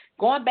ignoring it.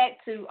 Going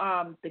back to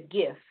the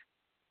GIF.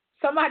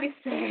 Somebody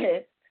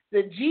said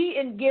the G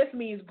in GIF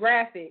means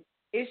graphic.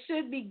 It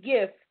should be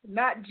GIF,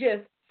 not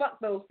GIF. Fuck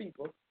those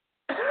people.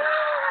 I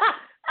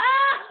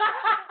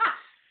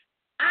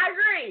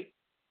agree.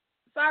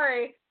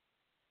 Sorry.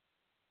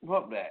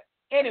 Fuck that.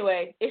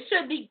 Anyway, it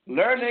should be GIF.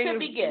 Learn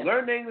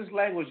the English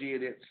language,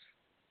 idiots.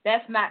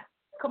 That's not,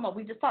 come on,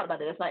 we just talked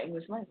about it. That's not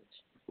English language.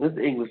 It's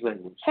the English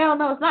language. Hell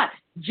no, it's not.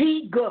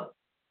 G-G.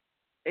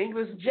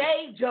 English.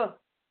 J-J.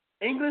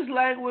 English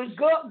language is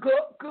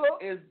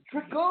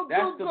tricky.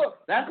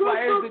 That's why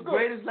it's the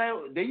greatest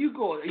language. There you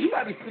go. You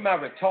might be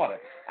semi-retarded.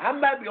 I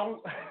might be on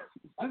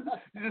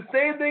the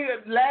same thing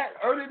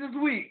earlier this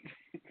week.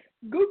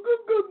 Go.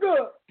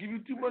 Give you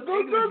too much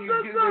English,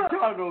 you get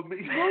retarded on me.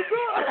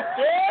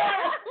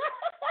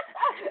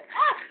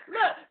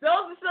 Look, those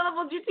are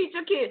syllables you teach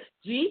your kids.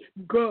 G,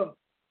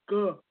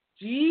 G.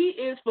 G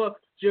is for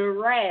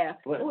giraffe.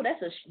 Oh,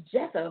 that's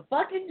a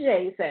fucking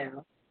J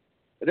sound.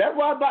 That's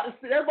why I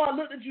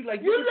looked at you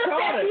like you retarded. You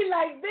looked at me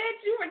like, bitch,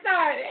 you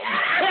retarded.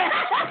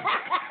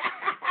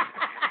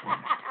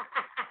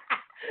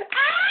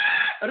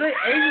 I think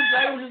English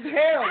language is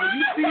hell. When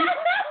you see,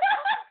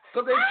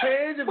 because they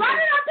change. Why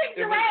did I pick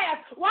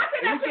giraffe? Why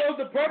did I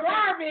pick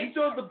garbage? He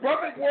chose the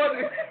perfect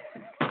one.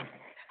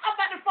 I'm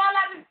about to fall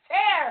out this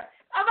chair.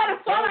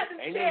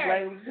 English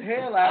language is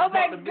hell. Oh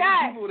my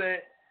God. People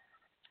that.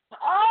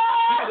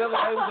 Oh! People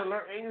that able to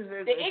learn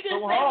English is so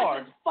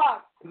hard.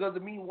 Because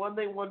it means one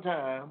thing one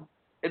time,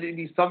 and it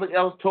means something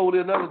else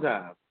totally another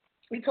time.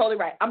 You're totally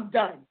right. I'm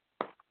done.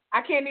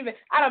 I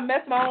done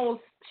messed my own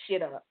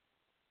shit up.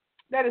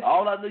 That is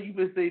all I know. You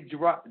been say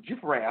giraffe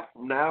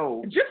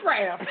now.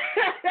 Giraffe.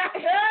 That's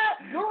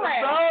all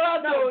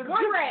I know.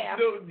 Giraffe.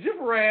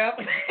 Y'all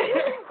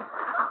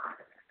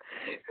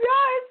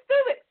is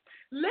stupid.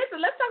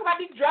 Listen, let's talk about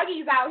these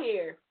druggies out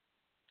here.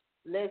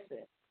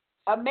 Listen.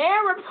 A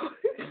man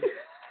reported.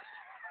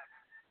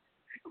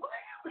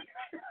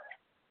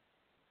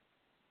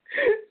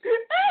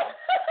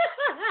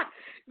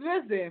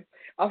 Listen,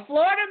 a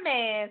Florida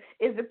man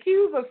is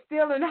accused of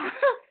stealing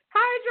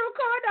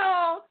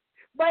hydrocodone,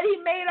 but he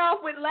made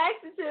off with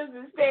laxatives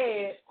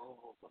instead.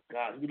 Oh my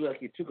God! You look like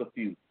he took a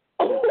few.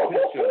 What? this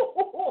picture.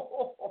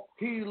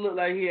 He looked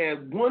like he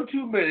had one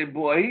too many,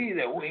 boy. He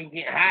ain't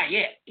getting high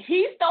yet.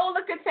 He stole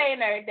a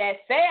container that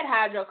said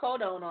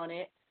hydrocodone on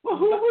it. Well,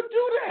 who would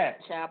do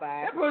that? Child,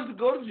 bye. That person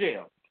go to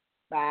jail.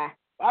 Bye.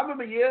 I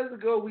remember years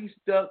ago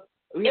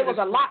it was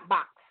a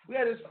lockbox. We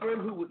had this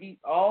friend who would eat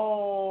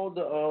all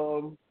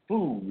the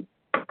food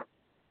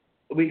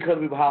when he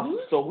come to the house.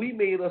 Mm-hmm. So we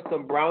made us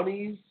some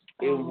brownies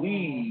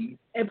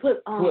and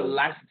put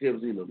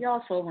laxatives in them.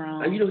 Y'all so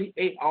wrong. And he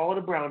ate all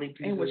the brownie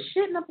pieces. And was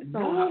shitting up his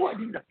own. No, I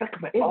didn't affect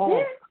him at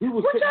all. We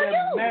was sitting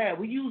there mad.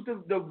 We used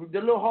the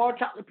little hard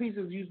chocolate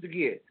pieces we used to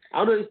get. I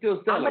don't know if they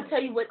still sell them. I'm gonna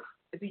tell you what.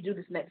 If you do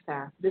this next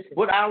time, listen.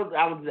 What I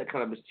don't do that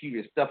kind of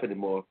mischievous stuff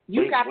anymore.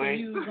 You got to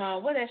use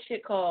what that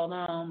shit called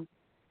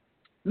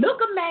milk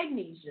of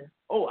magnesia.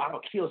 Oh, I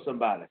would kill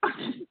somebody.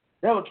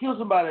 That would kill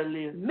somebody,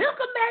 Liz. Milk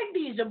of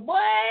magnesia, boy.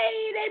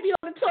 They be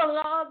on the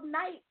toilet all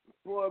night.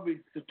 Boy,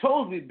 the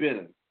toes be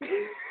bitter.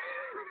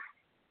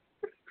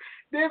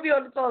 They'll be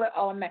on the toilet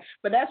all night.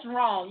 But that's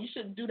wrong. You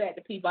shouldn't do that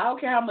to people. I don't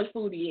care how much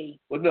food he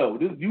ate. Well, no.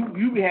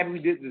 You be happy we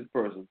did this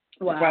person.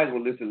 Wow. You probably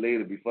going to listen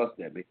later and be fussed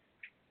at me.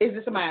 Is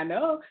this somebody I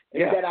know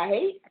that I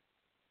hate?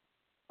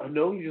 I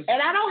know you just.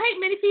 And I don't hate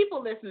many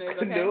people, listeners.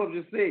 Okay? No, I'm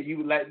just saying you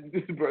would like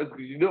this person because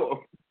you know him.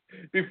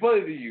 Be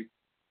funny to you.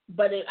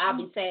 But I'll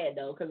be sad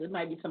though because it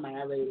might be somebody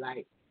I really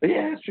like.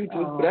 Yeah, that's true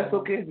too. But that's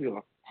okay, you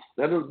know.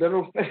 That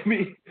don't affect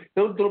me.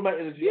 Don't throw my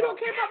energy. You don't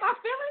care about my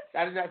feelings?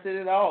 I did not say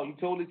that at all. You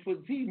totally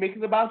twist the tea,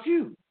 making it about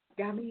you.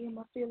 Got me in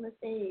my feelings.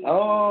 Hey.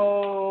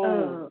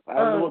 Oh, I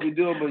don't know what we're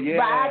doing, but yeah.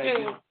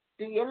 Riding,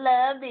 do you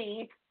love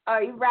me?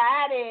 Are you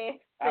riding?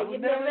 I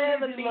would never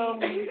ever love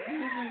me.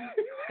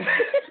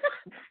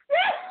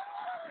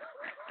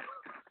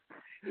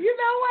 You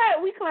know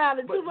what? We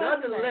clowning too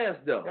much. But nonetheless,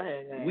 though, go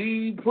ahead.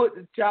 We put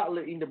the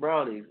chocolate in the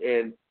brownies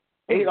and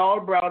ate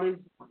all the brownies,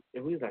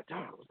 and we was like,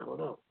 "Darn, what's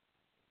going on?"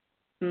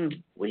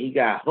 When he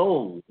got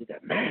home, he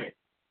got mad.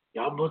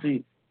 Y'all must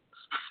have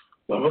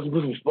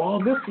put some small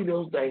milk in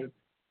those things.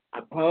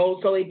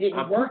 So it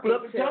didn't work.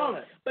 Up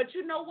but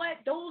you know what?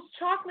 Those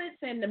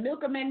chocolates and the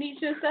milk of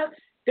magnesia and stuff,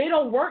 they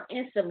don't work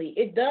instantly.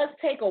 It does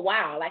take a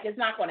while. Like, it's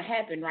not going to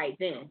happen right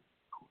then.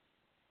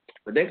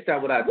 But next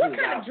time what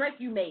kind of drink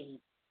you made?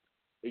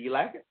 Do you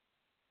like it?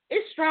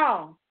 It's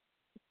strong.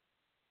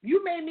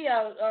 You made me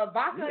a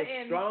vodka You're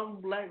a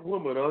strong black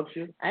woman, aren't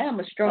you? I am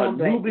a strong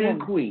black woman. Nubian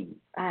queen.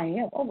 I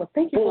am. Oh, well,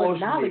 thank you for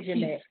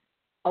acknowledging that.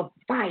 A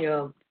fire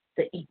of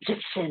the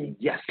Egyptian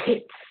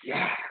pits.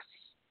 Yes.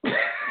 Why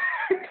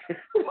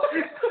are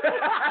you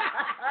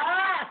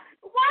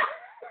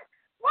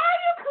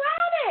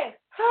clowning?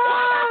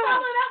 I'm not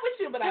following up with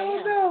you, but I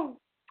am. No.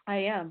 I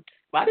am.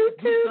 I put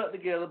stuff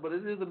together, but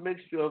it is a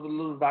mixture of a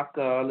little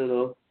vodka, a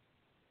little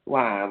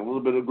wine, a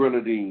little bit of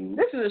grenadine.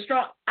 This is a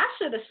strong. I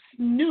should have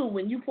knew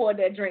when you poured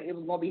that drink it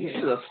was gonna be here. You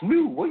should have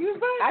knew. What you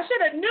say? I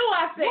should have knew.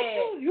 I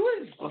said.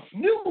 You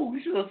knew.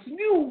 You should have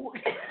knew.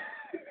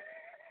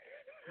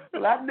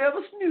 Well, I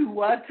never knew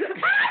what.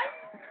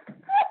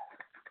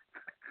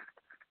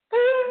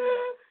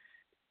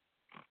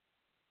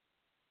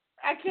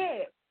 I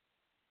can't.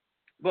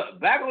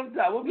 But back on the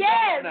top. What are we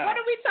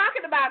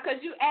talking about?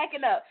 Because you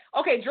acting up.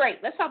 Okay,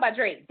 Drake. Let's talk about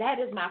Drake. That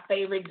is my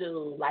favorite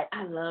dude. Like,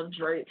 I love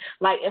Drake.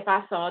 Like, if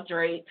I saw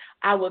Drake,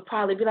 I would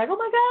probably be like, oh,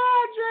 my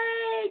God,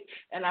 Drake.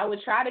 And I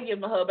would try to give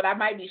him a hug, but I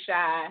might be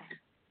shy.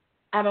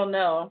 I don't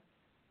know.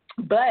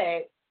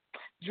 But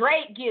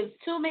Drake gives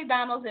 2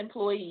 McDonald's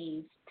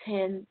employees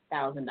 $10,000.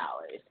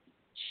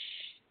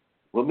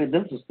 What made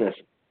them so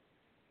special?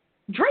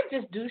 Drake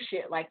just do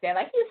shit like that.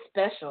 Like, he's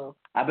special.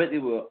 I bet they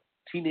were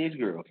teenage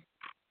girls.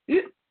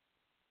 Yeah.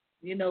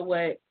 You know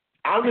what?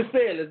 I'm just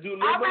saying, let's do a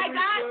little bit. Oh my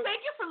God,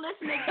 thank you for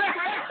listening.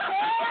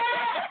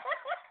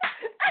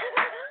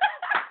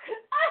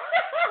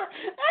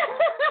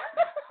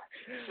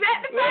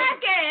 Set the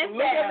podcast.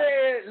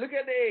 Look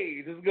at the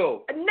age. Let's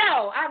go.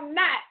 No, I'm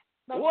not.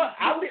 What?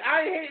 I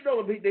ain't hating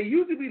on them. They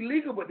usually be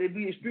legal, but they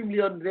be extremely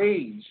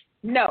underage.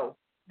 No,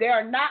 they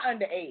are not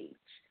underage.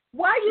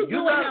 Why are you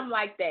doing them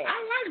like that?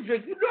 I like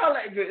Drake. You know I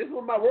like Drake. It's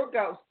one of my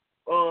workouts.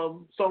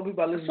 Song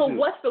people I listen to. So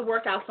what's the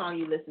workout song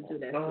you listen to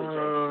that's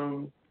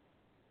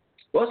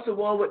what's the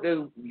one with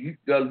the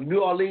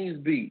New Orleans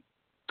beat?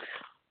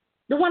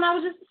 The one I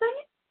was just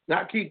singing?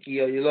 Not Kiki,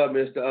 you love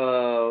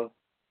Mr.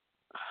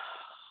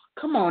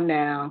 Come on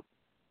now.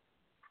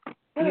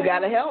 You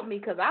gotta help me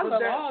because I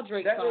love all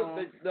Drake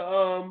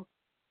songs.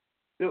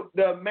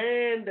 The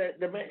man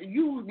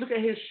you look at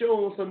his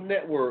show on some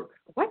network.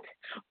 What?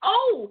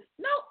 Oh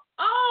no!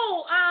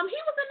 Oh, he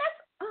was in that.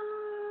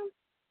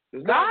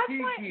 It's not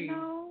Kiki.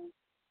 No.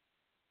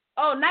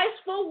 Oh, Nice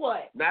for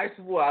What? Nice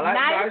for What? I like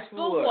Nice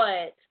for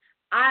What.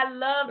 I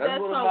love that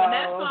song. When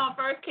that song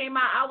first came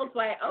out, I was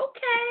like,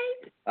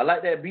 okay. I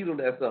like that beat on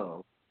that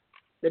song.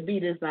 The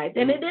beat is nice.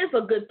 And it is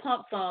a good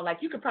pump song.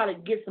 Like, you could probably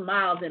get some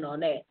miles in on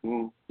that.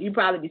 You'd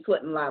probably be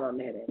sweating a lot on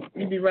that.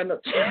 You'd be running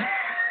up.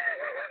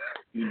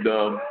 You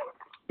dumb.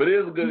 But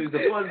it's a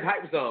fun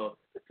hype song.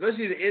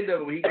 Especially the end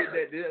of it when he gets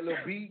that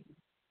little beat.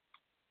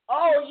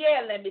 Oh,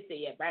 yeah, let me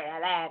see it. There's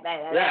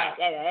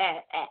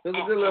a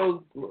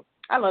little,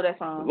 I love that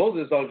song. Most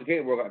of the songs you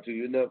can't work out to.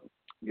 You know.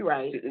 You're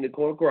right. Sitting in the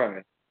corner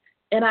crying.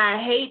 And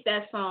I hate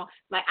that song.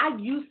 Like, I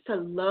used to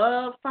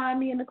love Find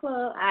Me in the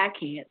Club. I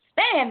can't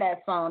stand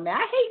that song now.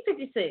 I hate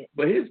 50 Cent.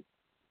 But his...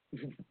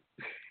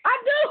 I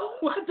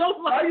do. I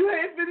don't like... Why you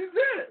hate 50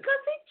 Cent?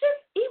 Because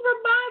he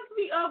reminds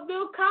me of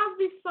Bill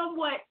Cosby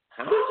somewhat.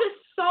 Huh? He's just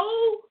so...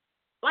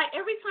 Like,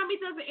 every time he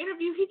does an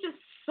interview, he's just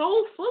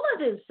so full of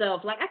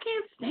himself. Like, I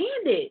can't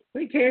stand it.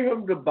 He came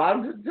from the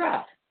bottom to the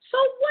top. So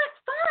what?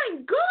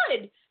 Fine.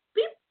 Good.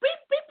 Be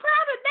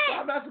proud of that.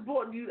 I'm not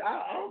supporting you.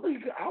 I don't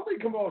think he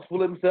come off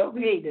full of himself.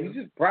 He do. He's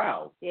just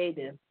proud. Yeah, he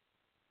did.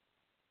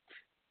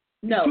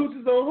 No. He toots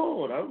his own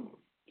horn.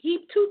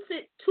 He toots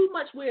it too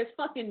much where it's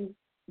fucking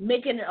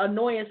making an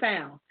annoying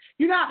sound.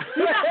 You know,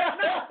 no.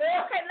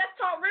 Okay, let's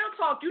talk real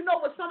talk. You know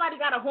when somebody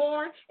got a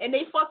horn and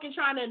they fucking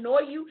trying to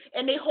annoy you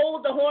and they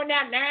hold the horn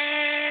down,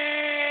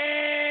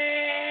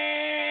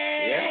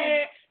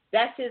 yeah.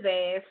 That's his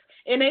ass.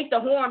 It ain't the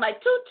horn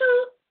like toot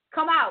toot,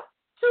 come out,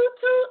 toot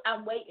toot,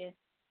 I'm waiting,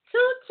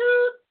 toot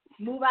toot,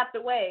 move out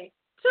the way,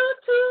 toot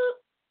toot,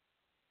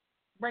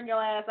 bring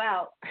your ass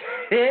out.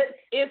 It's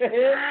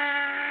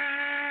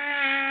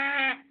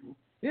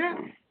yeah.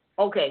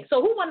 Okay,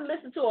 so who want to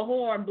listen to a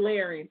horn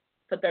blaring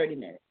for 30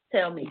 minutes?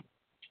 Tell me.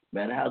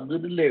 Matter how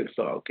good the lyrics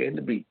are, okay,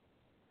 the beat.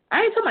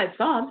 I ain't talking about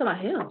song, I'm talking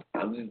about him.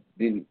 I'm just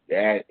didn't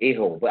add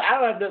a-hole. But I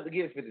don't have nothing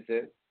against 50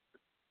 Cent.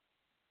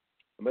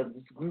 I'm going to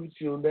disagree with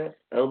you on that.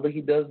 I don't think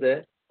he does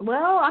that.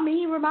 Well, I mean,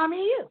 he remind me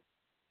of you.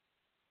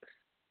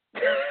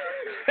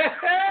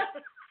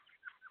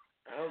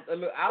 I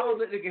don't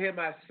think they can hear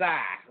my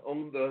sigh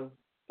on the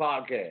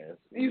podcast.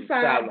 You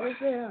sigh like,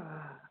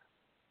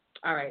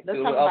 all right, let's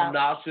talk about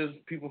obnoxious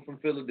people from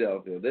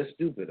Philadelphia. They're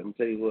stupid. I'm gonna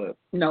tell you what.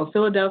 No,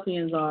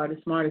 Philadelphians are the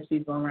smartest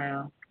people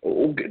around.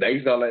 Oh, okay, now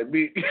you sound like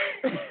me.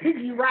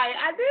 You're right,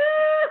 I do.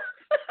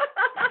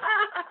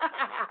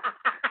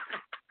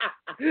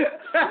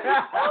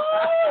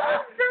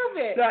 Oh,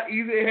 stupid. It's not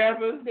easy it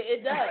happens.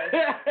 It does.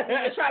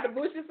 You try to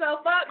boost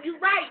yourself up. You're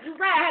right.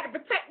 I had to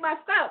protect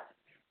myself.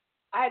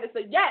 I had to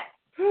say yes.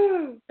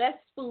 Best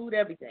food,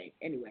 everything.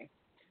 Anyway.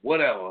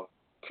 Whatever.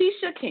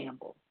 Tisha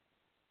Campbell.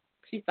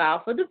 She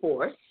filed for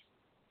divorce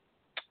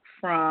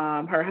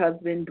from her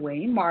husband,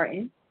 Dwayne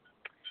Martin,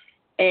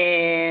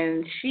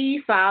 and she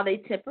filed a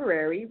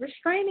temporary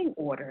restraining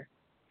order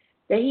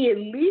that he at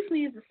least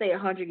needs to stay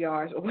 100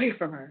 yards away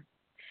from her.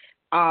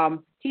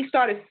 He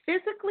started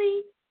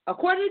physically,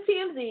 according to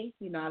TMZ,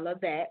 you know, I love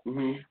that.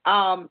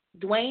 Mm-hmm.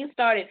 Dwayne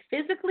started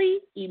physically,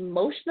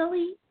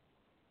 emotionally,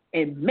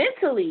 and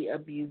mentally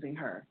abusing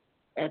her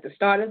at the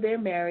start of their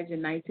marriage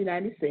in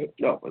 1996.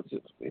 No, it's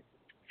just me.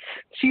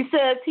 She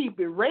says he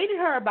berated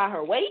her about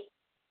her weight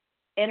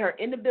and her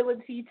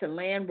inability to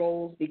land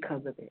roles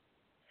because of it.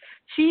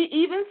 She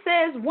even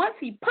says once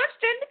he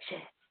punched her in the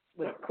chest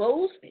with a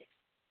closed fist.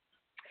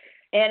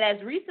 And as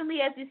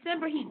recently as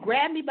December, he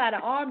grabbed me by the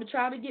arm to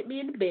try to get me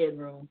in the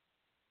bedroom.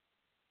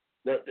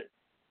 This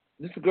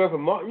the girl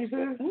from Martin, you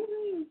said?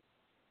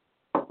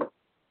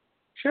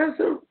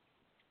 Mm-hmm.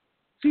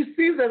 She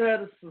seems to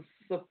have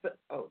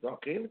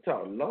okay, let me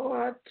talk.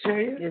 Lord, I tell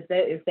you.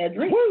 It's that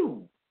drink.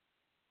 Woo!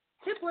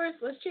 Tipplers,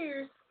 let's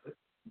cheers.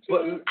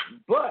 But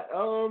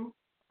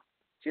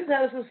she's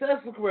had a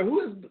successful career.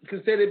 Who is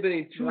considered been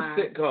in two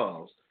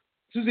sitcoms?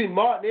 She was in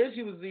Martin and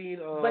she was in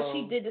but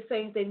she did the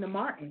same thing to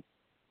Martin.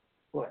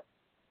 What?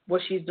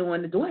 What she's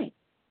doing to Dwayne.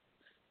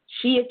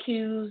 She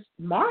accused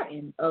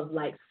Martin of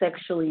like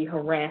sexually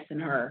harassing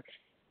her.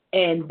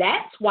 And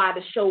that's why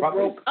the show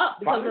broke up.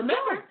 Because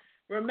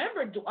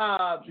remember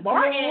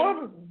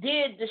Martin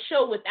did the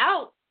show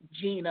without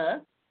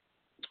Gina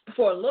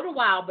for a little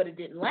while, but it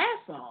didn't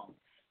last long.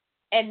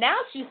 And now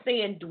she's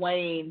saying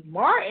Dwayne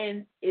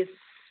Martin is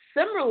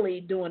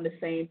similarly doing the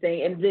same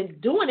thing and been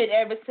doing it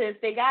ever since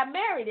they got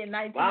married in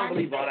 1996. I don't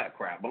believe all that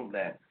crap on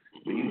that.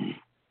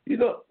 You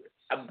know,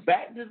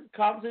 back to the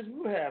conversation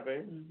we were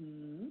having,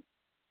 mm-hmm.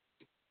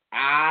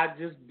 I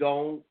just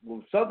don't,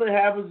 when something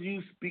happens,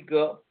 you speak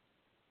up.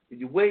 If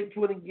you wait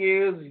 20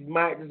 years, you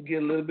might just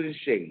get a little bit of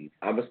shade.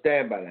 I'm going to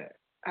stand by that.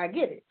 I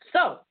get it.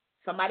 So,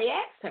 somebody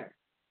asked her,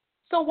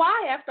 so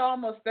why, after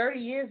almost 30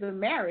 years of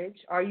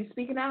marriage, are you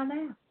speaking out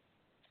now?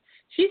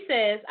 She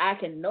says, I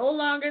can no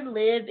longer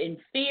live in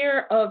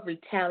fear of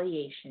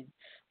retaliation.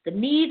 The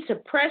need to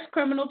press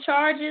criminal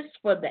charges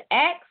for the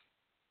acts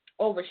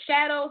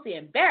overshadows the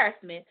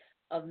embarrassment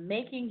of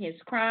making his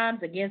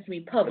crimes against me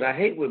public. But I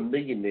hate when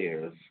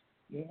millionaires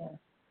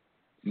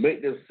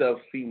make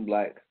themselves seem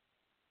like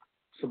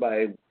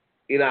somebody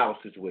in our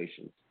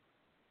situation.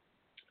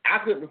 I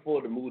couldn't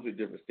afford to move to a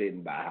different state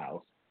and buy a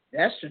house.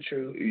 That's the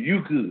truth.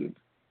 You could.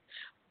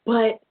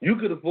 But you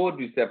could afford to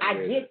be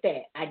separated.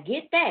 I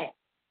get that.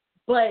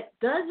 But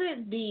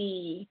doesn't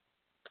the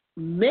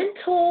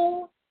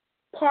mental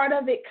part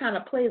of it kind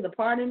of plays a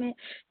part in it?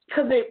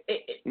 Because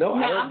no,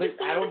 I don't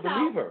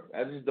believe her.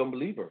 I just don't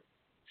believe her.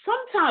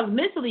 Sometimes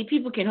mentally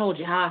people can hold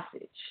you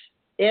hostage.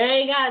 It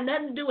ain't got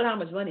nothing to do with how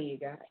much money you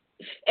got.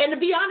 And to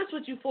be honest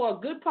with you, for a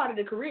good part of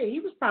the career, he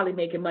was probably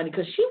making money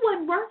because she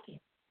wasn't working.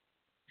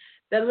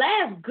 The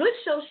last good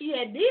show she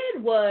had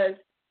did was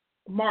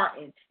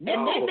Martin. No,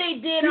 and then they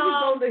did she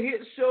was on the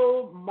hit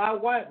show My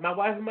Wife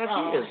and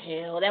My Kids.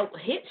 Hell, that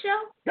hit show?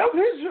 That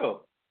was his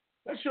show.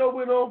 That show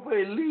went on for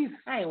at least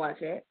I ain't watch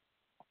that.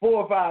 4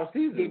 or 5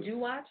 seasons. Did you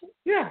watch it?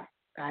 Yeah.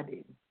 I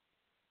didn't.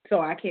 So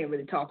I can't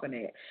really talk on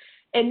that.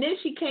 And then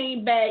she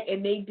came back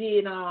and they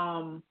did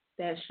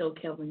that show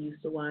Kelvin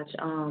used to watch,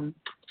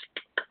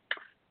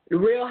 The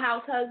Real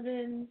House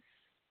Husbands.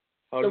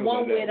 The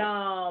one with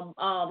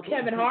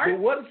Kevin Hart. But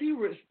what is he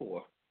rich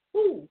for?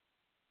 Who?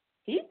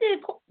 Didn't he do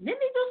some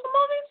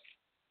movies?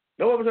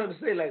 No, what I'm trying to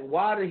say, like,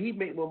 why did he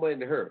make more money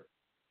than her?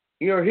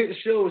 You know, hit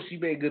shows, she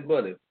made good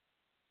money.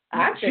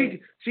 She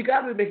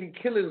got to be making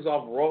killings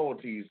off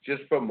royalties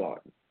just from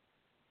Martin.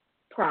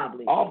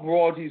 Probably. Off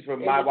royalties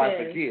from My Wife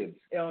and Kids.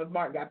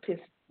 Martin got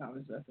pissed. I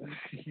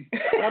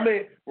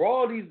mean,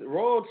 royalties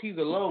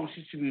alone,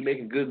 she should be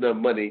making good enough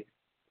money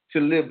to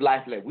live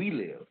life like we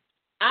live.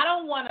 I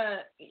don't want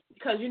to,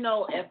 because, you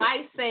know, if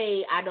I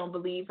say I don't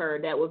believe her,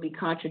 that would be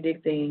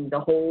contradicting the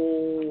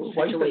whole situation.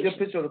 Why you put your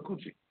picture on the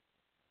coochie?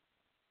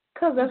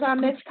 Because that's our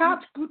next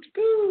topic.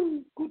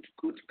 Coochie.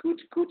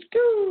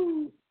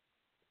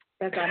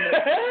 That's our next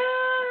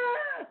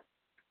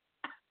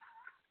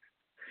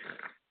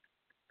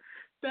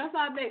That's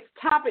our next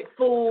topic,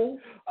 fool.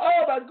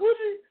 Oh, about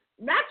Gucci?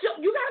 Not you got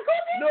a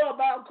coochie? No,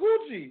 about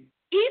Gucci.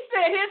 He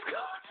said his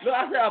coochie. No,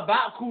 I said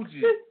about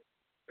Gucci.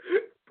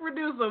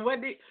 Producer,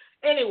 what did...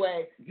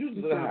 Anyway. You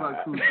said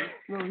about Gucci.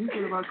 No, he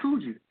said about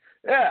Coogee.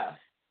 Yeah.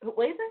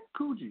 What is it?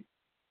 Coogee.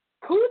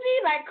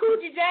 Coogee? Like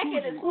Coogee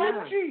jacket and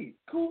Gucci.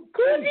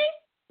 Coogee?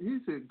 He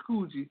said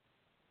Coogee.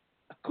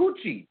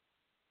 Coochie.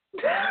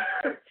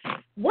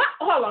 What?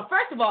 Hold on.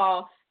 First of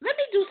all, let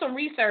me do some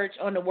research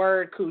on the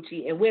word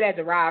coochie and where that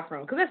derived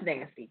from, because that's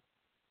nasty.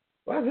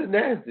 Why is it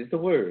nasty? It's a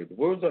word.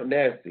 Words aren't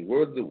nasty.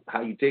 Words are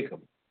how you take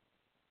them.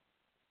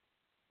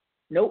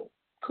 Nope.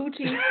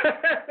 Coochie.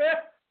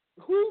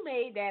 Who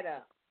made that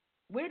up?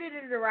 Where did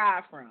it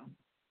derive from?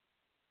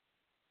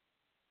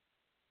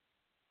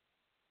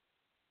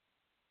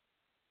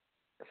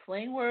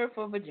 Slang word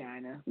for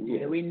vagina.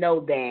 Yeah, we know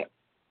that.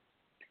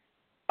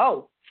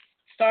 Oh,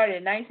 started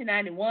in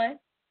 1991.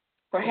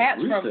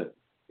 Perhaps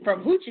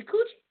from Hoochie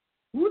Coochie.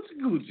 Hoochie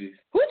Coochie.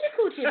 Hoochie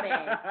Coochie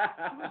Man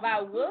by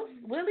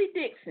Willie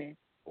Dixon.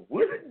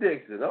 Willie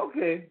Dixon,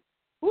 okay.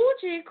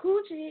 Hoochie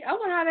Coochie. I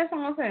wonder how that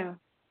song sounds.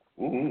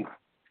 Mm-hmm.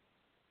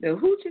 The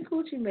Hoochie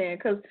Coochie Man,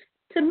 because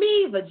to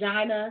me,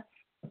 vagina,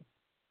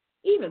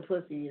 even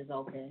pussy is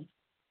okay.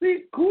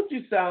 See,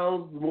 coochie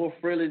sounds more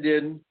friendly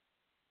than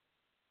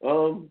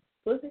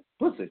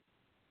pussy.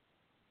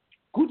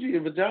 Coochie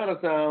and vagina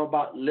sound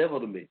about level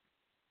to me.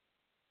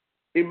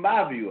 In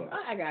my view.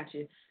 I got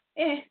you.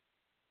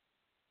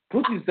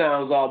 Pussy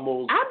sounds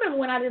almost... I remember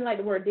when I didn't like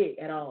the word dick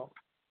at all.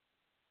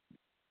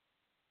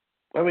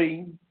 I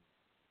mean,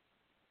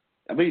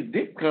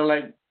 dick kind of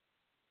like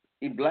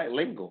in black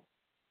lingo.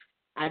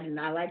 I do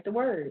not like the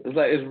word. It's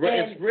like it's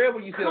rare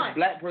when you see a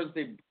black person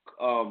say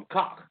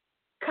cock.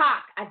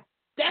 Cock. I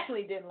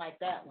definitely didn't like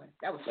that one.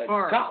 That was like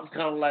hard.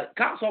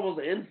 Cock's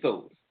almost an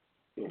insult.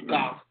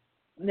 Cock.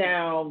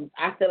 Now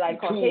I feel like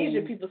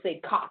Caucasian people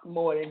say cock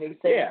more than they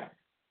say. Yeah.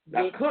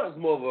 Now cunt's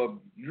more of a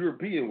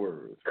European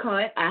word.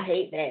 Cunt, I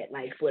hate that,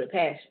 like for the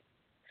passion.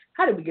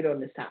 How did we get on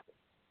this topic?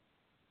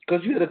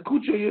 Because you had a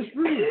coochie on your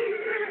screen.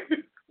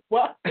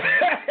 What?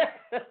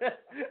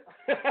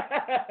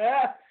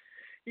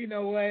 You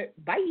know what?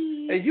 Bye.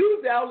 And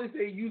usually I only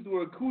say use the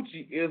word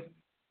coochie if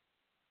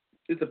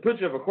it's a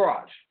picture of a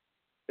crotch.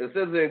 It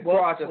says in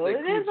crotch, I say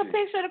it is a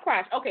picture of the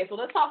crotch. Okay, so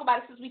let's talk about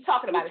it since we're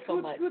talking about it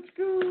so much.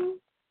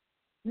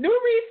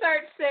 New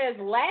research says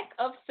lack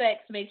of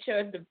sex makes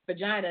your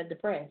vagina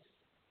depressed.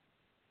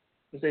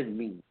 What does that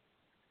mean?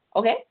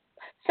 Okay,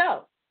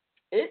 so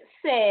it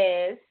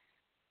says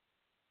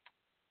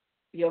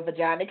your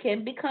vagina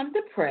can become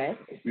depressed.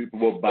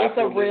 It's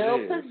a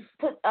real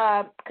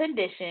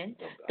condition.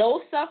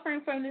 Those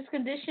suffering from this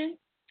condition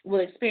will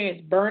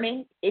experience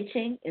burning,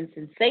 itching, and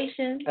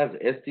sensations. That's an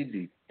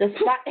STD.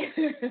 Despite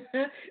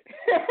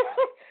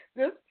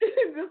there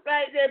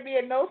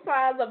being no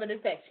signs of an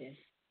infection.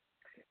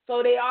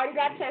 So they already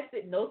got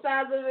tested, no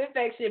signs of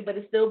infection, but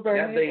it's still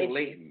burning. That thing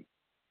latent.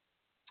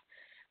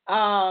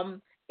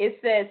 It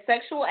says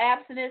sexual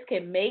abstinence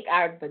can make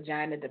our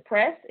vagina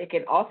depressed. It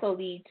can also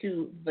lead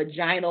to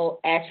vaginal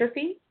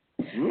atrophy,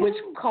 which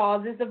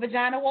causes the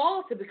vagina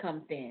wall to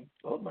become thin.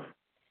 Oh my.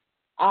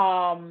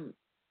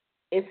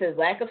 It says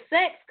lack of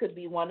sex could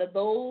be one of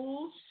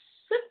those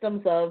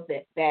symptoms of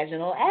the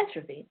vaginal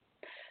atrophy.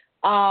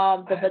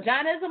 The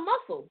vagina is a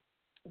muscle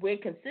where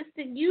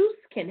consistent use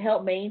can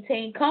help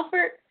maintain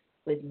comfort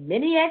with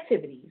many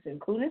activities,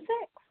 including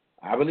sex.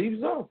 I believe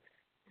so.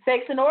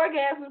 Sex and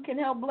orgasm can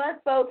help blood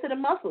flow to the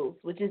muscles,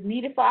 which is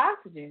needed for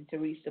oxygen to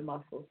reach the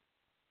muscles.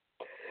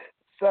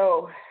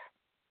 So,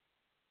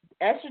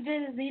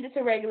 estrogen is needed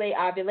to regulate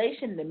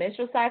ovulation and the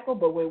menstrual cycle,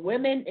 but when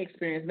women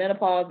experience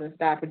menopause and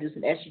stop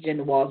producing estrogen,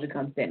 the walls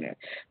become thinner.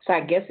 So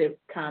I guess it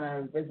kind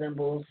of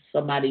resembles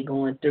somebody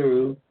going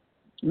through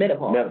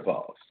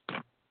menopause.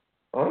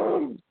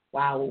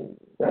 Wow.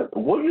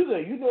 What do you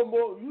think? You know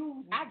more.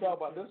 You talk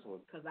about this one.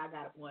 Because I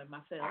got one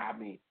myself. I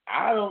mean,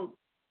 I don't.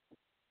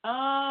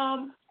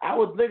 I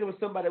would think if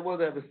somebody that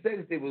wasn't having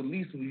sex, they would at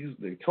least use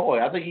their toy.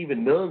 I think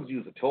even nuns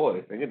use a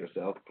toy, thinking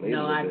themselves.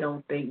 No, I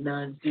don't think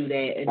nuns do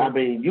that. I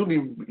mean,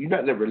 you're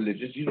not that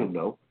religious. You don't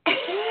know.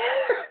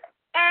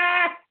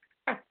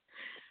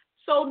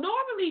 So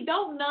normally,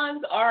 don't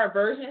nuns are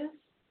virgins?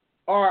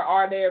 Or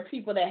are there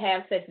people that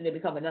have sex and they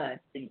become a nun?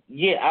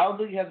 Yeah, I don't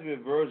think you have to be a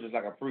virgin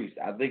like a priest.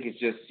 I think it's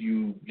just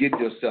you get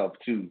yourself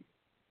to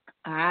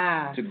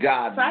God. So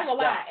I ain't gonna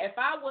lie. If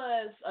I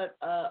was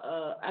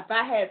if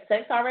I had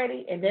sex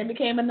already and then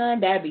became a nun,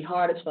 that'd be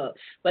hard as fuck.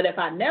 But if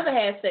I never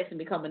had sex and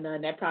become a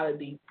nun, that'd probably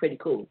be pretty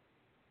cool.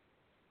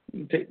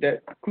 You take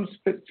that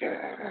crucifix,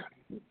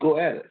 go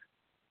at it.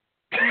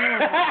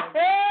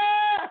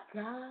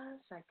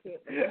 Gosh, I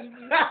can't believe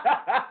you.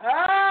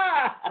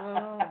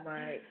 Oh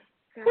my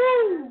gosh,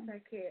 I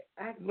can't.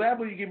 Glad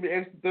when you give me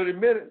extra 30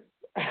 minutes.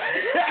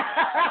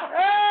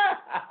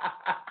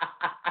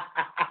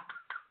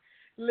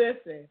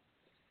 Listen.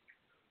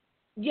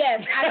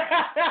 Yes,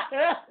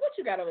 what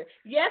you got over?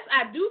 Yes,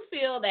 I do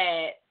feel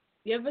that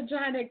your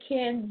vagina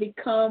can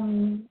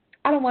become,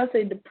 I don't want to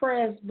say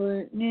depressed,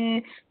 but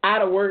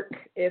out of work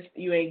if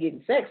you ain't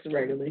getting sex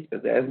regularly.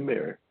 That's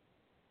Mary.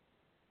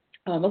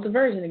 Almost a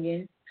virgin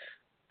again.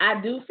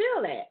 I do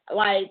feel that.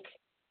 Like,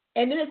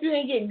 and then if you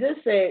ain't getting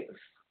good sex,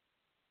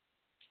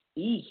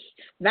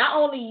 not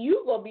only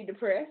you gonna be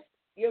depressed,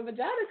 your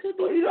vagina could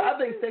be. Well, I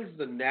think sex is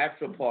a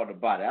natural part of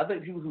the body. I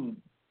think people who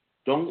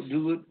don't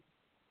do it,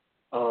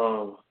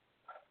 are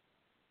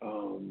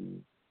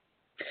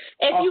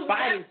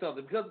fighting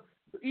something, because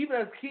even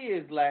as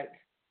kids, like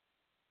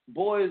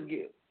boys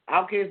get. I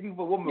don't care if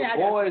people, women,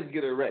 boys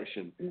get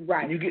erection.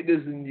 Right. You get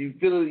this, and you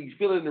feel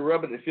it in the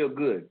rubber, and it feel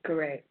good.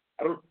 Correct.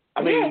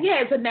 I mean,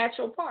 it's a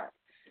natural part.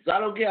 So I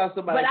don't care how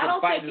somebody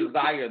can fight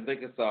desire and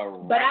think it's a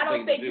right. But I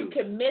don't think you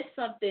can miss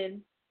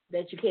something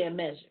that you can't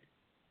measure.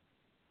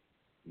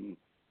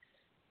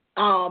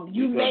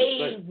 You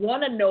may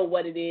want to know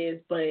what it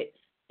is, but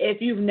if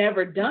you've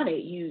never done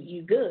it,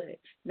 you good.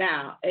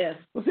 Now, if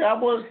I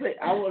want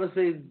to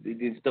say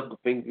they stuck a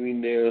finger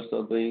in there or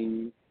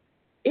something.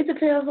 It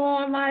depends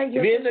on like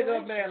your situation. If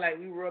you're man, like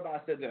we rub,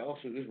 I said that, oh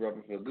shit, this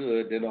rubbing feel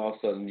good. Then all of a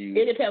sudden you.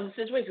 It depends on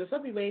the situation.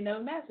 Some people ain't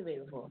never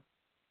masturbated before.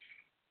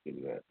 I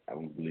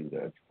don't believe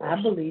that. I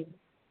believe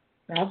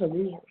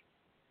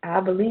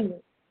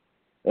it.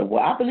 And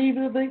well, I believe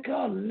in a thing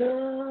called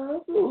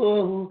love.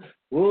 Whoa,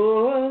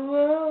 whoa,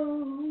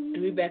 whoa.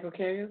 Do we back on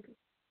karaoke?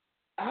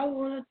 I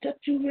want to touch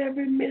you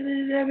every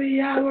minute,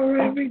 every hour,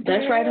 every day.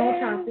 That's right on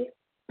topic.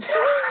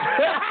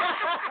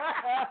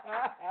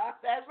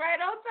 That's right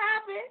on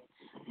topic.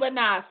 But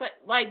nah,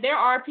 like there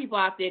are people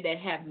out there that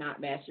have not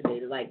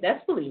masturbated. Like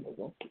that's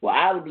believable. Well,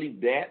 I would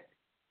believe that.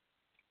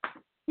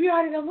 We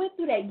already went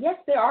through that. Yes,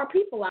 there are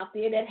people out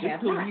there that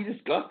have not. Just because we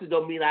discussed it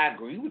don't mean I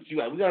agree with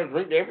you. We gotta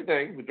drink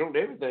everything. We drink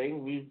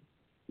everything.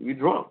 We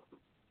drunk.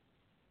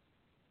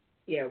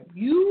 Yeah,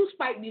 you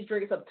spiked these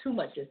drinks up too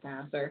much this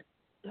time, sir.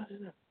 No.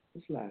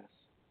 It's lies.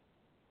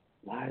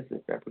 Lies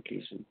and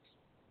fabrications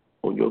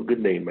on your good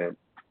name, man.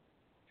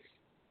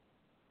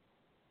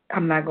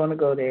 I'm not gonna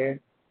go there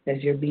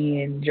as you're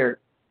being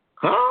jerked.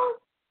 Huh?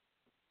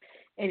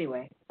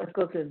 Anyway, let's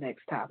go to the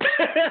next topic.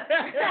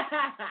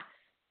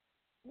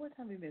 What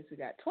time minutes we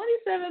got?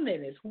 27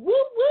 minutes. Woo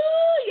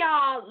woo,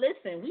 y'all.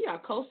 Listen, we are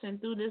coasting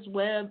through this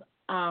web.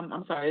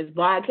 It's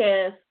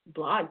blogcast.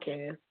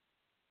 Blogcast.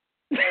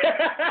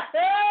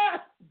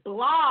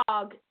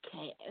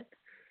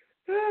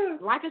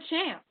 Like a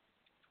champ.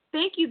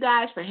 Thank you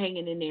guys for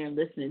hanging in there and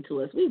listening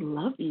to us. We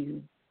love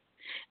you.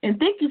 And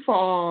thank you for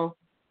all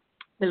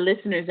the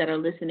listeners that are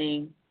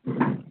listening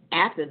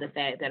after the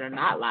fact that are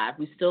not live.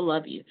 We still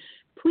love you.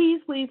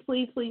 Please, please,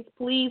 please, please,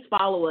 please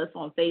follow us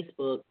on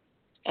Facebook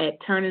at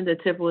Turning the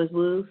Tipplers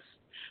Loose,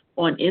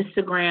 on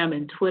Instagram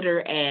and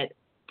Twitter at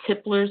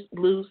Tipplers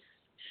Loose.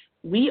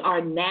 We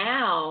are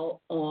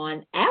now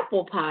on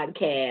Apple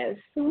Podcasts.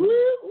 Woo,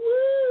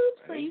 woo.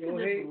 So you can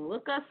just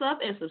look us up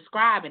and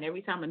subscribe, and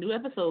every time a new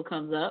episode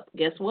comes up,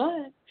 guess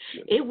what?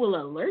 It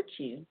will alert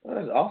you. Oh,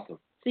 that's awesome.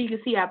 So you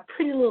can see our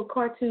pretty little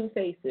cartoon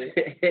faces.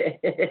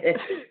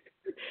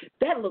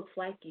 That looks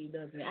like you,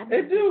 doesn't it?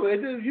 It do.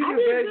 You did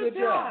a very good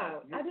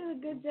job. I did a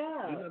good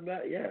job.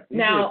 Yeah.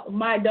 Now,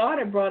 my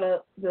daughter brought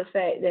up the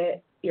fact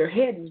that your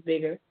head is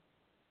bigger.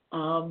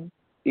 In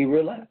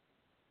real life?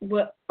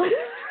 What?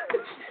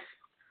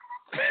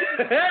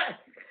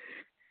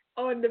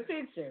 On the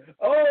picture.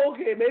 Oh,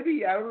 okay.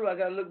 Maybe, I don't know. I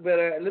got to look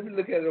better. Let me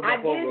look at it on my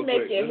phone real quick. I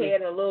did make your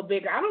head a little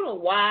bigger. I don't know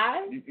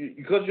why.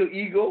 Because your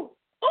ego?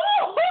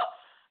 Oh!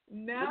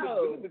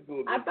 No.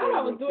 I thought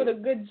I was doing a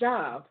good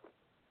job.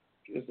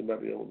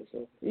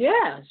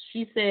 Yeah,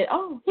 she said,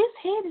 "Oh, his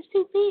head is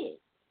too big,"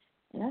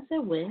 and I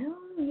said,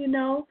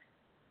 "Well,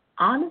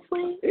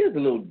 honestly, it is a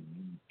little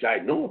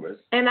ginormous."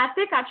 And I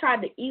think I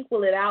tried to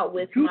equal it out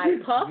with my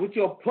puff. With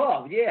your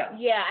puff, yeah.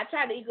 Yeah, I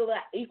tried to equal it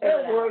out. It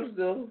works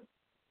though.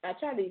 I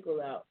tried to equal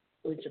it out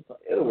with your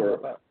puff. It'll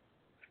work.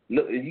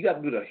 Look, you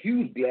got to do a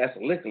huge glass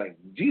of liquor. Like,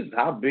 Jesus,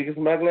 how big is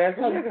my glass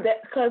of liquor?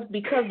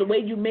 Because the way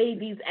you made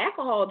these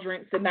alcohol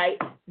drinks tonight,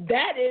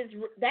 that's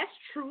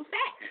true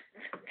fact.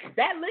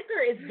 That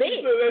liquor is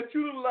big. So that's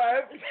true to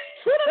life.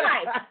 True to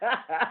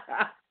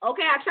life.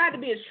 Okay, I tried to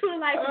be as true to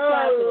life as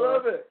possible. I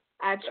love it.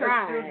 I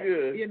tried. That's so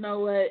good. You know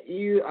what?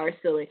 You are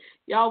silly.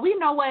 Y'all, we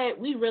know what?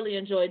 We really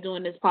enjoy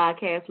doing this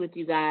podcast with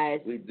you guys.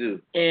 We do.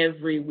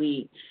 Every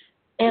week.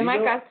 And like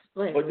I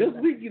said. But this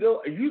week,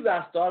 usually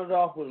I started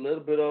off with a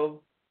little bit of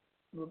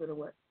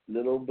what? A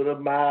little bit of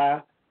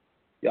my,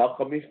 y'all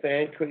call me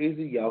fan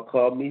crazy, y'all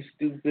call me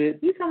stupid.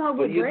 You come up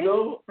with But you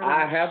know,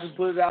 I have to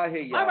put it out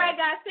here, y'all. All right,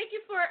 guys, thank you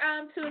for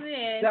tuning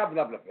in. Blah,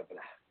 blah, blah, blah, blah.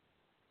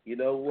 You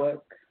know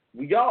what?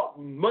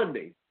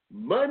 Monday,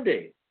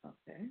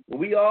 okay, when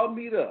we all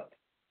meet up.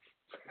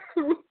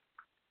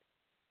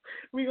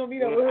 We gonna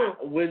meet up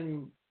with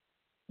who?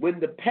 When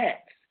the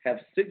Packs have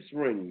 6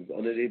 rings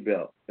under their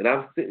belt, and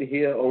I'm sitting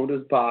here on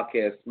this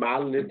podcast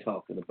smiling and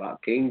talking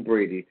about King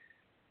Brady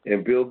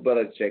and Bill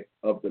Belichick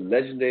of the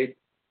legendary.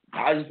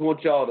 I just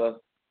want y'all to.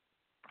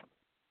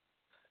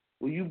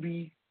 Will you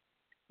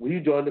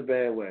join the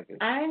bandwagon?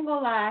 I ain't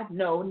gonna lie,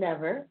 no,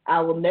 never.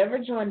 I will never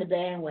join the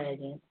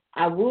bandwagon.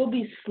 I will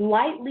be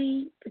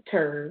slightly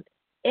perturbed,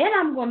 and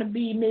I'm gonna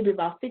be maybe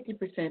about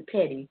 50%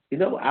 petty. You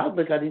know, I don't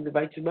think I need to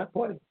invite you to my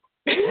party.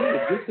 You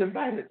were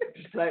disinvited,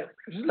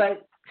 just like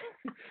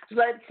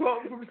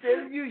Trump from the State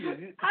of the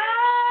Union.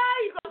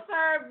 You gonna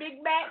serve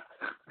Big Mac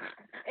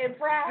and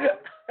fries?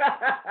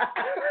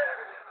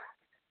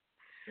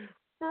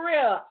 For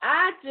real,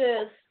 I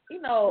just,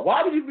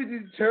 Why would you be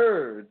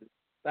deterred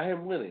by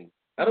him winning?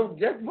 That's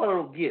what I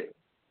don't get.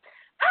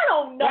 I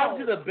don't know. Why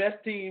is it the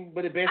best team,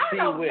 but the best team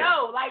wins? I don't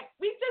know. Like,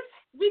 we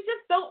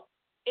just don't.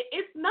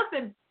 It's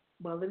nothing.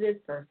 Well, it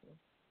is personal.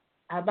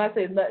 I was about to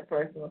say it's not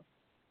personal.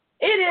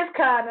 It is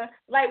kind of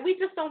like we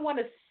just don't want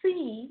to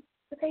see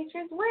the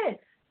Patriots win.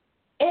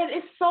 And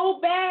it's so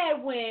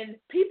bad when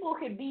people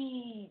can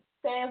be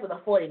fans of the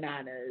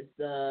 49ers,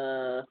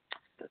 the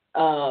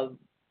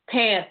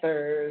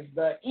Panthers,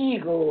 the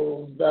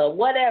Eagles, the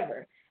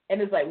whatever.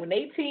 And it's like when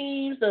they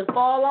teams just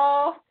fall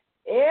off,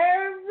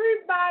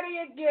 everybody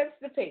against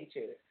the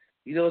Patriots.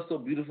 You know what's so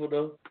beautiful,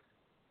 though?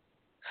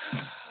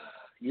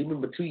 You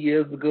remember 2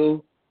 years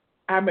ago?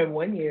 I remember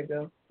 1 year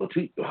ago.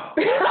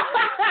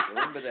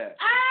 Remember that.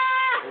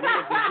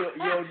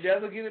 You'll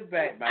never get it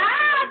back, my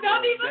friend.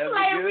 Don't even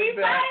play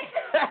replay.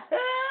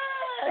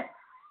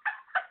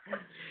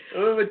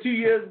 Remember 2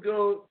 years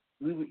ago,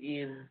 we were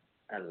in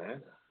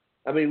Atlanta.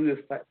 We were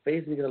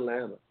facing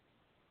Atlanta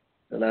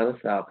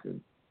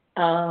Falcons.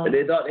 And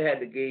they thought they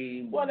had the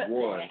game won.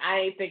 I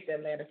ain't think the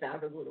Atlanta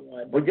Falcons would have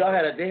won. But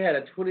they had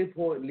a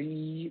 20-point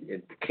lead,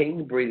 and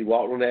King Brady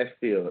walked on that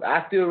field.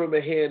 I still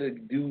remember hearing the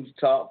dudes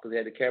talk because they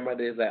had the camera out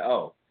there. It's like,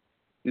 oh,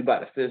 we about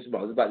to finish them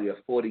off. It was about to be a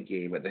 40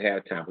 game at the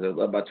halftime because it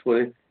was up by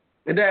 20.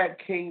 And that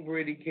King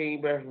Brady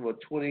came back from a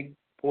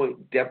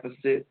 20-point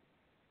deficit,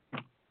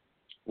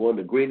 won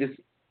the greatest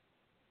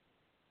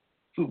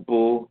Super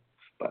Bowl.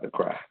 About to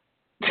cry.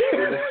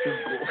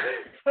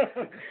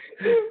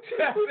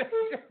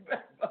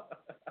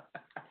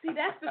 See,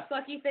 that's the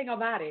sucky thing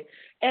about it.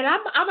 And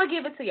I'm going to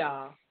give it to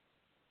y'all.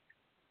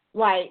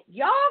 Like,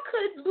 y'all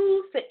could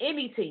lose to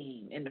any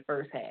team in the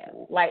first half.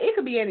 Like, it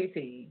could be any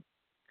team.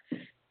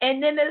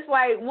 And then it's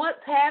like, once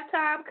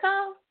halftime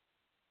comes,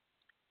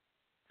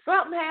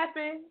 something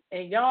happened,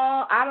 and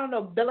y'all, I don't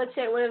know,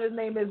 Belichick, whatever his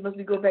name is, must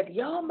be go back.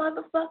 Y'all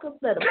motherfuckers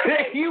better.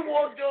 You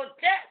want your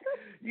check?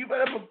 You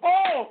better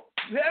perform.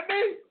 You hear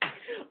me?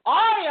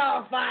 All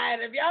y'all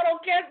fine. If y'all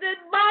don't catch this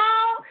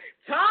ball,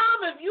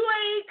 Tom, if you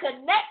ain't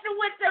connecting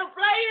with your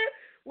player,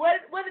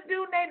 what the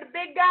dude named the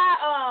big guy?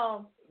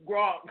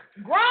 Gronk.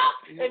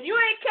 If you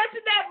ain't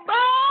catching that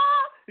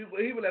ball,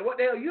 he was like, what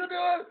the hell you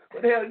doing?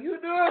 What the hell you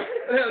doing?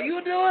 What the hell you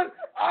doing?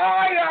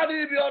 Oh, y'all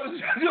need to be on the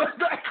show.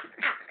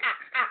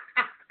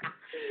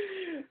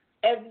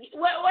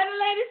 What the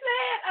lady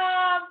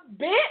said?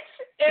 Bitch,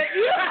 if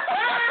you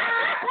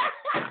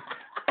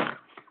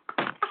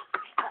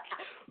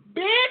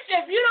bitch,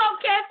 if you don't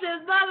catch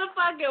this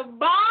motherfucking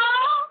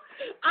ball,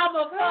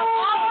 I'ma fuck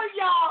all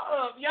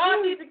y'all up.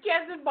 Y'all need to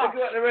catch this ball.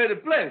 They're ready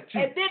to play.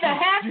 And then the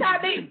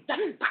halftime, they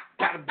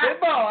got a big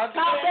ball.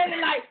 Tom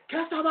Brady like,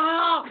 catch the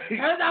ball.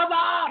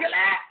 Get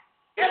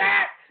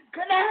that.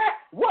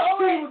 What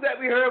team was that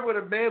we heard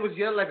where the man was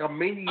yelling like a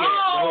maniac?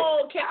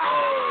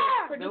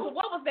 Producer,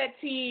 what was that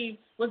team?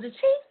 Was it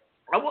Chiefs?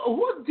 Who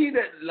was the team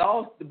that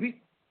lost the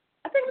beat?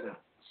 I think it was.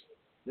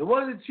 It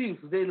wasn't the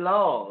Chiefs. They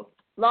lost.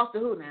 Lost to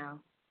who now?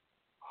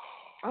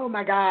 Oh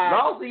my God.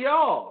 Lost to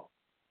y'all.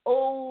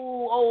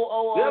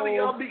 Oh. Whoever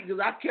y'all beat,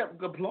 because I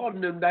kept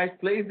applauding them nice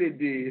plays they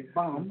did.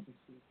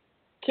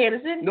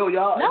 Kansas City? No,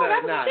 y'all. No,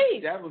 that was the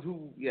Chiefs. That was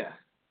who, yeah.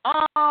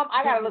 I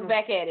gotta look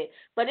back at it.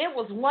 But it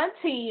was one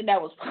team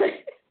that was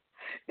playing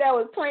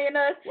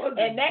us,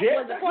 and that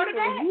was the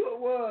quarterback. Who it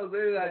was?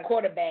 They like, the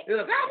quarterback. They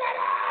like,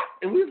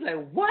 and we was like,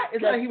 what?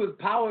 It's like he was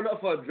powering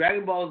up for a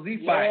Dragon Ball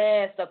Z fight.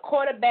 Yes, the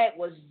quarterback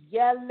was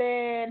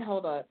yelling.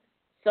 Hold on.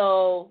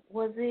 So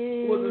was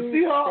it the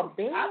Seahawks?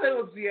 The I think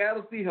it was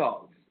Seattle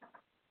Seahawks.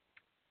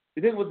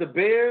 You think it was the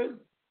Bears?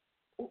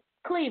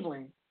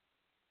 Cleveland.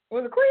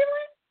 Was it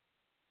Cleveland?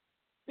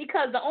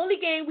 Because the only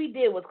game we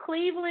did was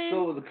Cleveland.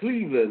 So it was the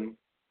Cleveland.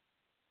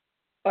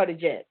 Or the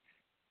Jets.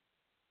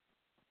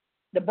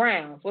 The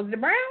Browns. Was it the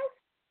Browns?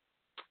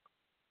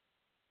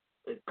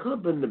 It could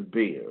have been the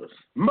Bears.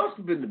 Must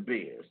have been the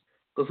Bears.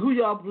 Because who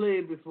y'all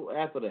played before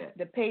after that?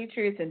 The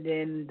Patriots and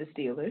then the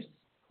Steelers.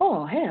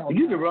 Oh, hell.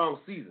 You in the wrong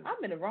season.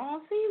 I'm in the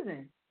wrong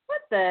season.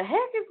 What the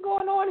heck is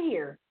going on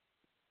here?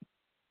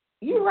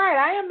 You're right.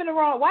 I am in the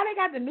wrong. Why they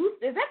got the new?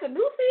 Is that the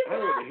new season?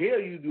 What the hell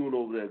you doing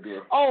over there,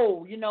 girl?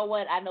 Oh, you know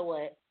what? I know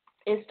what.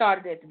 It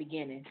started at the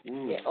beginning.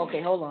 Mm. Yeah.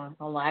 Okay, hold on.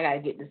 I gotta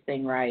get this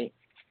thing right.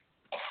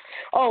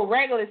 Oh,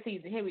 regular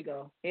season. Here we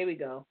go.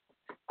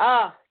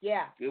 Ah,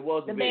 yeah. It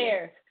was the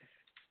Bears.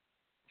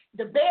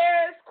 The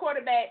Bears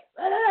quarterback.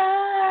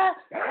 I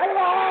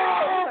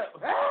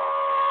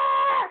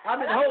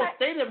mean, the whole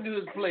stadium knew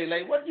his play.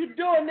 Like, what you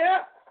doing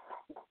there?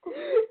 He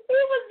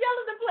was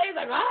yelling the plays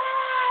like,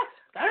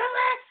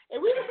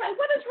 and we was like,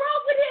 what is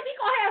wrong with him? He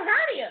gonna have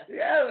hernia.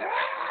 Yeah.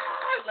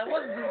 Like,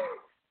 what is this?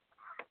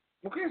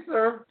 Okay,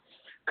 sir.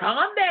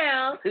 Calm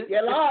down.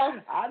 You lost.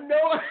 I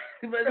know.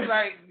 But it's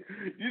like,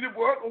 you didn't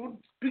work on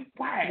speak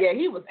quiet. Yeah,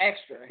 he was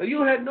extra. So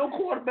you had no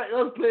quarterback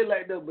else play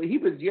like that, but he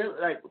was yelling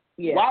like,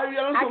 yeah. Why are you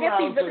yelling so I guess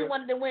loud, he really sir?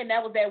 wanted to win.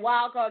 That was that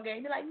wild card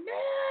game. He's like, no.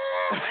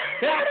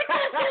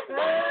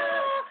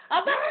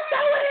 I'm not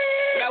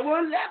showing. Got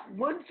one left,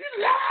 one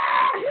too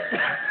loud.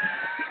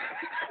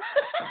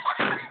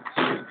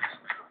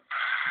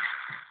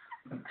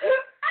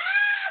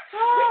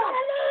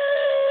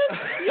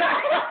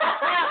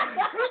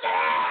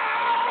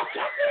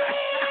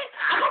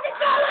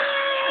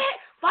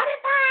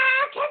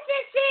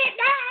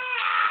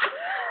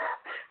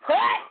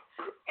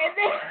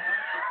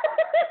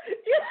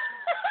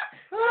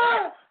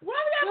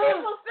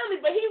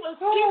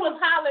 He was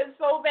hollering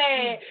so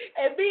bad,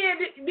 and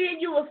me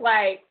and you was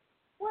like,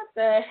 what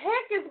the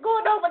heck is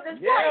going on with this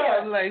player?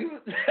 Yeah, like,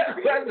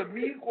 that's a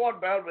mean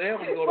quarterback. But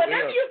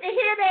then you can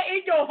hear that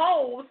in your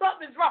home.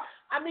 Something's wrong.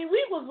 I mean,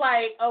 we was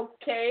like,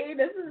 okay,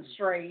 this is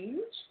strange.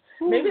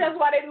 Maybe that's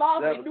why they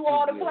lost and knew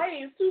all the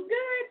plays too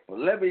good.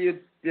 Well, let me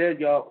tell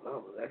y'all.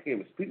 Oh, I can't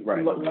even speak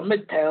right now. Let me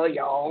tell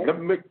y'all.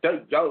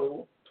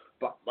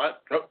 About my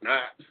truck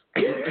knives.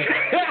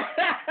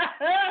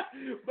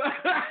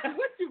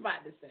 What you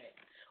about to say?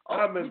 Oh,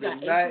 I remember you got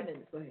the night. 18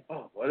 minutes. Go ahead.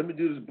 Oh, well, let me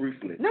do this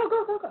briefly. No,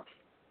 go.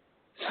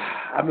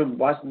 I remember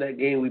watching that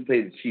game we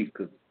played the Chiefs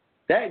because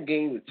that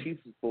game the Chiefs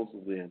was supposed to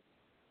win.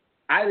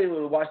 I didn't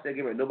even watch that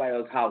game at nobody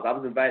else's house. I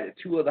was invited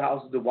to 2 other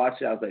houses to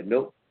watch it. I was like,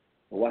 nope,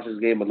 I'll watch this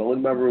game alone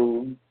in my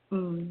room.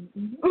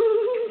 Mm-hmm.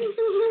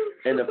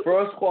 And the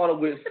first quarter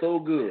went so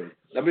good.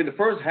 I mean, the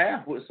first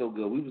half went so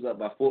good. We was up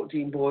by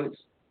 14 points.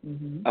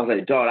 Mm-hmm. I was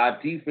like, dog,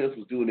 our defense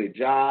was doing their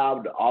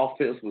job. The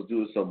offense was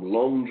doing some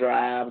long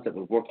drives that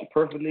was working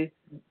perfectly.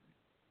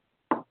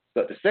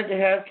 But the second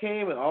half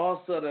came, and all of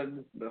a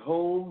sudden, the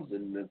Holmes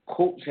and the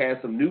coach had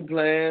some new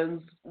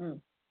plans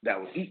that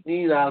was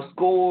eating our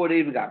score. They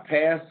even got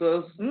past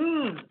us.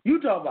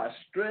 You talk about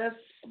stress.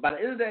 By the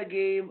end of that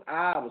game,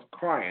 I was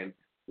crying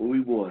when we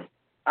won.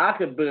 I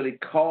could barely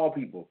call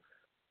people.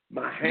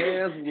 My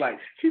hands were like...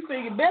 She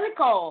said you barely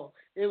called.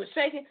 It was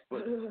shaking.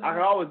 But I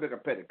can always make a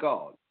petty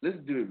call.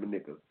 Listen to me,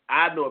 nigga.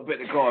 I know a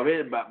petty call.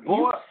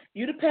 Boy,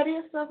 you the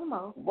pettiest of them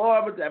all.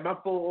 Boy, my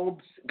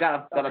phone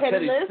got a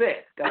petty list?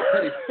 set. Got a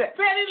petty set.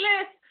 Petty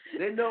list.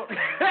 They know.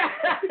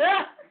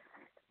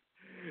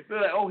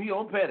 They're like, oh, he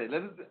on petty.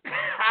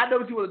 I know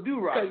what you want to do,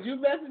 right? Because you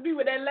messed me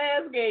with that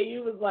last game.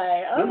 You was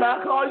like, oh. Remember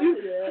I called you?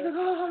 Yeah. I said,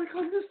 oh, I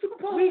called you Super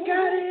Bowl. We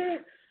got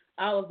it.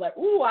 I was like,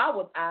 ooh,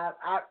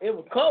 it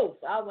was close.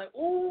 I was like,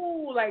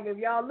 ooh, like if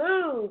y'all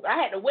lose, I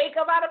had to wake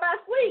up out of my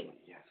sleep.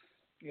 Yes.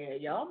 Yeah,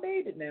 y'all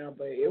made it now,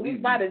 but it was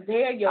by the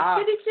hair, your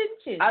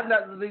chin. I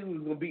didn't think we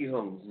was going to beat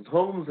Holmes.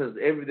 Holmes has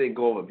everything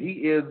going.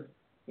 He is,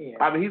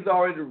 I mean, he's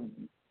already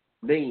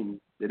named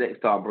the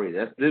next Tom Brady.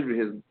 That's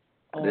literally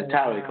the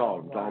title they call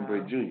him, Tom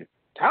Brady Jr.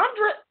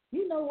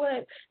 You know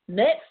what?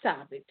 Next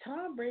topic,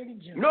 Tom Brady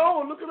Jr.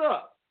 No, look it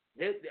up.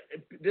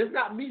 That's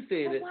not me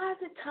saying it. Why is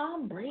it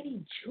Tom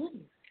Brady Jr.?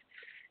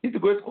 He's the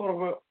greatest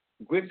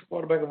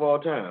quarterback of all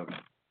time.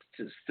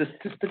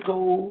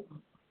 Statistical.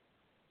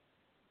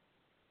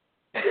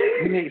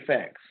 You hate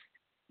facts.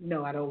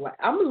 No, I don't like.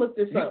 I'm gonna look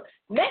this up.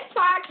 Next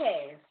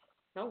podcast.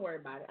 Don't worry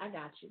about it. I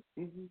got you.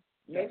 Mm-hmm.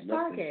 Next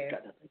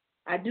podcast.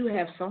 I do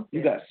have something.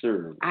 You got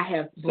served. I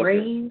have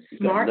brain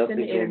smarts in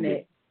the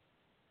internet.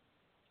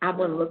 I'm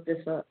gonna look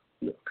this up.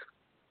 Look.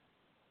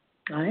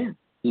 I am.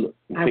 Look.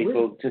 Pay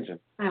close attention.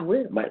 I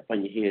will. Might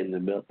find your head in the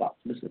mailbox.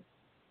 Listen.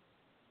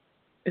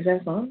 Is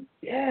that a song?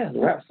 Yeah, the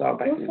rap song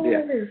back in the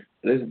day.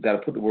 Listen, gotta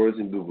put the words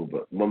in Google,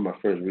 but one of my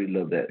friends really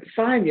loved that.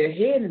 Find your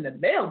head in the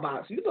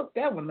mailbox. You look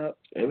that one up.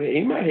 I mean,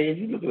 in my head,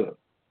 you look it up.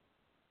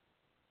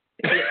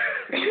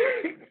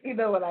 You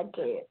know what, I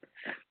can't.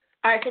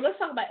 All right, so let's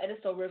talk about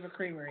Edisto River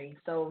Creamery.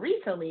 So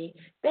recently,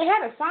 they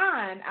had a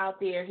sign out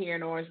there here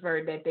in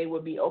Orangeburg that they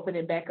would be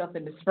opening back up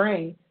in the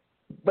spring.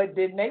 But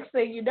the next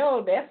thing you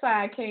know, that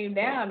sign came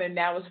down and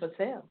now it's for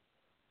sale.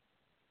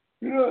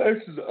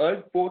 This is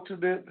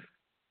unfortunate.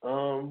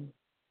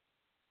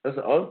 That's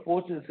an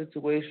unfortunate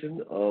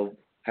situation of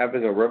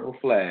having a rebel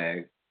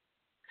flag.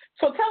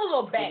 So tell a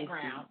little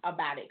background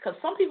about it, because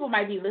some people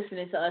might be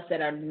listening to us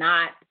that are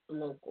not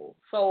local.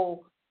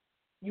 So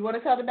you want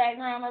to tell the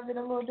background of it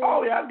a little bit?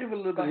 Oh, yeah, I'll give it a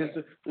little bit of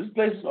history. This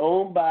place is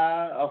owned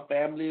by a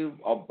family,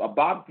 a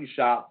barbecue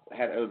shop.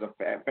 It was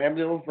a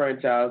family-owned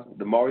franchise,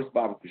 the Maurice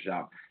Barbecue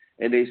Shop,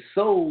 and they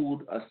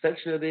sold a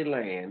section of their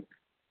land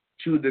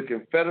to the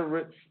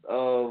Confederates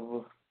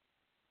of...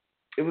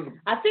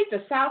 I think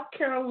the South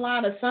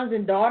Carolina Sons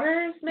and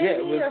Daughters,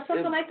 maybe, or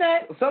something like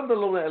that. Something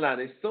along that line.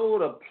 They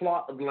sold a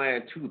plot of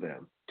land to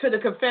them. To the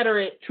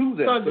Confederate Sons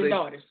and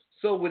Daughters.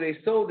 So when they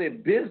sold their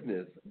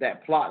business,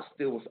 that plot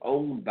still was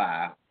owned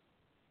by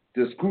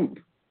this group.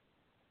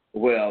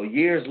 Well,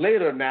 years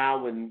later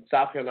now, when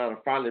South Carolina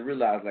finally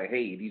realized, like,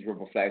 hey, these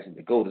rebel flags need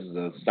to go, this is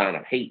a sign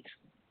of hate.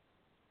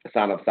 A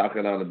sign of South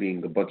Carolina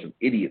being a bunch of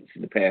idiots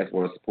in the past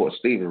want to support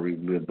slavery.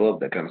 We're above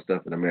that kind of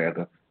stuff in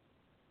America.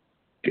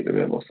 Get the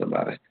memo,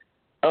 somebody.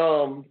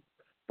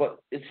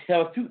 But it's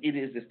have a few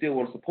idiots that still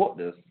want to support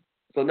this.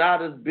 So now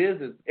this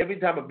business, every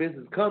time a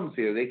business comes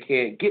here, they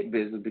can't get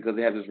business because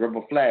they have this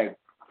rebel flag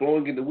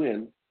blowing in the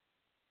wind.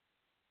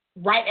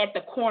 Right at the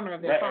corner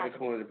of their property. Right at the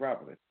corner of their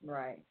property.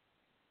 Right.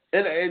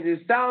 And it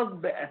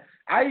sounds bad.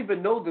 I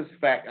even know this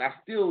fact. I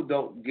still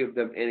don't give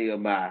them any of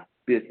my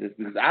business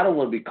because I don't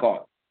want to be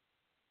caught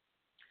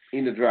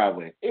in the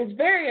driveway. It's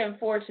very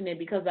unfortunate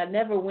because I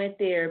never went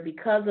there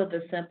because of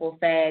the simple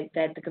fact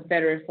that the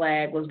Confederate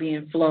flag was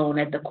being flown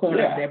at the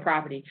corner of their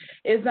property.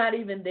 It's not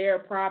even their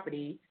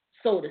property,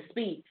 so to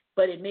speak,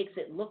 but it makes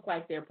it look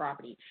like their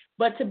property.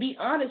 But to be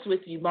honest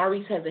with you,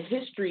 Maurice has a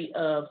history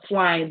of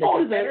flying the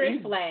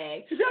Confederate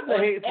flag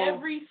on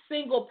every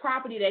single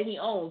property that he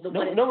owns. No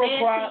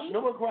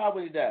one cried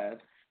when he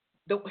died.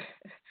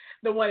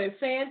 The one in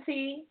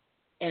Santee,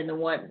 and the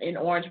one in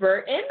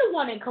Orangeburg, and the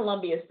one in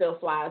Columbia still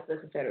flies the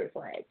Confederate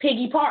flag.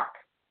 Piggy Park.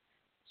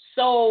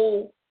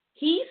 So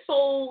he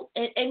sold,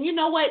 and you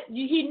know what?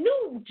 He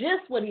knew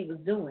just what he was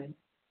doing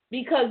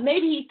because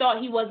maybe he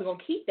thought he wasn't going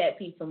to keep that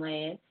piece of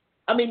land.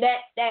 I mean,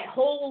 that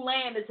whole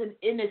land is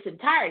in its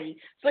entirety.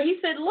 So he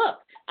said, look,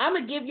 I'm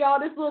going to give y'all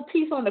this little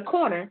piece on the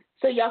corner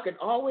so y'all can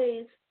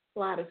always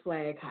fly the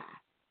flag high.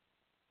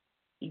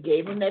 He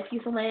gave him that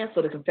piece of land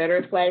so the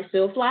Confederate flag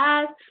still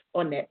flies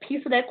on that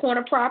piece of that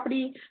corner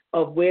property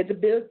of where the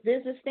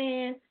business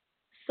stands.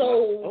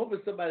 So I hope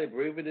somebody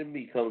braver than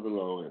me comes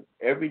along and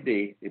every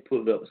day they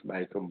pull it up,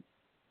 somebody come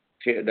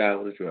tear it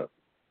down with a truck.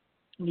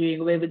 You ain't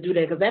going to be able to do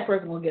that because that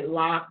person will get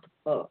locked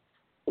up.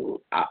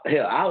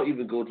 I'll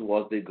even go to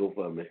Wall State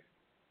GoFundMe.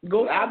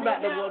 I'm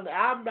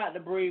not the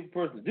brave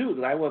person to do it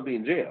because I want to be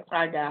in jail.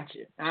 I got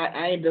you.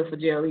 I ain't built for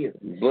jail either.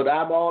 But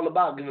I'm all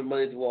about giving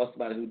money towards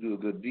somebody who do a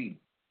good deed.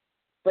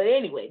 But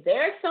anyway,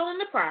 they're selling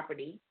the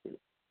property,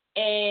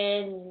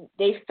 and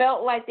they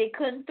felt like they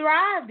couldn't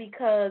thrive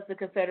because the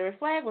Confederate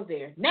flag was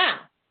there.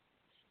 Now,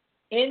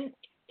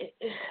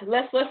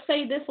 let's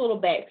say this little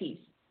back piece.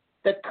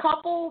 The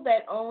couple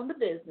that owned the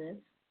business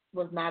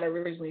was not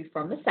originally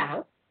from the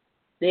South.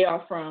 They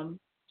are from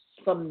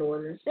some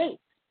northern states.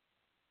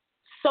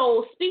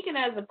 So speaking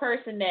as a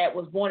person that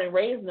was born and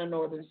raised in a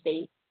northern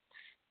state,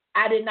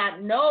 I did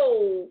not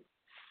know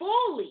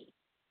fully.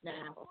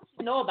 Now,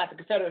 you know about the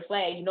Confederate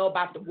flag, you know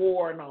about the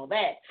war and all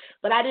that,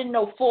 but I didn't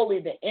know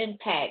fully the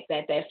impact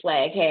that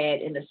flag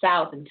had in the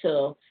South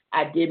until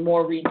I did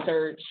more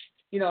research,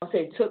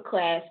 took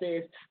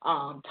classes,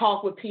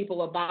 talked with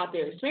people about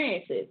their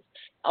experiences,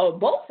 on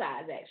both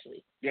sides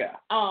actually. Yeah.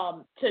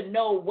 To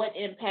know what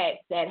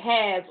impact that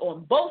has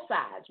on both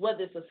sides,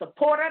 whether it's a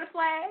supporter of the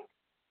flag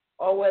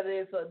or whether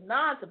it's a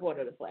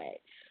non-supporter of the flag.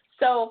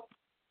 So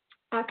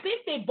I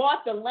think they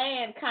bought the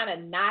land kind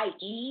of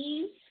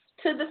naive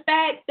to the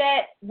fact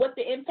that what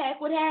the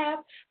impact would have.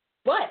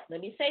 But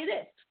let me say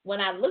this. When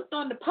I looked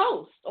on the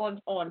post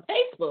on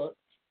Facebook,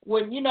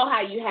 when you know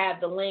how you have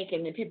the link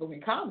and then people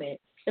can comment,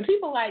 and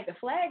people like the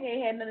flag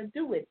ain't had nothing to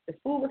do with it. The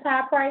food was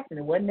high priced and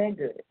it wasn't that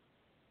good.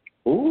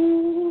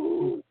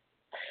 Ooh.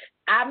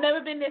 I've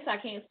never been there, so I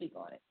can't speak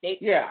on it.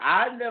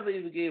 I never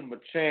even gave them a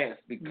chance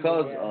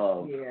because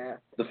of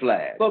the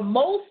flag. But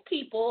most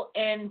people,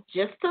 and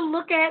just to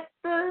look at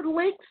the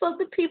links of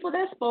the people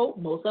that spoke,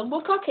 most of them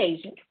were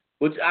Caucasian.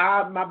 Which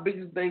my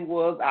biggest thing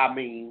was, I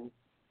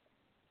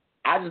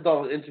just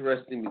thought it was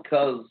interesting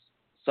because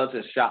such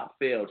a shop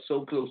failed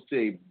so close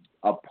to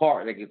a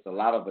park that gets a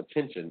lot of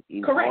attention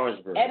in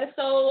Orangeburg. And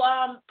so,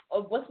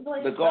 what's the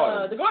place? The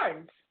Gardens. The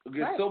Gardens. It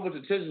gets so much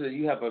attention that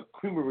you have a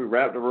creamery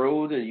right up the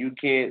road and you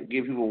can't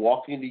get people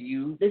walking to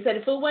you. They said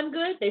the food wasn't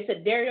good. They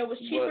said Dario was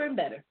cheaper and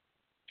better.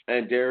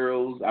 And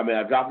Dario's, I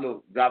drive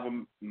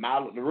a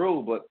mile up the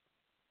road, but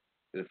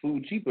the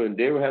food cheaper and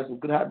Dario has some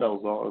good hot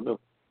dogs on them.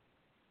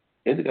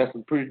 And they got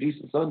some pretty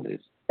decent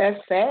Sundays. That's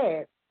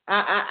sad.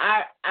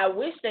 I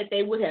wish that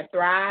they would have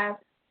thrived.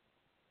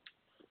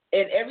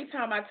 And every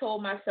time I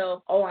told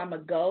myself, I'm going to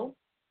go,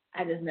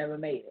 I just never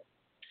made it.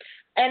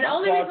 And the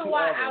only reason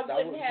why I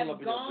wouldn't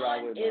have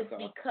gone is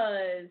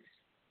because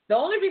the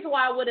only reason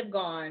why I would have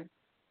gone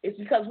is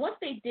because once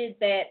they did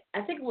that,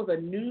 I think it was a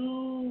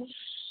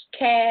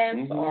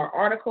newscast or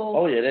article.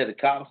 Oh, yeah, they had the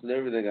cops and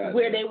everything out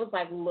where there. they was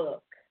like,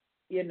 look,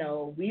 you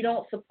know, we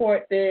don't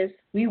support this.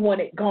 We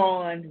want it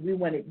gone. We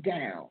want it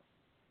down.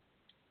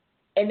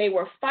 And they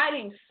were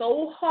fighting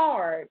so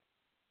hard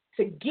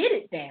to get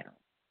it down.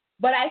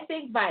 But I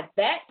think by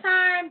that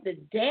time, the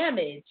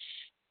damage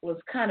was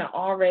kind of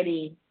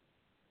already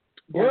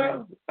done.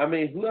 Well, I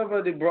mean,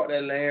 whoever they brought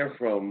that land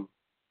from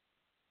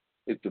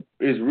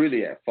is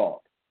really at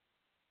fault.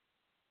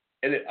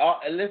 And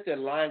unless they're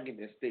lying in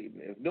their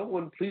statement, if no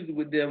one pleases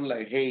with them,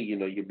 like, hey, you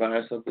know, you're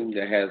buying something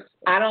that has.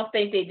 I don't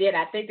think they did.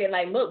 I think they're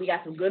like, look, we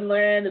got some good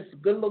land. It's a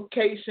good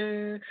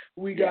location.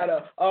 We got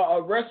a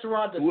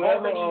restaurant that's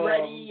already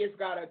ready. It's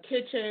got a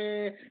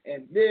kitchen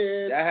and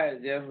this.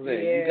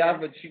 You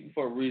got it cheap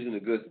for a reason,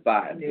 a good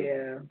spot.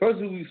 Yeah. The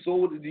person who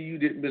sold it to you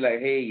didn't be like,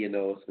 hey, you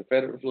know, it's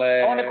Confederate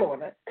flag. On the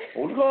corner.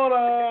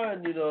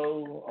 And, you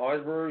know,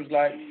 Orangeburg's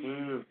like,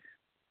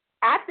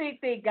 I think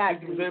they got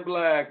duped.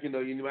 Black, you know,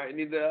 you might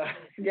need to.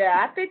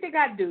 Yeah, I think they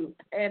got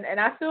duped, and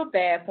I feel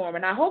bad for them,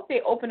 and I hope they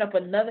open up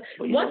another.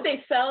 Once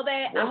they sell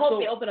that, I hope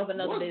they open up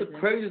another business. What's the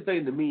craziest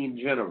thing to me in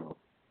general?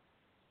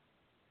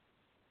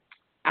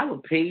 I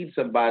would pay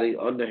somebody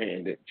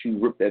underhanded to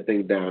rip that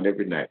thing down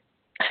every night.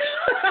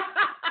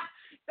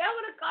 That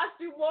would have cost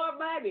you more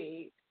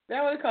money.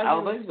 That would have cost. I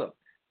don't think so.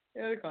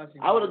 That would have cost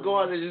you. I would have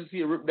gone there just to see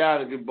it ripped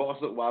down and get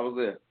bossed up while I was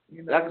there.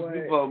 You know That's what?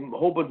 people, a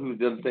whole bunch of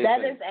people done the same That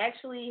thing. is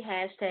actually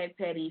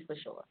 #petty for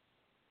sure.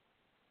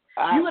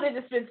 You would have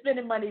just been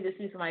spending money to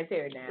see somebody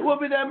tear it down. It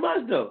wouldn't be that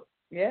much though.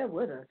 Yeah, it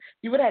would have.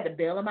 You would have had to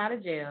bail them out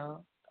of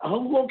jail.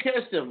 Who gonna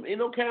catch them? Ain't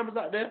no cameras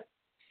out there.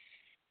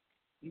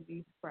 You'd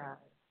be surprised.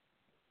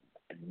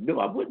 No,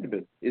 I wouldn't have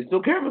been. There's no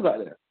cameras out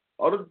there.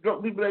 All the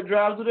drunk people that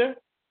drive through there.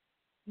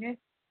 Yeah.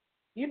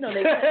 You know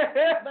they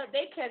but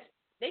they catch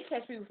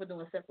people for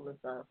doing simpler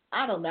stuff.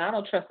 I don't know. I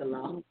don't trust the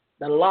law.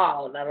 The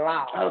law.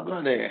 I was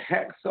going there,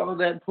 hacksaw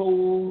that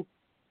pole.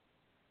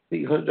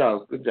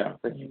 $100. Good job.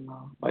 Thank you.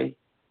 Bye.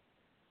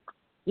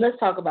 Let's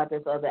talk about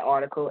this other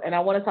article, and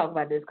I want to talk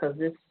about this because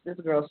this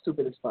girl's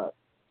stupid as fuck.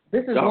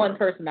 This is one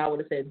person I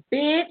would have said,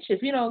 bitch,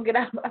 if you don't get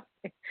out of my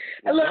head.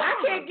 And look, I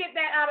can't get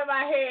that out of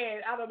my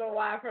head. I don't know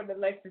why from the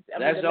Lexington.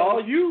 That's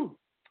all you.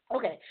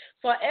 Okay,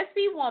 so an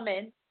SC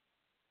woman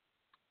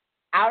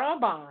out on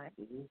bond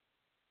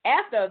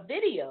after a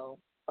video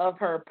of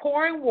her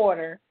pouring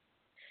water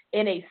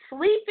in a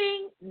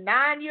sleeping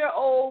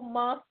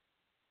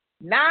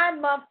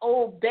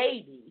 9-month-old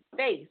baby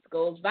face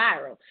goes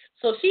viral.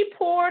 So she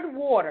poured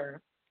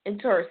water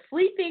into her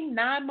sleeping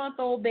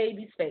 9-month-old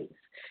baby's face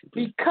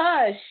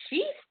because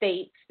she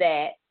states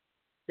that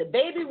the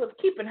baby was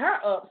keeping her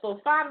up. So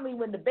finally,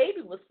 when the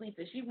baby was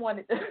sleeping, she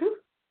wanted to.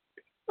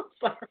 I'm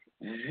sorry.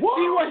 What?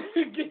 She wanted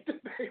to get the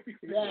baby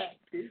back.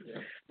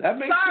 That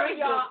makes sorry,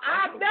 sense. y'all.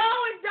 I know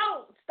it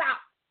don't. Stop.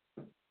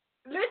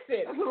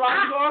 Listen, that's a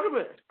logical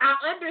argument. I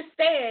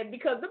understand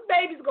because the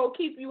baby's gonna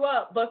keep you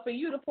up, but for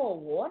you to pour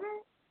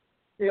water,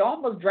 you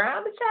almost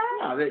drown the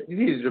child. No, this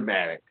is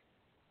dramatic.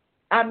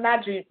 I'm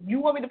not. You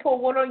want me to pour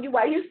water on you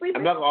while you're sleeping?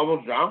 I'm not gonna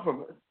almost drown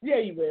from it. Yeah,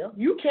 you will.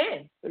 You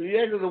can.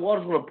 Yeah, because the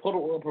water's gonna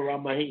puddle up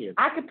around my head.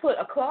 I could put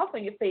a cloth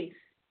on your face.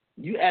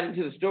 You added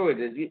to the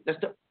story.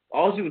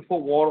 All she would pour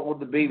water on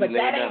the baby. But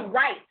that ain't down.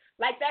 right.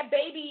 Like that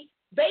babies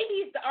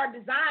are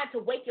designed to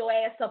wake your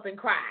ass up and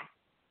cry.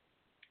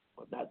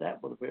 Well, not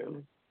that one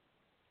apparently.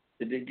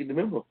 They didn't get the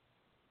memo.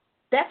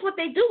 That's what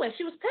they do, and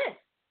she was pissed.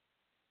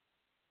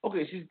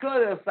 Okay, she's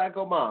clearly a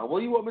psycho mom. What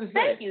do you want me to say?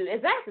 Thank you.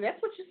 Exactly.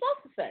 That's what you're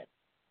supposed to say.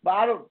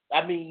 But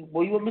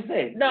what do you want me to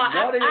say? No,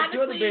 honestly,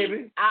 the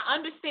baby. I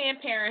understand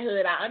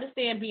parenthood. I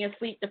understand being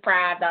sleep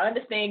deprived. I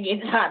understand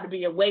getting tired to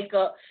be a wake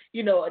up,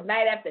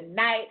 night after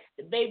night,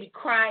 the baby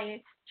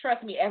crying.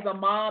 Trust me, as a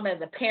mom,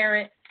 as a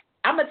parent,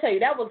 I'm going to tell you,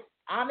 that was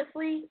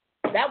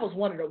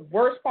one of the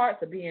worst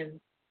parts of being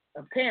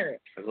a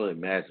parent. I can only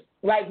imagine.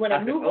 Like when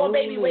a newborn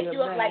baby wakes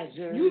you up, like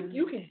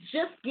you can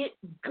just get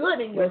good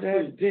in your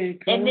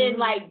sleep. And then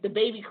like the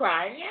baby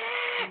crying,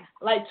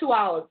 like 2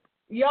 hours.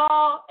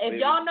 Y'all, if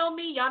y'all know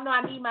me, y'all know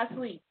I need my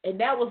sleep. And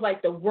that was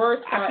like the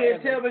worst part. I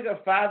can't tell we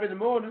got 5 in the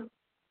morning.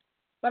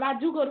 But I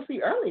do go to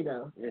sleep early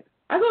though. Yeah.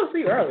 I go to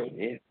sleep early.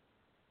 Yeah.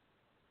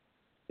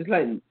 It's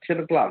like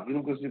 10 o'clock. You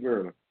don't go to sleep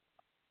early.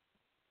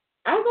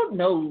 I don't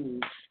know.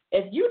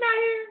 If you're not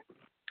here,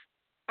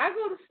 I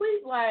go to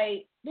sleep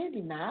like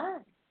maybe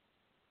 9.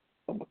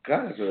 Oh my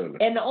God, that's early.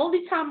 And the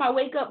only time I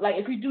wake up, like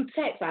if you do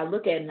text, I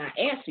look at it and I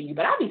answer you,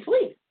 but I'll be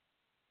asleep.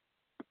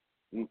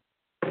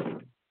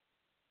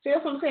 See,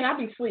 that's what I'm saying. I'll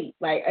be asleep.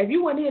 Like if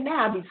you weren't here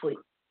now, I'll be asleep.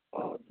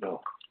 Oh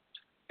no.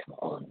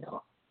 Oh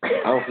no. I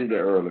don't sleep that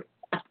early.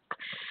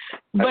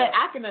 But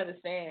I can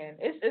understand.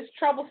 It's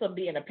troublesome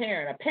being a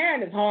parent. A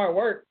parent is hard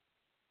work.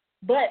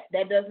 But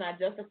that does not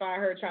justify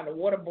her trying to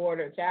waterboard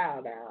her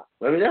child out.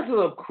 I mean, that's a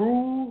little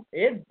cruel.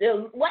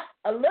 What?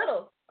 A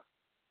little.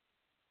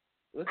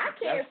 Listen, I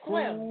can't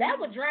swim. Cruel. That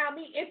would drown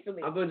me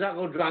instantly. I'm not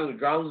going to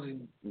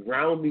drown.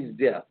 Drown means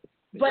death.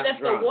 But if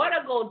the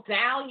water goes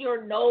down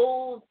your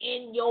nose,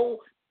 in your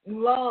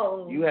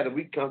lungs. You had a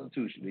weak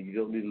constitution and you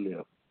don't need to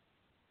live.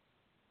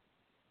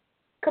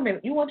 Come here.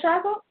 You want to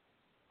try some?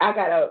 I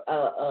got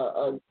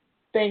a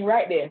thing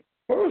right there.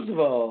 First of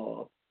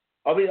all,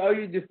 I mean, are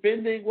you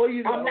defending? What are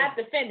you doing? I'm not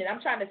defending.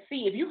 I'm trying to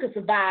see if you can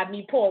survive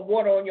me pouring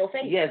water on your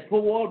face. Yes,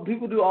 put water.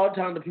 People do all the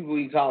time to people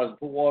in college.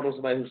 Put water on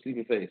somebody who's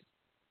sleeping face.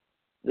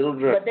 They don't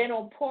drink. But they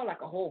don't pour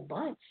like a whole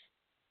bunch.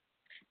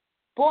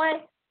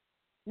 Boy,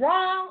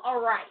 wrong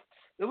or right?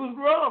 It was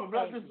wrong. I'm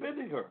not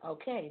defending her.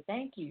 Okay,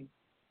 thank you.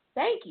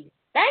 Thank you.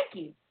 Thank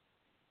you.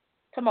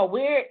 Come on,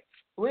 where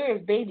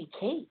is baby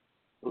Kate?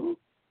 Ooh.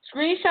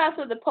 Screenshots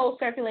of the post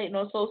circulating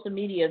on social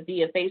media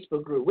via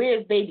Facebook group. Where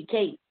is baby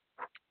Kate?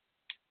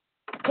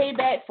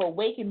 Payback for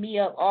waking me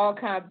up all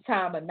kinds of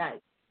time of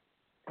night.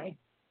 Okay.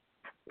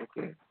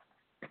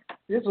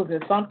 This was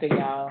something,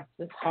 y'all.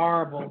 It's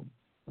horrible.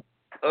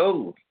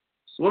 Oh.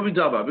 So what we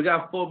talking about? We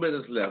got 4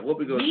 minutes left. What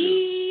we going to do?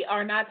 We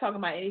are not talking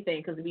about anything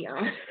because to be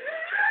honest.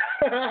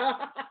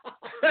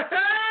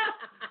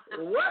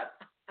 What?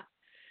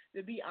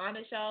 To be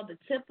honest, y'all, the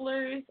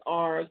Tipplers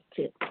are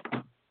tipped.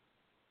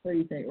 What do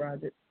you think,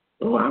 Roger?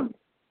 Oh, I'm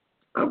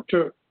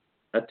turned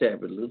a tad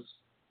bit loose.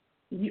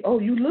 You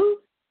loose?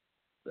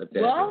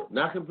 Well,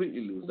 not completely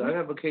loose. I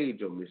have a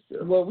cage on me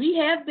still. Well, we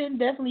have been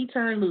definitely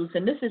turned loose,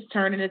 and this is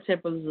turning the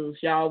Tipplers loose,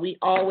 y'all. We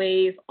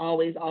always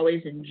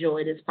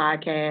enjoy this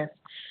podcast.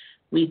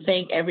 We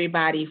thank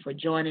everybody for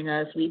joining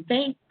us. We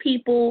thank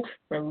people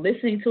for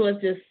listening to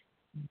us just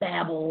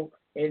babble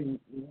and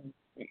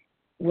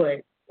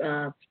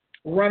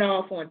run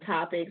off on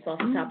topics off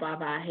the top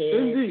of our head.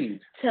 Indeed.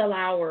 Tell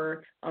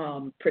our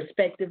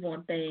perspective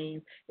on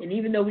things. And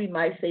even though we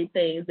might say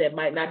things that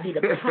might not be the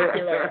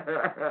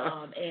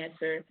popular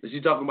answer. Is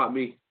she talking about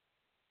me?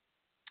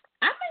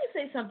 I may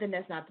say something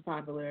that's not the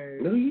popular.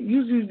 No,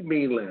 you use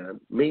mainland.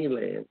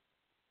 Mainland.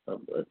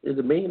 Is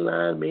it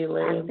mainland?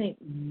 I think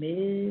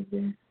mid.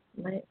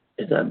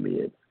 Is that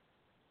mid?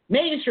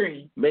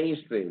 Mainstream.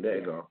 Mainstream. There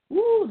you go.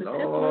 Ooh, the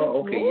Tipplers.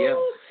 Okay, Ooh, yeah.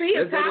 See,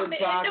 it's time to end the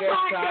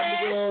podcast. Time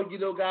to go. You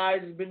know,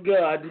 guys, it's been good.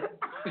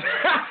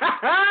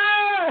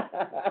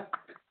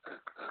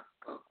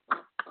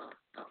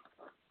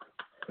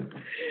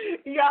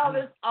 Y'all,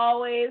 it's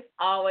always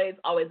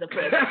a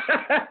pleasure.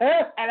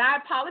 And I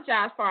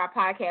apologize for our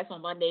podcast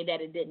on Monday that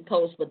it didn't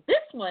post, but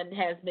this one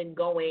has been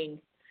going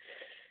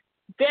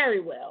very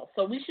well.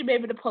 So we should be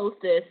able to post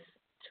this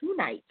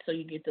tonight so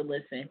you get to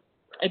listen.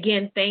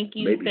 Again, thank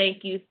you, Maybe.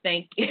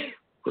 thank you.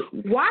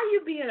 Why are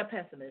you being a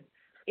pessimist?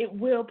 It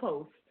will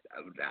post.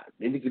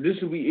 In the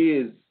condition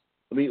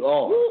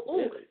all.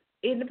 Ooh,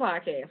 in the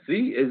podcast.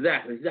 See,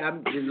 exactly. I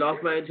just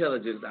lost my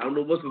intelligence. I don't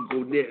know what's going to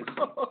go next.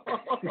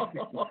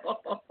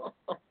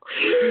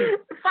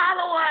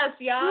 Follow us,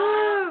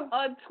 y'all,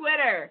 on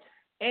Twitter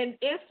and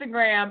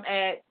Instagram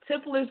at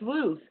Tipplers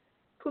Loose.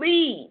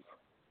 Please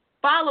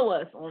follow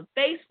us on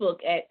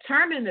Facebook at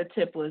Turning the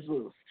Tipplers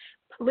Loose.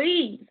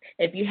 Please,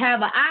 if you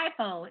have an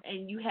iPhone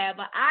and you have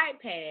an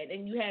iPad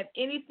and you have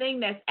anything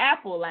that's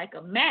Apple, like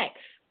a Mac,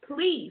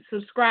 please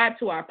subscribe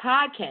to our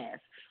podcast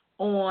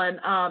on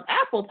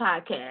Apple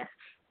Podcasts.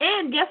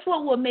 And guess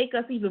what will make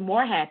us even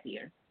more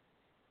happier?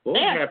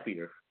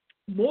 Happier.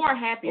 More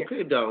happier.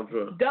 Okay, Donald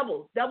Trump.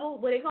 Double,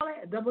 what do they call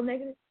it? A double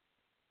negative?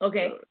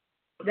 Okay,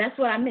 that's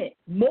what I meant.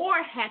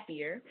 More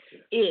happier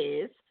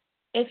is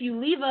if you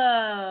leave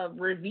a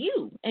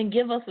review and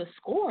give us a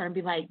score and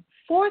be like,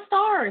 4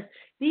 stars.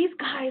 These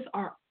guys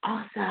are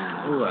awesome.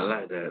 Oh, I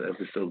like that. That'd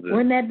be so good.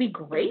 Wouldn't that be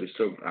great?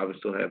 I was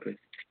so happy.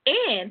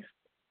 And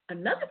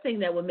another thing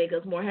that would make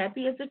us more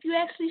happy is if you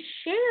actually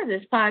share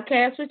this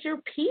podcast with your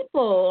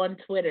people on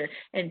Twitter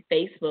and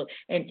Facebook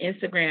and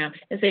Instagram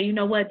and say, you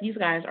know what, these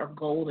guys are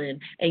golden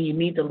and you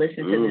need to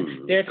listen to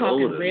them. They're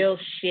talking real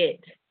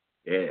shit.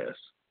 Yes.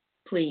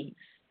 Please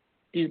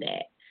do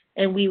that.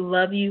 And we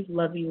love you,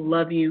 love you,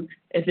 love you.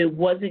 If it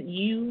wasn't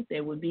you,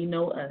 there would be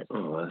no us.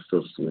 Oh, that's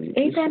so sweet.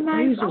 Ain't that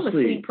nice? So I'm a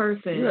sweet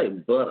person. You're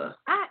like butter.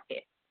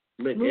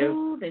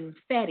 Smooth and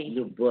fatty.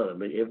 You're butter.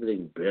 Make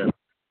everything better.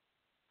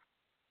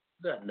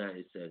 Got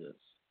 90 seconds.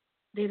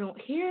 They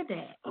don't hear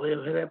that. Oh, they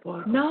don't hear that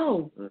part?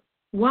 No.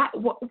 Why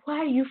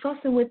are you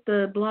fussing with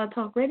the Blog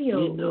Talk Radio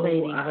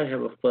lady? I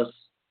have a fuss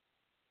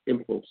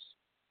impulse.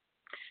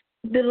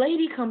 The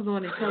lady comes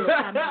on and tells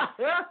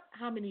us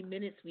how many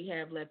minutes we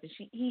have left, and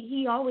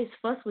he always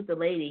fuss with the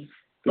lady,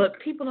 but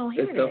people don't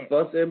hear that. It's a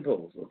fuss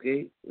impulse,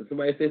 okay? If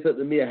somebody says something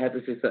to me, I have to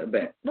say something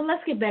back. But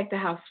let's get back to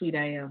how sweet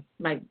I am,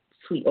 like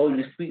sweet. Oh,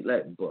 butter. you're sweet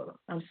like butter.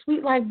 I'm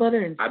sweet like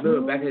butter and. I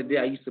remember back in the day,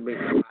 I used to make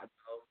hot dogs.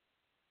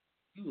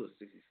 You were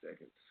 60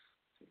 seconds.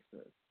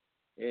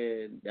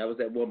 And that was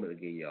that woman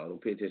again, y'all.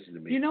 Don't pay attention to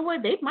me. You know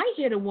what? They might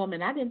hear the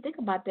woman. I didn't think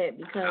about that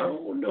because I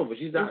don't know, but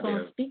she's not there.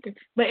 On speaker.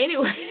 But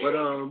anyway,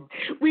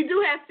 we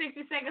do have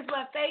 60 seconds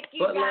left. Thank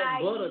you, guys. But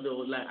like butter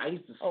though, like I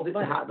used to split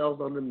the hot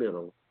dogs on the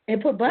middle. And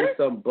put butter?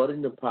 Put some butter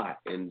in the pot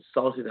and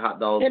salted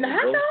hot dogs in the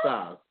hot both dogs?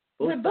 sides.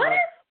 With butter?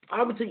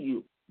 I'm gonna tell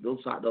you,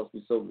 those hot dogs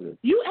be so good.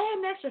 You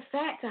add extra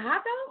fat to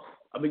hot dogs?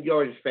 I mean, you're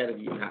already fat if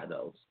you eat hot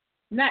dogs.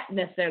 Not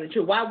necessarily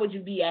true. Why would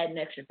you be adding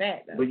extra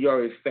fat, though? But you're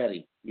already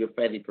fatty. You're a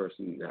fatty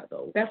person eating hot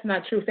dogs. That's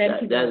not true. Fatty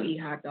people don't eat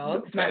hot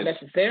dogs. Not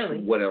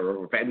necessarily.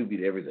 Whatever. Fatty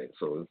people eat everything.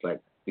 So it's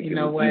like, you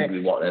know what?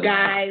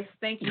 Guys,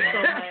 thank you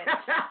so much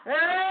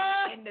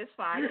in this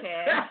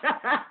podcast.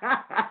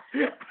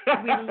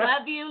 We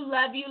love you,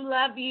 love you,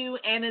 love you.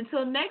 And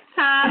until next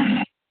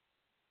time,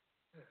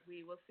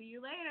 we will see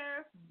you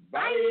later.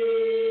 Bye.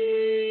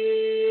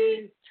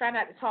 Try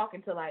not to talk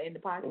until I end the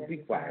podcast. Be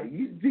quiet.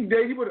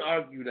 You would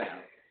argue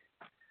now.